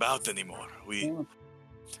fumbling about anymore. We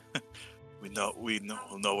know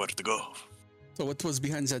where to go. So what was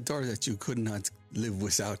behind that door that you could not live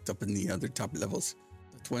without up in the other top levels?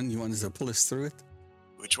 That one you wanted to pull us through it?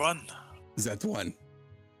 Which one? That one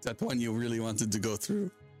you really wanted to go through.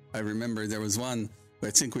 I remember there was one,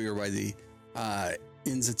 I think we were by the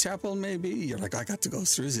in the chapel maybe. You're like, I got to go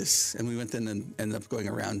through this. And we went in and ended up going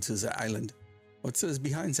around to the island. What's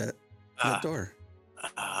behind that door?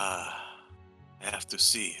 I have to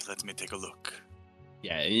see. Let me take a look.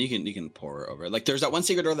 Yeah, you can pour over. Like there's that one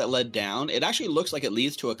secret door that led down. It actually looks like it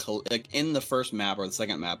leads to like in the first map or the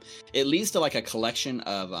second map, it leads to like a collection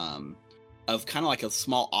of kind of like a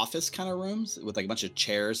small office kind of rooms with like a bunch of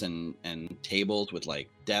chairs and tables with like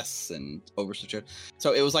desks and chairs.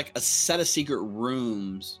 So it was like a set of secret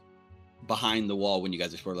rooms behind the wall when you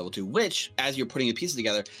guys explored level 2, which as you're putting the pieces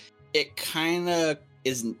together, it kind of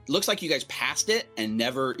looks like you guys passed it and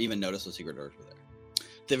never even noticed those secret doors were there.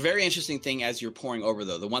 The very interesting thing as you're pouring over,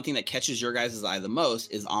 though, the one thing that catches your guys' eye the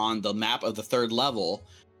most is on the map of the 3rd level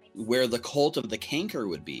where the Cult of the Canker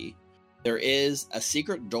would be. There is a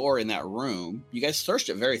secret door in that room. You guys searched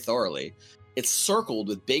it very thoroughly. It's circled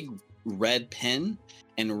with big red pen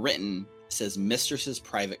and written, says Mistress's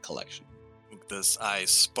Private Collection. Mukta's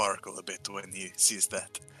eyes sparkle a bit when he sees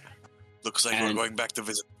that. Looks like we're going back to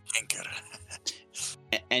visit Canker.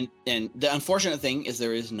 And the unfortunate thing is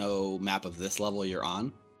there is no map of this level you're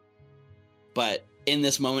on. But in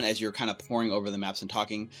this moment, as you're kind of pouring over the maps and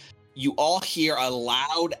talking, you all hear a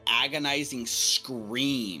loud, agonizing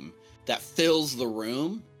scream that fills the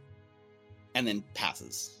room and then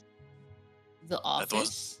passes. The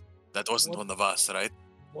office? That wasn't one of us, right?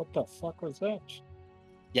 What the fuck was that?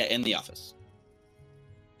 Yeah, in the office.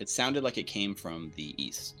 It sounded like it came from the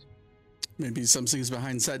east. Maybe something's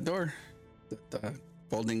behind that door. The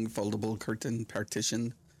foldable curtain,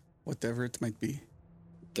 partition, whatever it might be.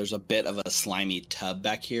 There's a bit of a slimy tub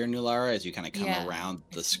back here, Nulara, as you kind of come around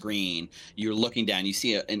the screen. You're looking down, you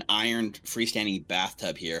see an iron freestanding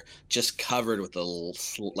bathtub here, just covered with a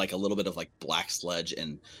little bit of like black sludge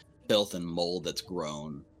and filth and mold that's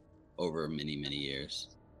grown over many, many years.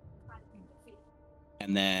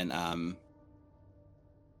 And then,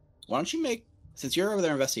 why don't you since you're over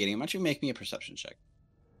there investigating, why don't you make me a perception check?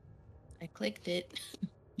 I clicked it.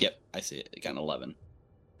 Yep, I see it. It got an 11.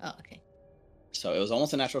 Oh, okay. So it was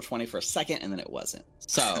almost a natural 20 for a second, and then it wasn't.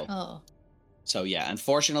 So, So yeah,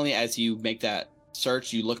 unfortunately, as you make that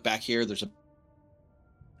search, you look back here.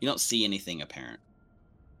 You don't see anything apparent.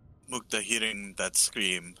 Mukta, hearing that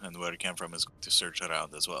scream and where it came from, is going to search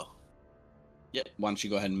around as well. Yep. Why don't you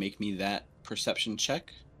go ahead and make me that perception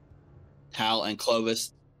check? Hal and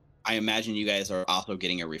Clovis, I imagine you guys are also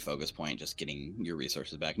getting a refocus point, just getting your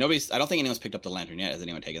resources back. I don't think anyone's picked up the lantern yet. Has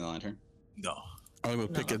anyone taken the lantern? No. I will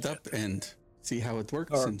pick it up and see how it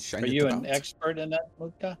works and shine it Are you about. an expert in that,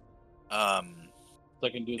 Mukta? So I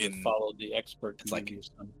can follow the expert and give you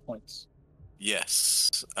some points.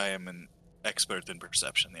 Yes, I am an expert in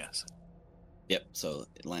perception, yes. Yep, so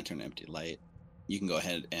lantern, empty light. You can go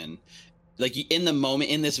ahead and,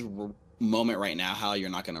 in this moment right now, Hal,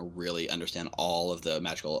 you're not going to really understand all of the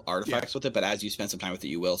magical artifacts with it, but as you spend some time with it,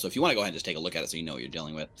 you will. So if you want to go ahead and just take a look at it so you know what you're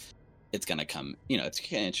dealing with, it's going to come, it's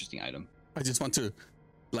an interesting item. I just want to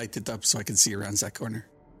light it up so I can see around that corner.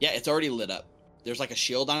 Yeah, it's already lit up. There's like a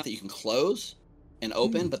shield on it that you can close and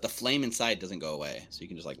open, but the flame inside doesn't go away. So you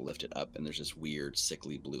can just lift it up and there's this weird,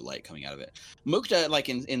 sickly blue light coming out of it.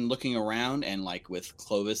 Mukta, in looking around and with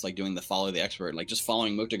Clovis, doing the follow the expert, just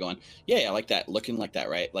following Mukta going, yeah, I like that, looking like that,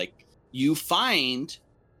 right? You find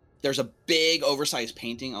there's a big oversized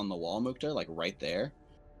painting on the wall, Mukta, right there,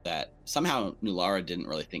 that somehow Nulara didn't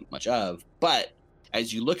really think much of. But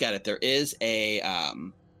as you look at it, there is a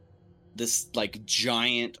this like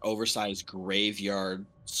giant, oversized graveyard,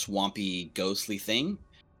 swampy, ghostly thing,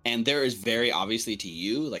 and there is very obviously to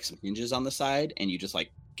you like some hinges on the side, and you just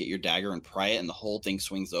like get your dagger and pry it, and the whole thing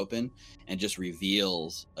swings open and just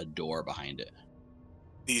reveals a door behind it.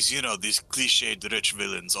 These cliched rich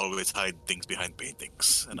villains always hide things behind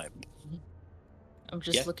paintings, and I'm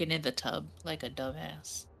just looking in the tub like a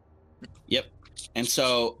dumbass. Yep. And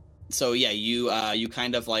so yeah, you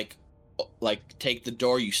kind of like take the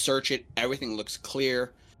door, you search it, everything looks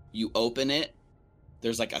clear, you open it.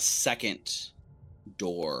 There's like a second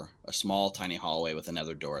door, a small tiny hallway with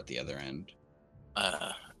another door at the other end.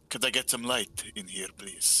 Could I get some light in here,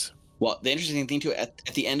 please? Well, the interesting thing too, at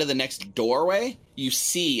the end of the next doorway, you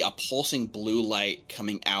see a pulsing blue light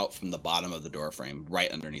coming out from the bottom of the door frame,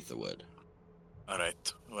 right underneath the wood. All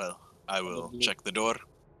right. Well, I will check the door.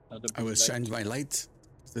 I will shine my light.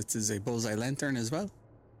 This is a bullseye lantern as well.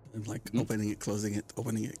 I'm like opening it, closing it,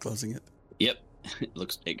 opening it, closing it. Yep.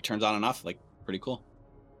 It turns on and off, like pretty cool.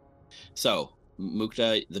 So,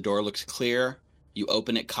 Mukta, the door looks clear. You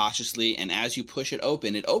open it cautiously, and as you push it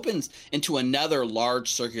opens into another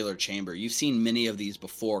large circular chamber. You've seen many of these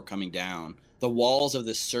before coming down. The walls of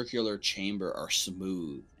this circular chamber are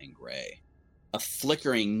smooth and gray. A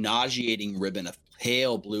flickering, nauseating ribbon of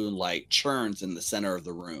pale blue light churns in the center of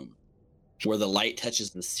the room. Where the light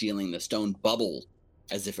touches the ceiling, the stone bubbles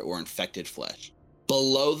as if it were infected flesh.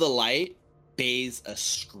 Below the light bathes a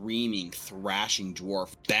screaming, thrashing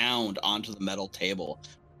dwarf bound onto the metal table,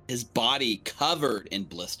 his body covered in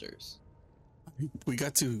blisters. We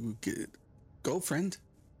got to go, friend.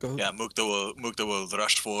 Go. Yeah, Mukta will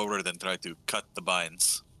rush forward and try to cut the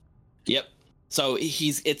binds. Yep. So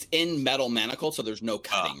it's in metal manacles, so there's no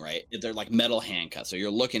cutting, right? They're like metal handcuffs, so you're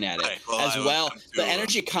looking at it. Right, the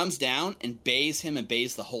energy comes down and bathes him and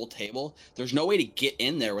bathes the whole table. There's no way to get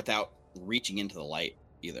in there without reaching into the light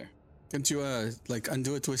either. Can't you like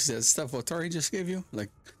undo it with the stuff Otari just gave you?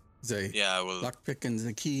 Like the I will lockpick and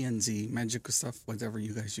the key and the magical stuff, whatever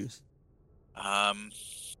you guys use.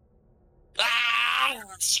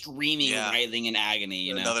 Screaming, writhing in agony.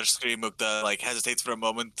 Another scream. Mukta like hesitates for a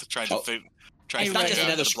moment, trying to It's not just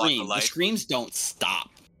another scream. The screams don't stop.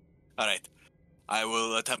 All right. I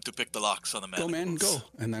will attempt to pick the locks on the manacles. Go, man, go.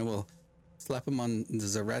 And I will slap him on the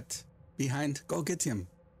Zaret behind. Go get him.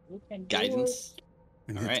 Guidance.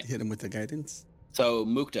 And hit him with the guidance. So,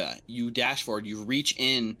 Mukta, you dash forward. You reach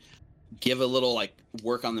in. Give a little, like,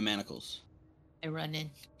 work on the manacles. I run in.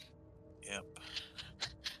 Yep.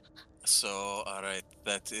 So, all right.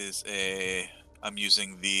 That is I'm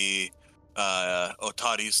using the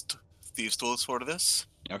Otari's Thieves Tools for this.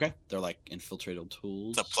 Okay. They're like infiltrated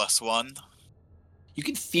tools. It's a +1. You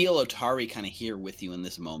can feel Otari kind of here with you in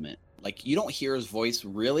this moment. Like, you don't hear his voice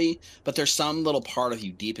really, but there's some little part of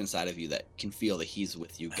you deep inside of you that can feel that he's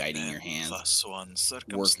with you, guiding your hands. +1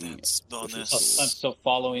 circumstance bonus. I'm still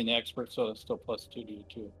following the expert, so it's still +2 to you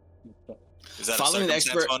too. Is that following a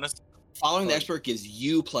circumstance bonus? Following the expert gives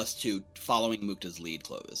you +2 following Mukta's lead,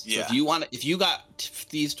 Clovis. Yeah. So if you got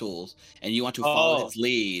these tools and you want to follow his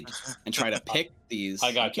lead and try to pick these,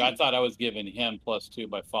 I got you. I thought I was giving him +2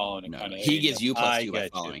 by following it. No, he gives you +2 by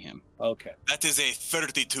following him. Okay. That is a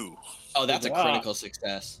 32. Oh, that's a critical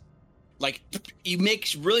success. Like, you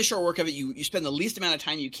make really short work of it. You spend the least amount of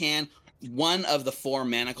time you can. One of the 4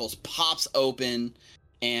 manacles pops open,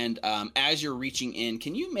 and as you're reaching in,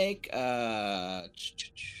 can you make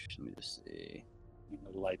let me just see.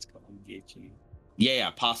 The light's going to engage you.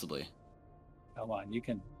 Yeah, possibly. Come on, you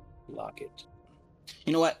can lock it.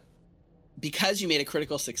 You know what? Because you made a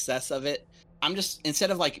critical success of it, I'm just,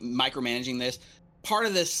 instead of like micromanaging this, part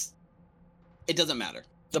of this, it doesn't matter.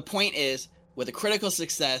 The point is, with a critical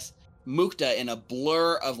success, Mukta, in a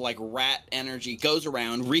blur of like rat energy, goes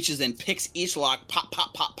around, reaches in, picks each lock, pop,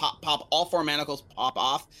 pop, pop, pop, pop, all 4 manacles pop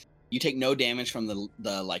off. You take no damage from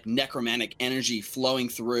the like necromantic energy flowing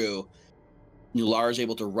through. Nular is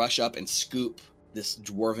able to rush up and scoop this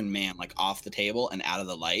dwarven man like off the table and out of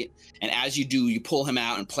the light. And as you do, you pull him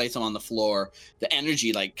out and place him on the floor. The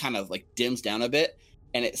energy like kind of like dims down a bit,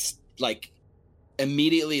 and it's like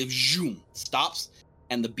immediately zoom, stops,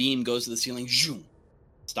 and the beam goes to the ceiling. Zoom,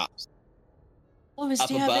 stops. Up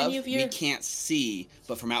above, we can't see,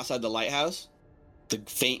 but from outside the lighthouse, the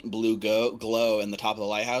faint blue glow in the top of the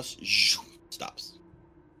lighthouse stops.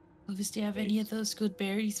 Clovis, do you have any of those good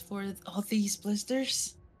berries for all these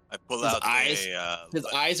blisters? I pull out his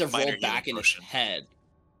eyes are rolled back in his head.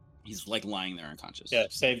 He's like lying there unconscious. Yeah,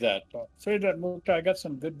 save that. Save that, Mukta. I got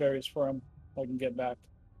some good berries for him. I can get back.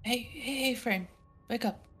 Hey, friend. Wake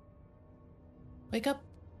up. Wake up.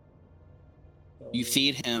 You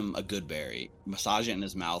feed him a good berry, massage it in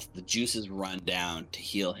his mouth. The juices run down to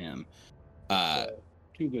heal him.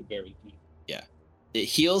 2 good berries. It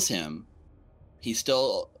heals him. He's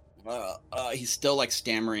still like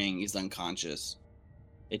stammering. He's unconscious.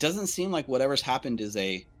 It doesn't seem like whatever's happened is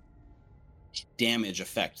a damage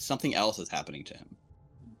effect. Something else is happening to him.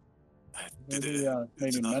 Maybe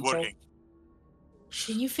It's not mental. working.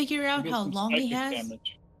 Can you figure out Maybe how some long he psychic has?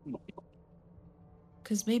 damage.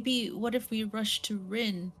 Because maybe, what if we rush to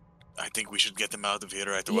Rin? I think we should get them out of here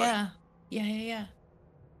right away. Yeah.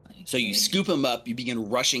 So you scoop him up. You begin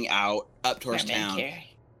rushing out up towards Batman town.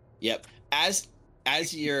 carry. Yep. As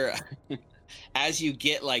you're as you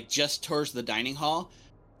get like just towards the dining hall,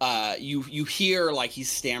 you hear like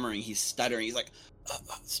he's stammering, he's stuttering. He's like,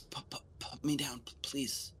 put me down,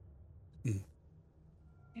 please.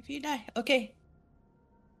 If you die, okay.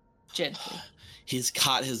 Gently. He's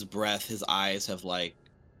caught his breath. His eyes have like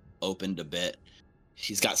opened a bit.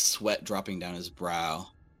 He's got sweat dropping down his brow.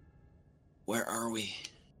 Where are we?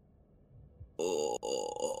 Oh.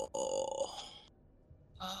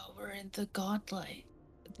 We're in the Godlight.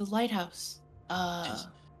 The lighthouse.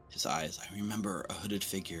 His eyes. I remember a hooded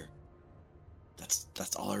figure.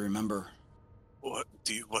 That's all I remember.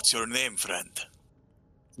 What's your name, friend?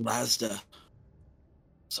 Lazda.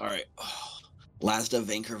 Sorry. Lazda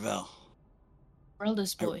Vankervel.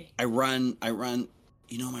 Relda's boy. I run.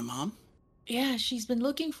 You know my mom? Yeah, she's been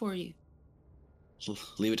looking for you.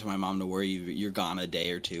 Leave it to my mom to worry. You're gone a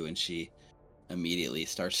day or two, and she immediately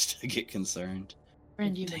starts to get concerned.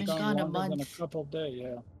 Friend, you've been Gone gone a longer than month. a couple days,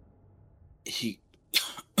 yeah. He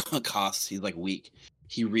coughs. He's like weak.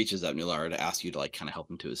 He reaches up, Nulara, to ask you to like kind of help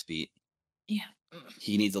him to his feet. Yeah.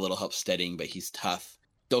 He needs a little help steadying, but he's tough.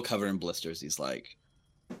 Still covered in blisters. He's like,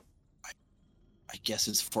 I guess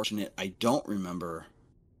it's fortunate I don't remember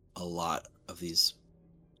a lot of these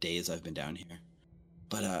days I've been down here.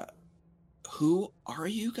 But who are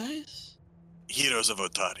you guys? Heroes of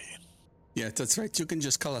Otari. Yeah, that's right. You can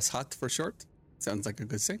just call us Hot for short. Sounds like a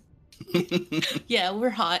good thing. Yeah, we're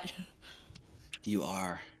hot. You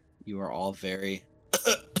are all very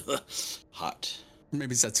hot.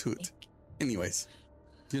 Maybe that's Hoot. Anyways,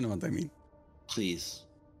 you know what I mean. Please,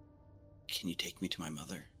 can you take me to my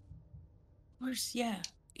mother? Of course, yeah.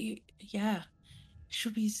 Yeah.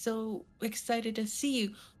 She'll be so excited to see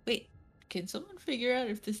you. Wait, can someone figure out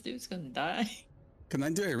if this dude's gonna die? Can I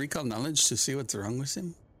do a recall knowledge to see what's wrong with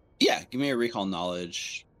him? Yeah, give me a recall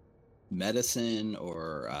knowledge, medicine,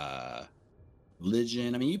 or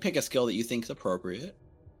religion. I mean, you pick a skill that you think is appropriate.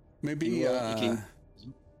 Maybe You can-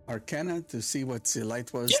 Arcana to see what the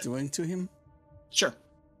light was doing to him. Sure.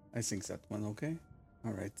 I think that one okay.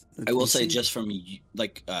 All right. I will say just from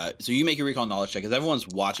like so you make your recall knowledge check because everyone's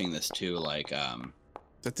watching this too. Like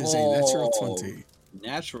that is a natural 20.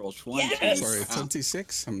 Natural 20. Yes! Sorry, Wow.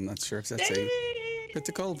 26. I'm not sure if that's a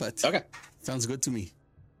critical, but Okay. sounds good to me.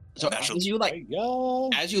 So Natural. as you There like you go.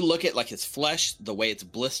 as you look at like his flesh, the way it's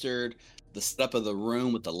blistered, the setup of the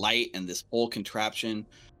room with the light and this whole contraption,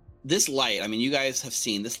 this light, I mean, you guys have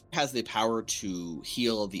seen this has the power to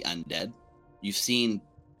heal the undead. You've seen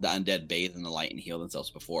the undead bathe in the light and heal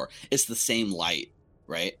themselves before. It's the same light,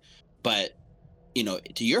 right? But you know,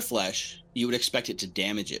 to your flesh, you would expect it to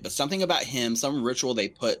damage it. But something about him, some ritual they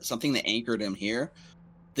put, something that anchored him here,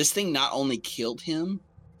 this thing not only killed him,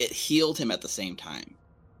 it healed him at the same time.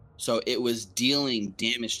 So it was dealing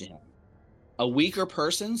damage to him. A weaker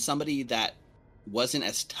person, somebody that wasn't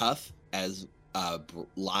as tough as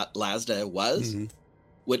Lazda was, Mhm.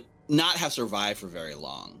 would not have survived for very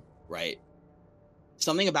long, right?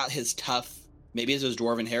 Something about his tough, maybe it's his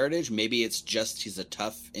dwarven heritage, maybe it's just he's a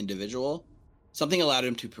tough individual. Something allowed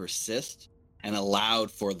him to persist and allowed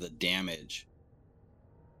for the damage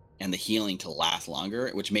and the healing to last longer,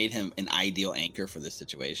 which made him an ideal anchor for this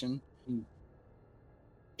situation. Mm.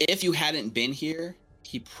 If you hadn't been here,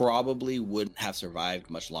 he probably wouldn't have survived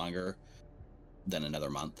much longer than another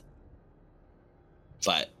month.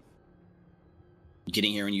 But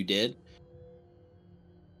getting here when you did,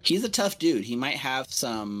 he's a tough dude. He might have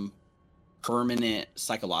some permanent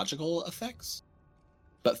psychological effects,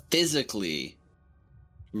 but physically,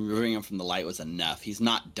 removing him from the light was enough. He's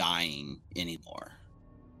not dying anymore.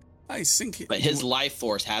 I think But his life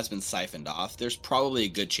force has been siphoned off. There's probably a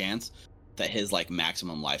good chance that his like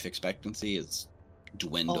maximum life expectancy is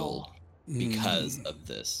dwindled because of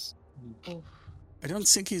this. Oh. I don't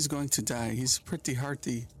think he's going to die. He's a pretty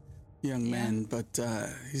hearty young Yeah. man, but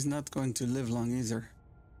he's not going to live long either.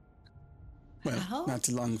 Well, How? not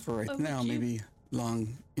long for right Why now, would you- maybe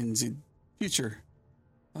long in the future.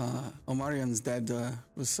 Omarion's dad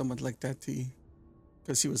was somewhat like that.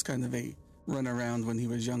 Because he was kind of a runaround when he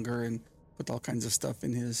was younger, put all kinds of stuff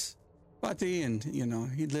in his body, and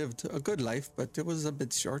he lived a good life, but it was a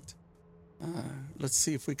bit short. Let's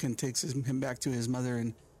see if we can take him back to his mother,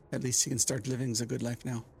 and at least he can start living a good life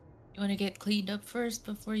now. You want to get cleaned up first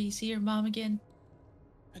before you see your mom again?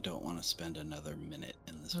 I don't want to spend another minute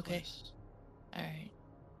in this place. All right.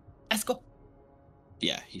 Let's go.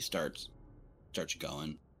 Yeah, he starts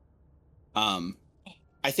going.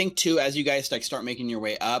 I think too, as you guys start making your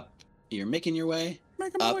way up, you're making your way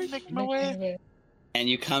up, and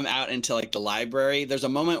you come out into like the library. There's a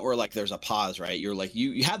moment where like there's a pause, right? You're like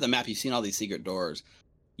you have the map, you've seen all these secret doors.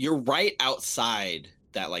 You're right outside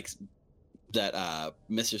that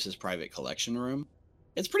Mistress's private collection room.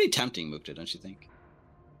 It's pretty tempting, Mukta, don't you think?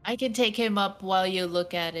 I can take him up while you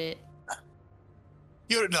look at it.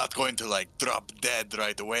 You're not going to like drop dead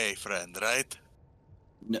right away, friend, right?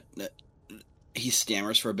 No. He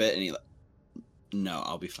stammers for a bit, and no,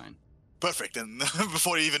 I'll be fine. Perfect. And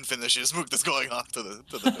before he even finishes, Mukta's going off to the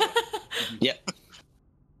door. Yep.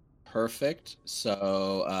 Perfect.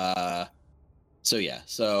 So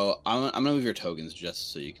I'm gonna move your tokens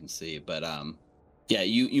just so you can see. But yeah,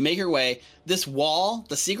 you make your way. This wall,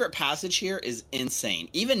 the secret passage here is insane.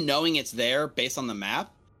 Even knowing it's there based on the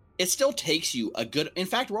map, it still takes you a good. In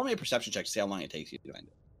fact, roll me a perception check to see how long it takes you to find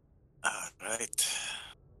it. All right.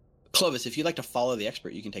 Clovis, if you'd like to follow the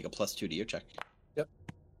expert, you can take a +2 to your check. Yep.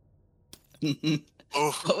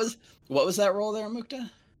 Oh, what was that roll there, Mukta?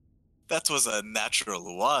 that was a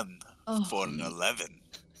natural 1 for an Mm. 11.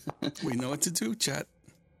 We know what to do, chat.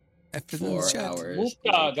 After 4 the chat. hours.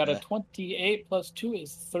 Mukta got a 28 plus 2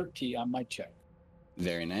 is 30 on my check.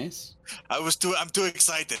 Very nice. I'm too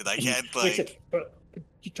excited. I can't Listen,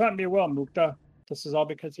 you taught me well, Mukta. This is all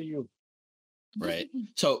because of you. Right.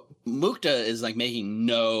 So Mukta is like making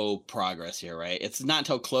no progress here, right? It's not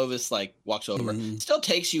until Clovis like walks over. Mhm. It still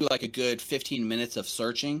takes you like a good 15 minutes of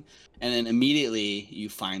searching, and then immediately you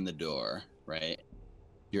find the door, right?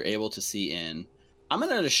 You're able to see in. I'm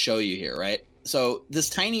gonna just show you here, right? So this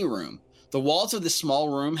tiny room, the walls of this small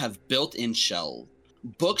room have built-in shelves.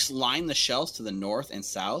 Books line the shelves to the north and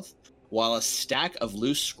south, while a stack of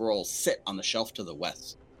loose scrolls sit on the shelf to the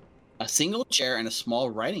west. A single chair and a small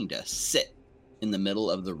writing desk sit in the middle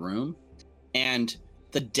of the room, and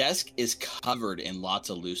the desk is covered in lots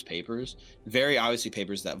of loose papers, very obviously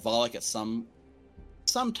papers that Volok at some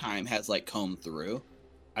time has like combed through.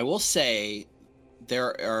 I will say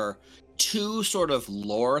there are 2 sort of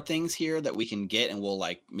lore things here that we can get, and we'll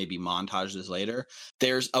like maybe montage this later.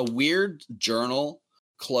 There's a weird journal,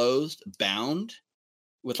 closed, bound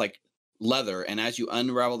with like leather, and as you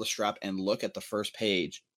unravel the strap and look at the first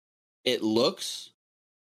page, it looks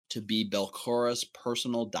to be Belcora's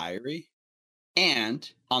personal diary. And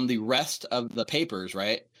on the rest of the papers,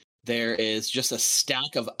 right, there is just a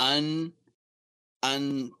stack of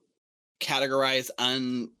uncategorized,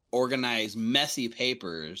 unorganized, messy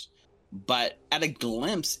papers. But at a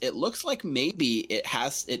glimpse, it looks like maybe it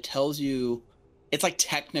tells you, it's like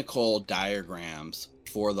technical diagrams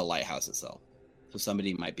for the lighthouse itself. So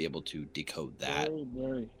somebody might be able to decode that. Very,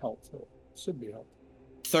 very helpful. Should be helpful.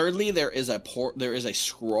 Thirdly, there is a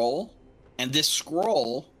scroll, and this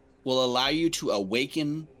scroll will allow you to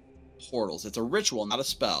awaken portals. It's a ritual, not a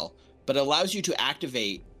spell, but it allows you to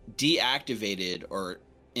activate deactivated or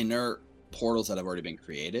inert portals that have already been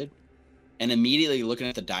created. And immediately looking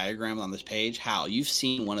at the diagram on this page, Hal, you've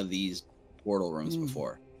seen one of these portal rooms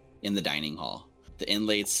before in the dining hall. The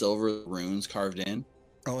inlaid silver runes carved in.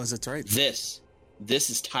 Oh, is it right? This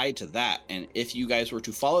is tied to that, and if you guys were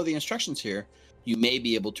to follow the instructions here, you may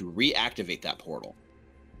be able to reactivate that portal.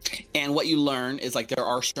 And what you learn is like there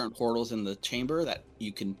are certain portals in the chamber that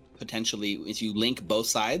you can potentially, if you link both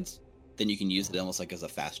sides, then you can use it almost like as a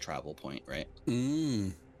fast travel point, right?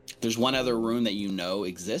 There's one other room that you know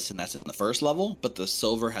exists, and that's in the first level, but the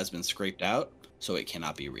silver has been scraped out, so it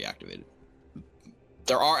cannot be reactivated.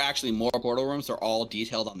 There are actually more portal rooms. They're all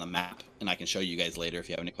detailed on the map, and I can show you guys later if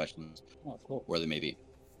you have any questions where they may be.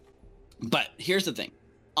 But here's the thing.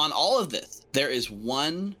 On all of this, there is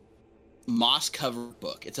one moss-covered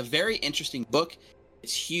book. It's a very interesting book.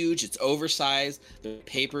 It's huge. It's oversized. The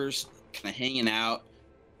papers kind of hanging out.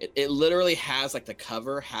 It literally has, like, the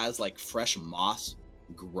cover has, like, fresh moss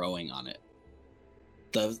growing on it.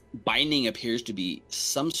 The binding appears to be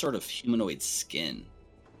some sort of humanoid skin.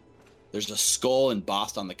 There's a skull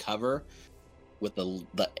embossed on the cover with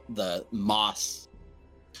the moss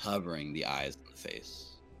covering the eyes and the face.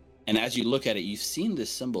 And as you look at it, you've seen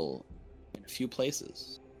this symbol in a few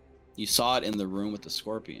places. You saw it in the room with the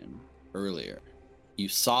scorpion earlier. You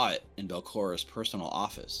saw it in Belcora's personal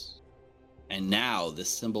office. And now this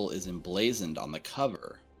symbol is emblazoned on the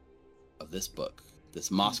cover of this book,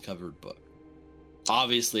 this moss-covered book.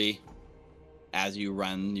 Obviously, as you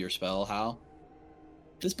run your spell, Hal,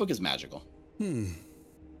 this book is magical.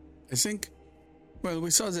 I think, well, we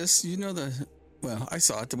saw this, I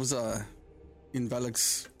saw it. It was in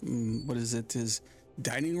Valak's, what is it, his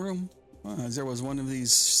dining room. There was one of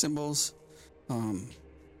these symbols.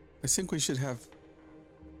 I think we should have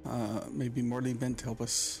maybe Morley Bent help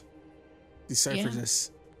us decipher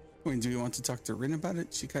this. I mean, do you want to talk to Rin about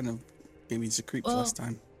it? She kind of gave me the creeps last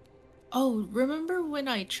time. Oh, remember when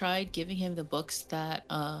I tried giving him the books that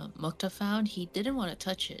Mukta found? He didn't want to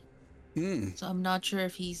touch it. So I'm not sure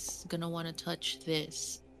if he's going to want to touch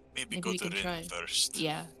this. Maybe go we to can Rin try. first.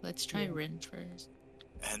 Yeah, let's try Rin first.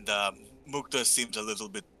 And Mukta seems a little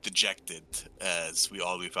bit dejected as we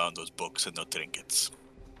found those books and no trinkets.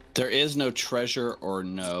 There is no treasure or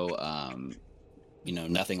no,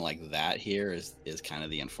 nothing like that here is kind of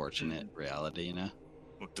the unfortunate reality,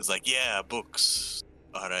 Mukta's like, yeah, books.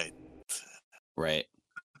 All right. Right.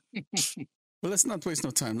 Well, let's not waste no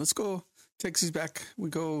time. Let's go. Taxi's back. We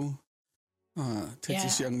go take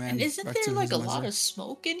this young man. And isn't back there to like his a lot mother. of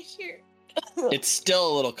smoke in here? It's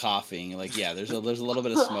still a little coughing. Like, yeah, there's a little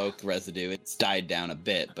bit of smoke residue. It's died down a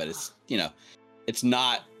bit, but it's, it's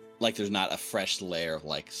not like there's not a fresh layer of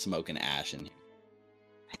like smoke and ash in here.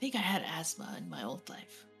 I think I had asthma in my old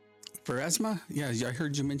life. For asthma? Yeah, I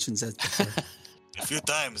heard you mention that before. A few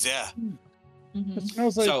times, yeah. It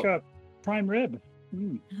smells like So- prime rib.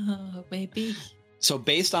 Maybe. So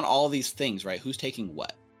based on all these things, right? Who's taking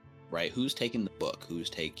what? Right? Who's taking the book? Who's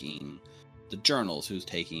taking the journals? Who's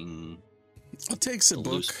taking I'll take the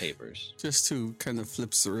book loose papers? just to kind of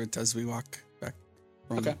flip through it as we walk back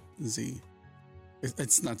from Okay.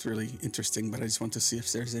 It's not really interesting, but I just want to see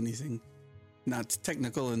if there's anything not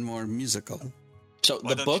technical and more musical. So Why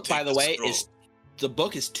the don't book, you by take the the way, scroll?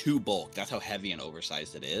 is too bulk. That's how heavy and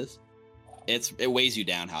oversized it is. It weighs you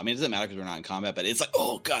down. It doesn't matter because we're not in combat, but it's like,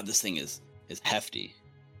 oh god, this thing is hefty.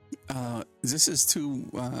 This is too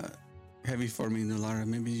heavy for me, Nulara.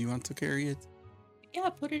 Maybe you want to carry it? Yeah,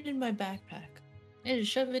 put it in my backpack. And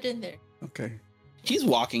shove it in there. Okay. He's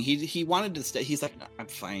walking. He wanted to stay. He's like, I'm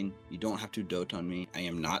fine. You don't have to dote on me. I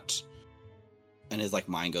am not. And his like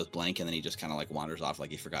mind goes blank, and then he just kind of like wanders off, like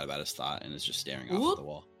he forgot about his thought, and is just staring off Whoop. at the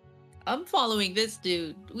wall. I'm following this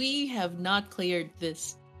dude. We have not cleared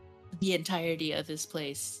the entirety of this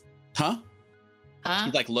place. Huh? Huh?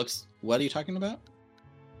 He like looks. What are you talking about?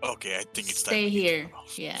 Okay, I think it's Stay time. we get here. him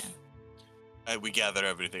off. Yeah. We gather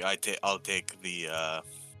everything. I'll take the.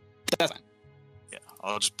 That's fine. Yeah,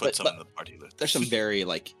 I'll just put some in the party list. There's some very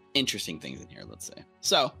like interesting things in here. Let's say.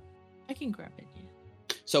 So I can grab it. Yeah.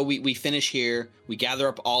 So we finish here. We gather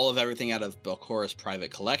up all of everything out of Belcora's private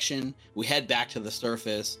collection. We head back to the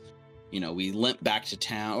surface. We limp back to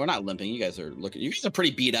town. We're not limping. You guys are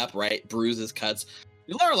pretty beat up, right? Bruises, cuts.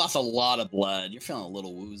 You lost a lot of blood. You're feeling a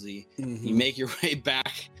little woozy. Mhm. You make your way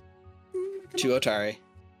back to Otari,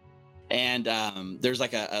 and there's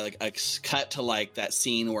like a cut to like that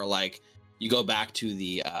scene where like you go back to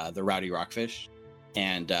the Rowdy Rockfish,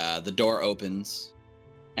 and the door opens.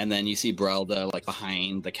 And then you see Brelda like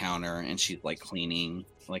behind the counter, and she's like cleaning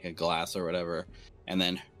like a glass or whatever. And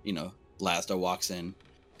then Lasda walks in,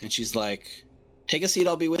 and she's like, "Take a seat.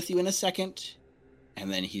 I'll be with you in a second." And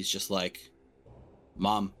then he's just like,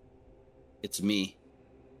 "Mom, it's me."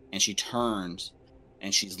 And she turns,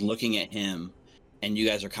 and she's looking at him, and you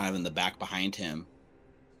guys are kind of in the back behind him.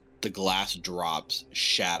 The glass drops,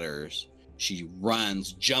 shatters. She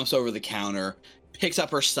runs, jumps over the counter, picks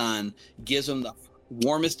up her son, gives him the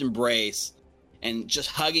warmest embrace, and just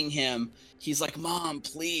hugging him. He's like, "Mom,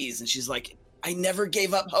 please." And she's like, "I never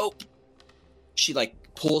gave up hope." She like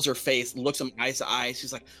pulls her face, looks him eyes to eyes.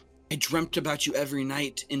 She's like, "I dreamt about you every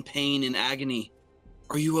night in pain and agony.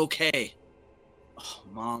 Are you okay?" "Oh,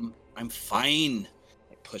 Mom, I'm fine."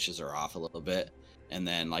 Like pushes her off a little bit. And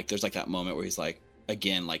then like there's like that moment where he's like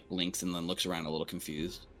again like blinks and then looks around a little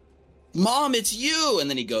confused. "Mom, it's you!" And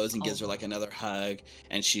then he goes and gives her like another hug,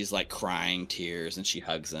 and she's like crying tears, and she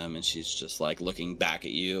hugs him, and she's just like looking back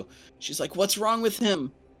at you. She's like, "What's wrong with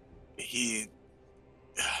him?"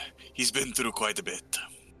 He's been through quite a bit,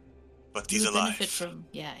 but He he's would alive.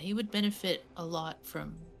 he would benefit a lot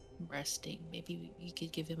from resting. Maybe you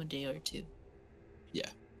could give him a day or two.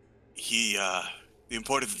 The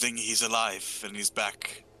important thing, he's alive and he's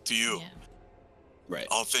back to you. Yeah. Right.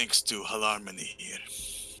 All thanks to Halarmony here.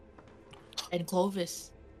 And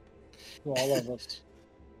Clovis. To all of us.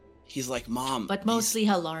 He's like, "Mom, But mostly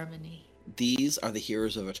Halarmony. these are the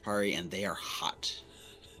heroes of Atari, and they are hot."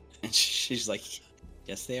 And she's like,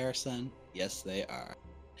 "Yes, they are, son. Yes, they are."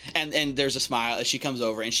 And there's a smile as she comes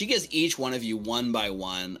over, and she gives each one of you one by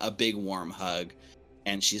one a big warm hug,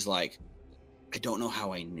 and she's like, I don't know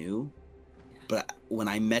how I knew, but when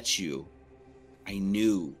I met you, I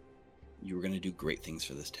knew you were going to do great things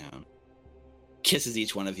for this town. Kisses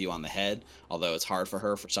each one of you on the head, although it's hard for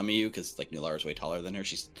her, for some of you, because like Nulara's way taller than her.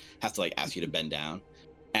 She has to like ask you to bend down.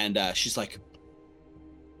 And she's like,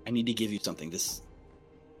 I need to give you something.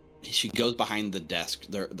 She goes behind the desk,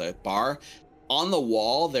 the bar. On the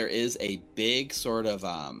wall, there is a big sort of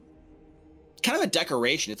kind of a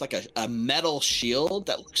decoration. It's like a metal shield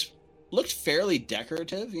that looks fairly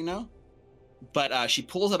decorative, you know? But she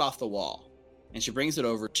pulls it off the wall and she brings it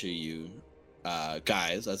over to you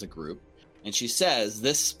guys as a group. And she says,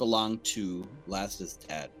 this belonged to Lazda's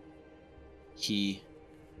dad. He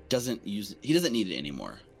doesn't need it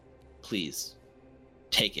anymore. Please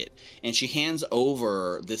take it. And she hands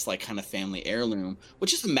over this like kind of family heirloom,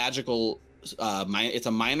 which is a magical it's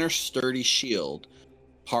a minor sturdy shield,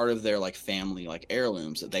 part of their like family like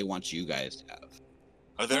heirlooms that they want you guys to have.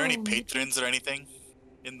 Are there any patrons or anything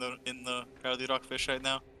in the Rowdy Rockfish right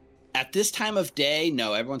now? At this time of day,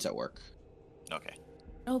 no, everyone's at work. Okay.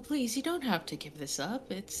 No, please, you don't have to give this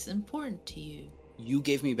up. It's important to you. You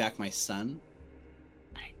gave me back my son.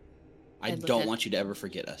 I don't want you to ever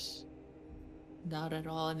forget us. Not at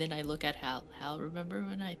all. And then I look at Hal. Hal, remember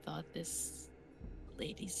when I thought this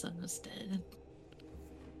lady's son was dead?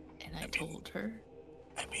 And I told her.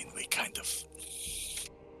 I mean, we kind of...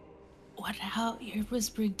 What? How? You're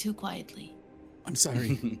whispering too quietly. I'm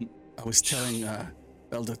sorry. I was telling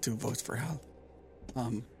Belda to vote for Hal.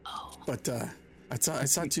 But I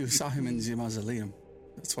thought you saw him in the mausoleum.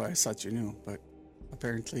 That's why I thought you knew. But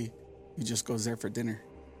apparently, he just goes there for dinner.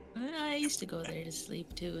 I used to go there to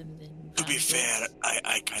sleep too, and then. To be fair,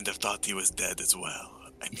 I kind of thought he was dead as well.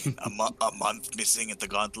 I mean, a month missing at the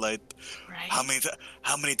Gauntlet. Right.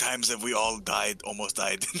 How many times have we all almost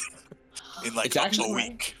died in like a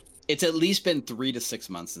week? It's at least been 3 to 6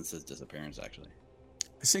 months since his disappearance, actually.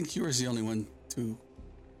 I think you were the only one to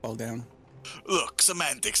fall down. Look,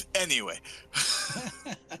 semantics. Anyway.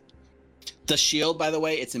 The shield, by the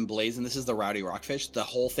way, it's emblazoned. This is the Rowdy Rockfish. The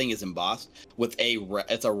whole thing is embossed with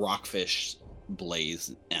it's a rockfish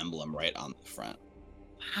blaze emblem right on the front.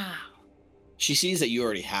 Wow. She sees that you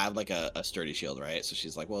already had like a sturdy shield, right? So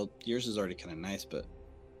she's like, well, yours is already kind of nice, but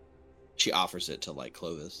she offers it to like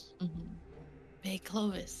Clovis. Mm-hmm. Hey,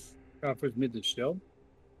 Clovis. Offers me the shield?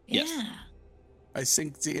 Yes. Yeah. I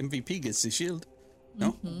think the MVP gets the shield.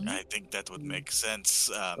 No? Mm-hmm. I think that would make sense.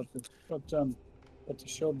 But the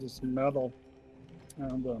shield is metal.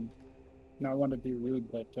 And now I want to be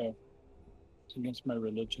rude, but it's against my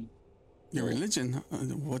religion. Your religion?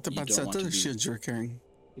 What about that other shield you're carrying?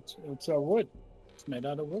 It's a wood. It's made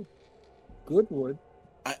out of wood. Good wood.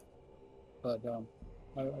 But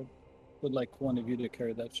I would like one of you to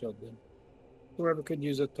carry that shield then. Whoever could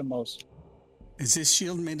use it the most. Is this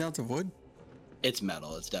shield made out of wood? It's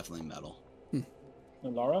metal. It's definitely metal.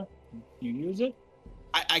 Laura, you use it?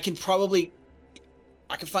 I can find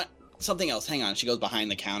something else. Hang on. She goes behind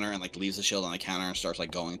the counter and like leaves the shield on the counter and starts like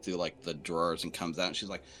going through like the drawers and comes out and she's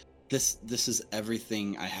like, this is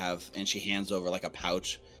everything I have. And she hands over like a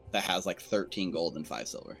pouch that has like 13 gold and 5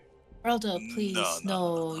 silver. Relda, please,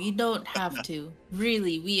 no, you don't have to.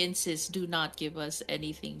 Really, we insist, do not give us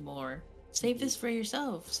anything more. Save this for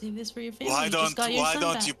yourself. Save this for your family. Why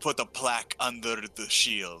don't you put a plaque under the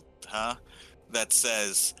shield, huh? That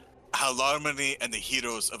says Halarmony and the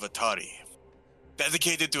Heroes of Atari.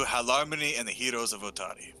 Dedicated to Halarmony and the Heroes of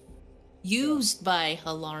Atari. Used by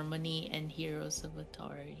Halarmony and Heroes of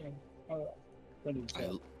Atari.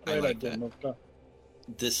 I like that.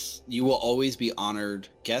 This, you will always be honored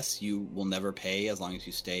guests. You will never pay as long as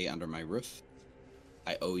you stay under my roof.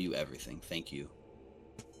 I owe you everything. Thank you.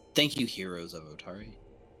 Thank you, Heroes of Otari.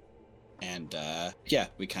 And yeah,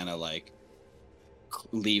 we kind of like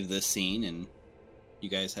leave this scene, and you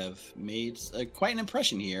guys have made quite an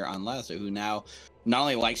impression here on Lazda, who now not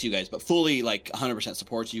only likes you guys, but fully like 100%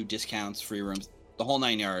 supports you, discounts, free rooms, the whole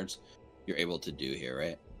 9 yards. You're able to do here,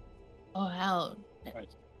 right? Oh, Hal. Right.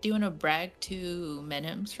 Do you want to brag to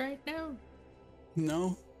Menhems right now?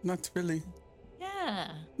 No, not really.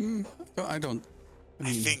 Yeah. I don't.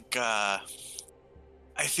 I think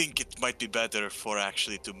it might be better for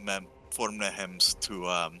actually for Menhems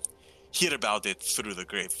to hear about it through the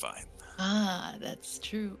grapevine. Ah, that's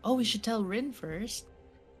true. Oh, we should tell Rin first.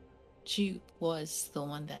 She was the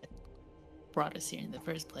one that brought us here in the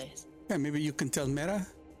first place. Yeah, maybe you can tell Mera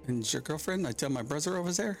and your girlfriend. I tell my brother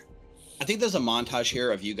over there. I think there's a montage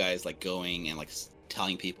here of you guys like going and like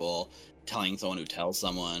telling someone who tells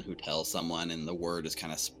someone, and the word is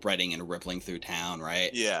kind of spreading and rippling through town,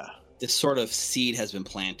 right? Yeah. This sort of seed has been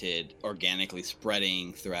planted, organically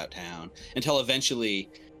spreading throughout town, until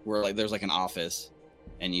eventually where like there's like an office,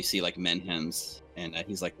 and you see like Menhem's, and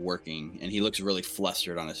he's like working, and he looks really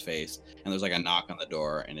flustered on his face. And there's like a knock on the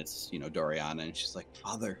door, and it's Doriana, and she's like,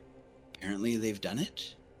 "Father, apparently they've done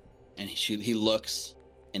it." And he looks,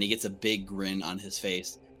 and he gets a big grin on his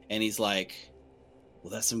face, and he's like,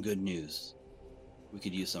 "Well, that's some good news. We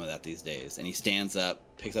could use some of that these days." And he stands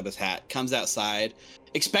up, picks up his hat, comes outside,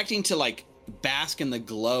 expecting to like bask in the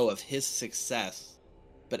glow of his success.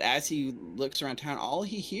 But as he looks around town, all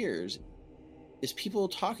he hears is people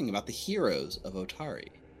talking about the heroes of Otari.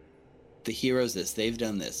 The heroes this, they've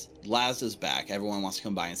done this. Lazda's back. Everyone wants to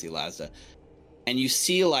come by and see Lazda. And you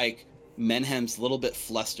see like Menhem's a little bit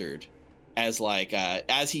flustered as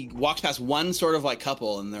he walks past one sort of like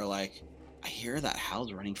couple, and they're like, "I hear that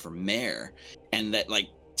Hal's running for mayor," and that like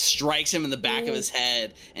strikes him in the back of his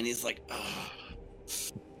head, and he's like, "Ugh."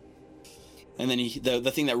 And then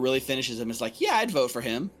the thing that really finishes him is like, "Yeah, I'd vote for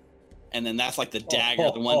him." And then that's like the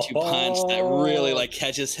dagger, the 1-2 punch that really like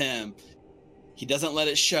catches him. He doesn't let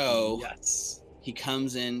it show. Yes. He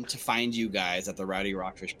comes in to find you guys at the Rowdy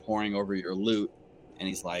Rockfish pouring over your loot, and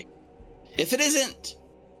he's like, "If it isn't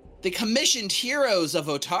the commissioned heroes of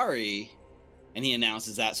Otari," and he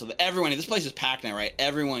announces that so that everyone, this place is packed now, right?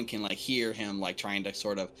 Everyone can like hear him like trying to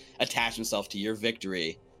sort of attach himself to your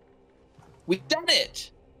victory. We've done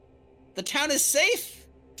it. The town is safe.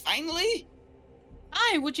 Finally.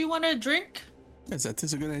 Hi, would you want a drink? Yes, that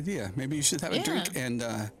is a good idea. Maybe you should have a drink and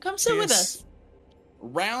come sit with us.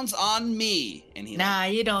 Rounds on me. And he Nah,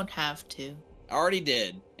 you don't have to. already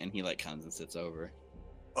did. And he like comes and sits over.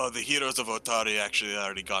 Oh, the heroes of Otari actually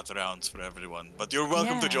already got rounds for everyone, but you're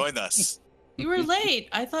welcome to join us. You were late.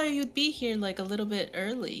 I thought you'd be here like a little bit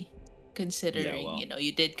early, considering, Yeah, well.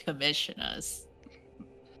 you did commission us.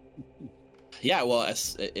 Yeah, well,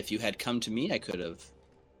 if you had come to me, I could have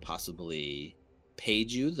possibly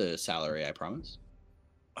paid you the salary I promised.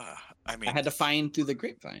 I mean, I had to find through the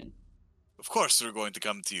grapevine. of course we're going to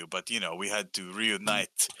come to you, but, we had to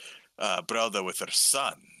reunite Brelda with her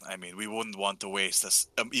son. I mean, we wouldn't want to waste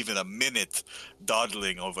even a minute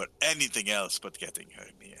dawdling over anything else but getting her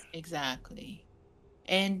near. Exactly.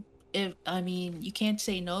 And you can't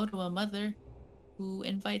say no to a mother who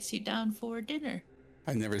invites you down for dinner.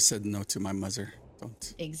 I never said no to my mother.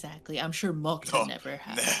 Don't. Exactly. I'm sure Mokta No, never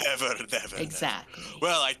has. Never. Exactly.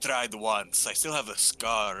 Well, I tried once. I still have a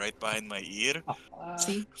scar right behind my ear.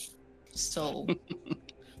 See? So.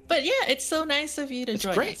 But yeah, it's so nice of you to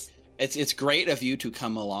join Great. us. It's great of you to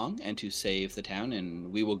come along and to save the town,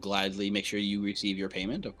 and we will gladly make sure you receive your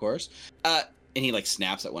payment, of course. And he like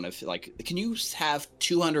snaps at one of can you have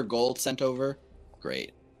 200 gold sent over?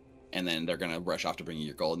 Great. And then they're gonna rush off to bring you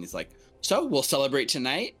your gold, and he's like, "So we'll celebrate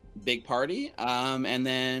tonight, big party, and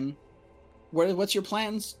then what's your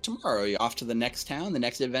plans tomorrow? Are you off to the next town, the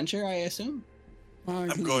next adventure? I assume."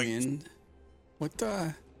 I'm going in.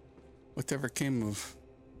 Whatever came of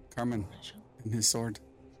Carmen and his sword?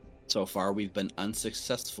 So far, we've been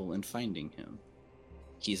unsuccessful in finding him.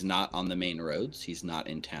 He's not on the main roads. He's not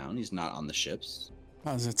in town. He's not on the ships.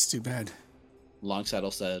 Oh, that's too bad.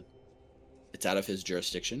 Longsaddle said it's out of his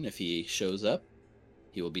jurisdiction. If he shows up,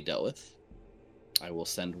 he will be dealt with. I will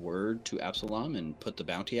send word to Absalom and put the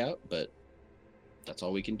bounty out, but that's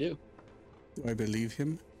all we can do. Do I believe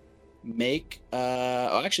him?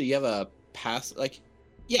 Actually, you have a pass,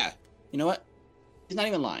 yeah, you know what? He's not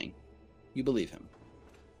even lying. You believe him.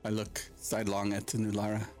 I look sidelong at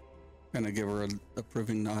Nulara, and I give her an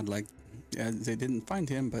approving nod, like, yeah, they didn't find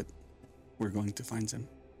him, but we're going to find him.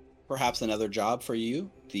 Perhaps another job for you,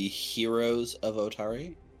 the heroes of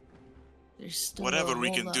Otari. There's still Whatever a we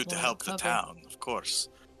whole can lot do to more help the cover. town, of course.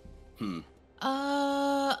 Mayor,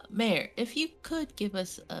 if you could give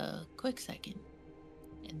us a quick second,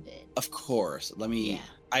 and then Of course. Let me. Yeah.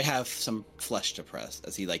 I have some flesh to press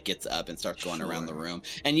as he gets up and starts going around the room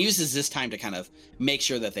and uses this time to kind of make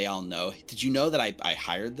sure that they all know. Did you know that I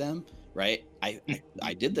hired them? Right? I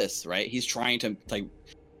did this. Right? He's trying to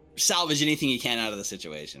salvage anything he can out of the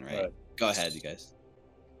situation. Right? Go ahead, you guys.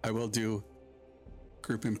 I will do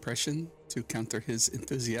group impression to counter his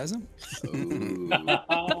enthusiasm. Ooh.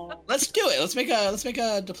 Let's do it. Let's make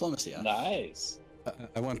a diplomacy. Out. Nice.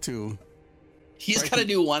 I want to. He's got to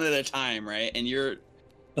do one at a time, right? And you're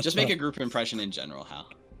just make a group impression in general, Hal.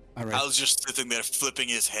 All right. Hal's just sitting there flipping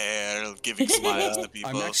his hair, giving smiles to people.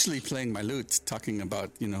 I'm actually playing my lute, talking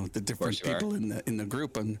about the different you are. people in the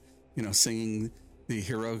group, and singing the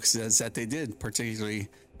heroics that they did, particularly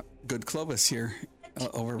good Clovis here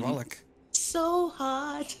over Volok. so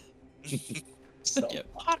hot. So, Yep.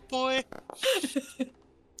 Hot boy. This is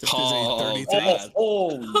a 33. God.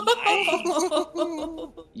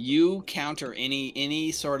 nice. You counter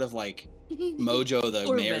any sort of mojo the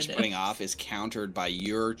Poor mayor's Venom. putting off is countered by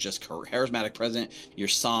your just charismatic presence, your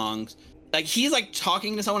songs. Like, he's like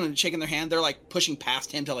talking to someone and shaking their hand. They're like pushing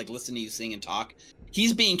past him to like listen to you sing and talk.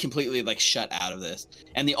 He's being completely like shut out of this.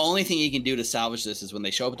 And the only thing he can do to salvage this is when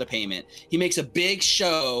they show up at the payment, he makes a big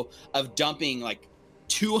show of dumping like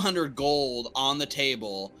 200 gold on the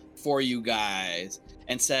table for you guys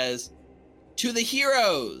and says, "To the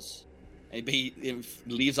heroes." And he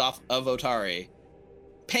leaves off of Otari.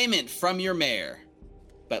 "Payment from your mayor."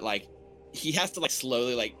 But like, he has to like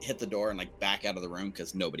slowly like hit the door and like back out of the room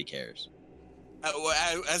because nobody cares.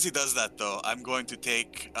 As he does that, though, I'm going to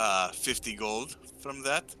take 50 gold from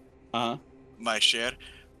that, my share,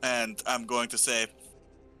 and I'm going to say,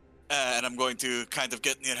 and I'm going to kind of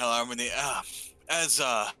get near Hellharmony. As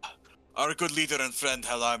our good leader and friend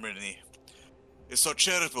Hellharmony is so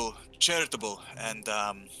charitable, and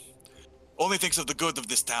only thinks of the good of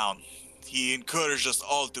this town. He encouraged us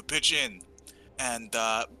all to pitch in. And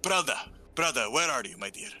brother, where are you, my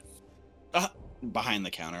dear? Behind the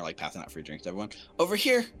counter, like passing out free drinks to everyone. Over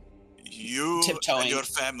here. You Tiptoeing. and your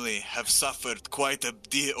family have suffered quite a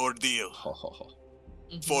ordeal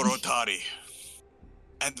Mm-hmm. for Otari.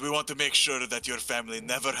 And we want to make sure that your family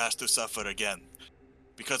never has to suffer again.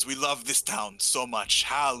 Because we love this town so much.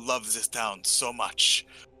 Hal loves this town so much.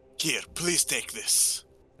 Here, please take this.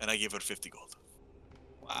 And I give her 50 gold.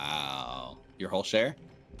 Wow. Your whole share?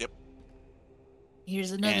 Yep.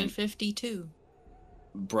 Here's another And- 52.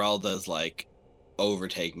 Brelda's like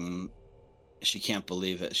overtaken. She can't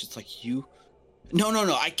believe it. She's like, No,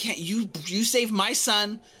 I can't. You saved my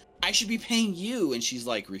son. I should be paying you. And she's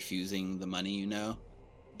like refusing the money, you know?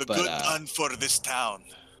 The But, good done for this town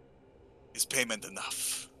is payment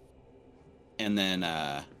enough. And then,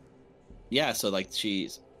 yeah, so like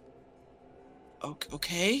she's,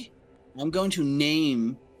 okay. I'm going to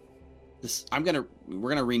name this. We're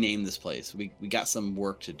going to rename this place. We got some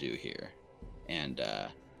work to do here. And,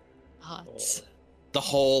 Hot. the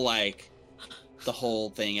whole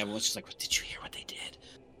thing, everyone's just like, "Did you hear what they did?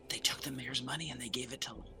 They took the mayor's money and they gave it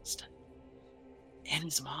to Lanston. And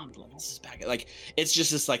his mom, Lanston's back." Like, it's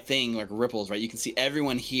just this like thing, like ripples, right? You can see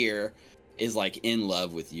everyone here is like in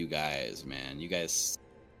love with you guys, man. You guys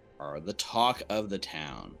are the talk of the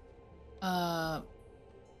town.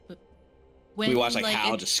 When, we watch like in-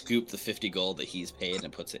 Hal just scoop the 50 gold that he's paid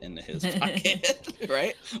and puts it into his pocket,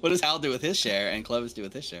 right? What does Hal do with his share and Clovis do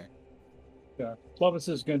with his share? Yeah. Clovis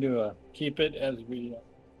is going to keep it as we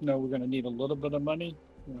know we're going to need a little bit of money.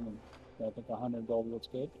 I think 100 gold looks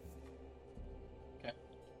good.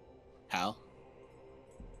 Hal?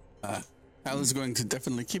 Al is going to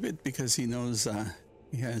definitely keep it because he knows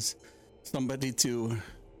he has somebody to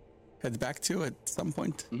head back to at some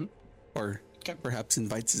point. Mhm. Or Okay. perhaps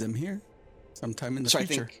invites them here sometime in the So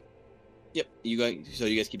future. I think, yep. You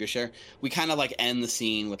guys keep your share. We kind of like end the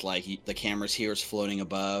scene with like the cameras here is floating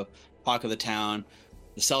above, talk of the town,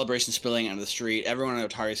 the celebration spilling onto the street. Everyone in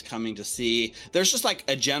Otari is coming to see. There's just like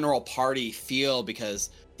a general party feel because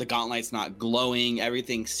the gauntlet's not glowing.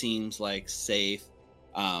 Everything seems like safe.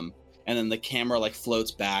 And then the camera like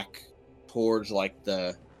floats back towards like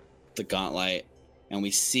the gauntlet, and we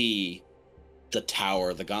see the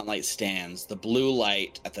tower. The gauntlet stands. The blue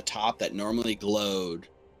light at the top that normally glowed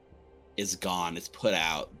is gone. It's put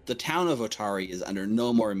out. The town of Otari is under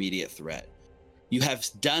no more immediate threat. You have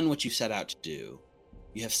done what you set out to do.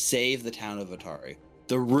 You have saved the town of Otari.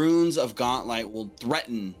 The runes of Gauntlet will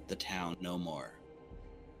threaten the town no more.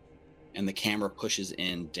 And the camera pushes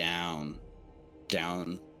in down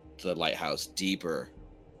the lighthouse, deeper,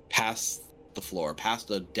 past the floor, past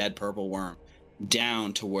the dead purple worm,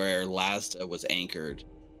 down to where Lazda was anchored,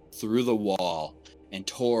 through the wall, and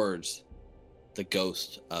towards the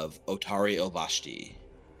ghost of Otari Obashti,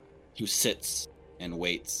 who sits and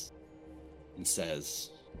waits and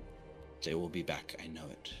says, "They will be back, I know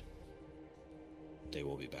it. They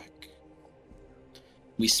will be back."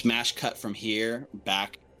 We smash cut from here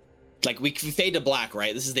back. Like, we fade to black,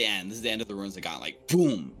 right? This is the end. This is the end of the Runes of Gauntlet. Like,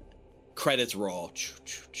 boom! Credits roll.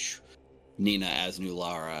 Nina as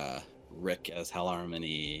Nulara, Rick as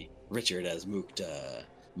Hellharmony, Richard as Mukta,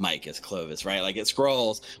 Mike as Clovis, right? Like, it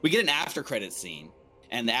scrolls. We get an after credit scene,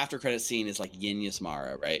 and the after credit scene is like Yin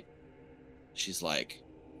Yasmara, right? She's like,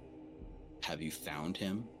 "Have you found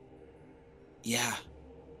him?" "Yeah.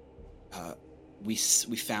 We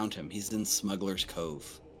found him. He's in Smuggler's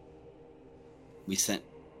Cove. We sent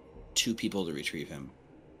 2 people to retrieve him.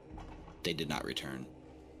 They did not return."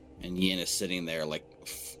 And Yin is sitting there like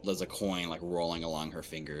there's a coin like rolling along her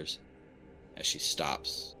fingers as she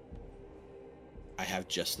stops. "I have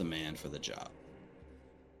just the man for the job."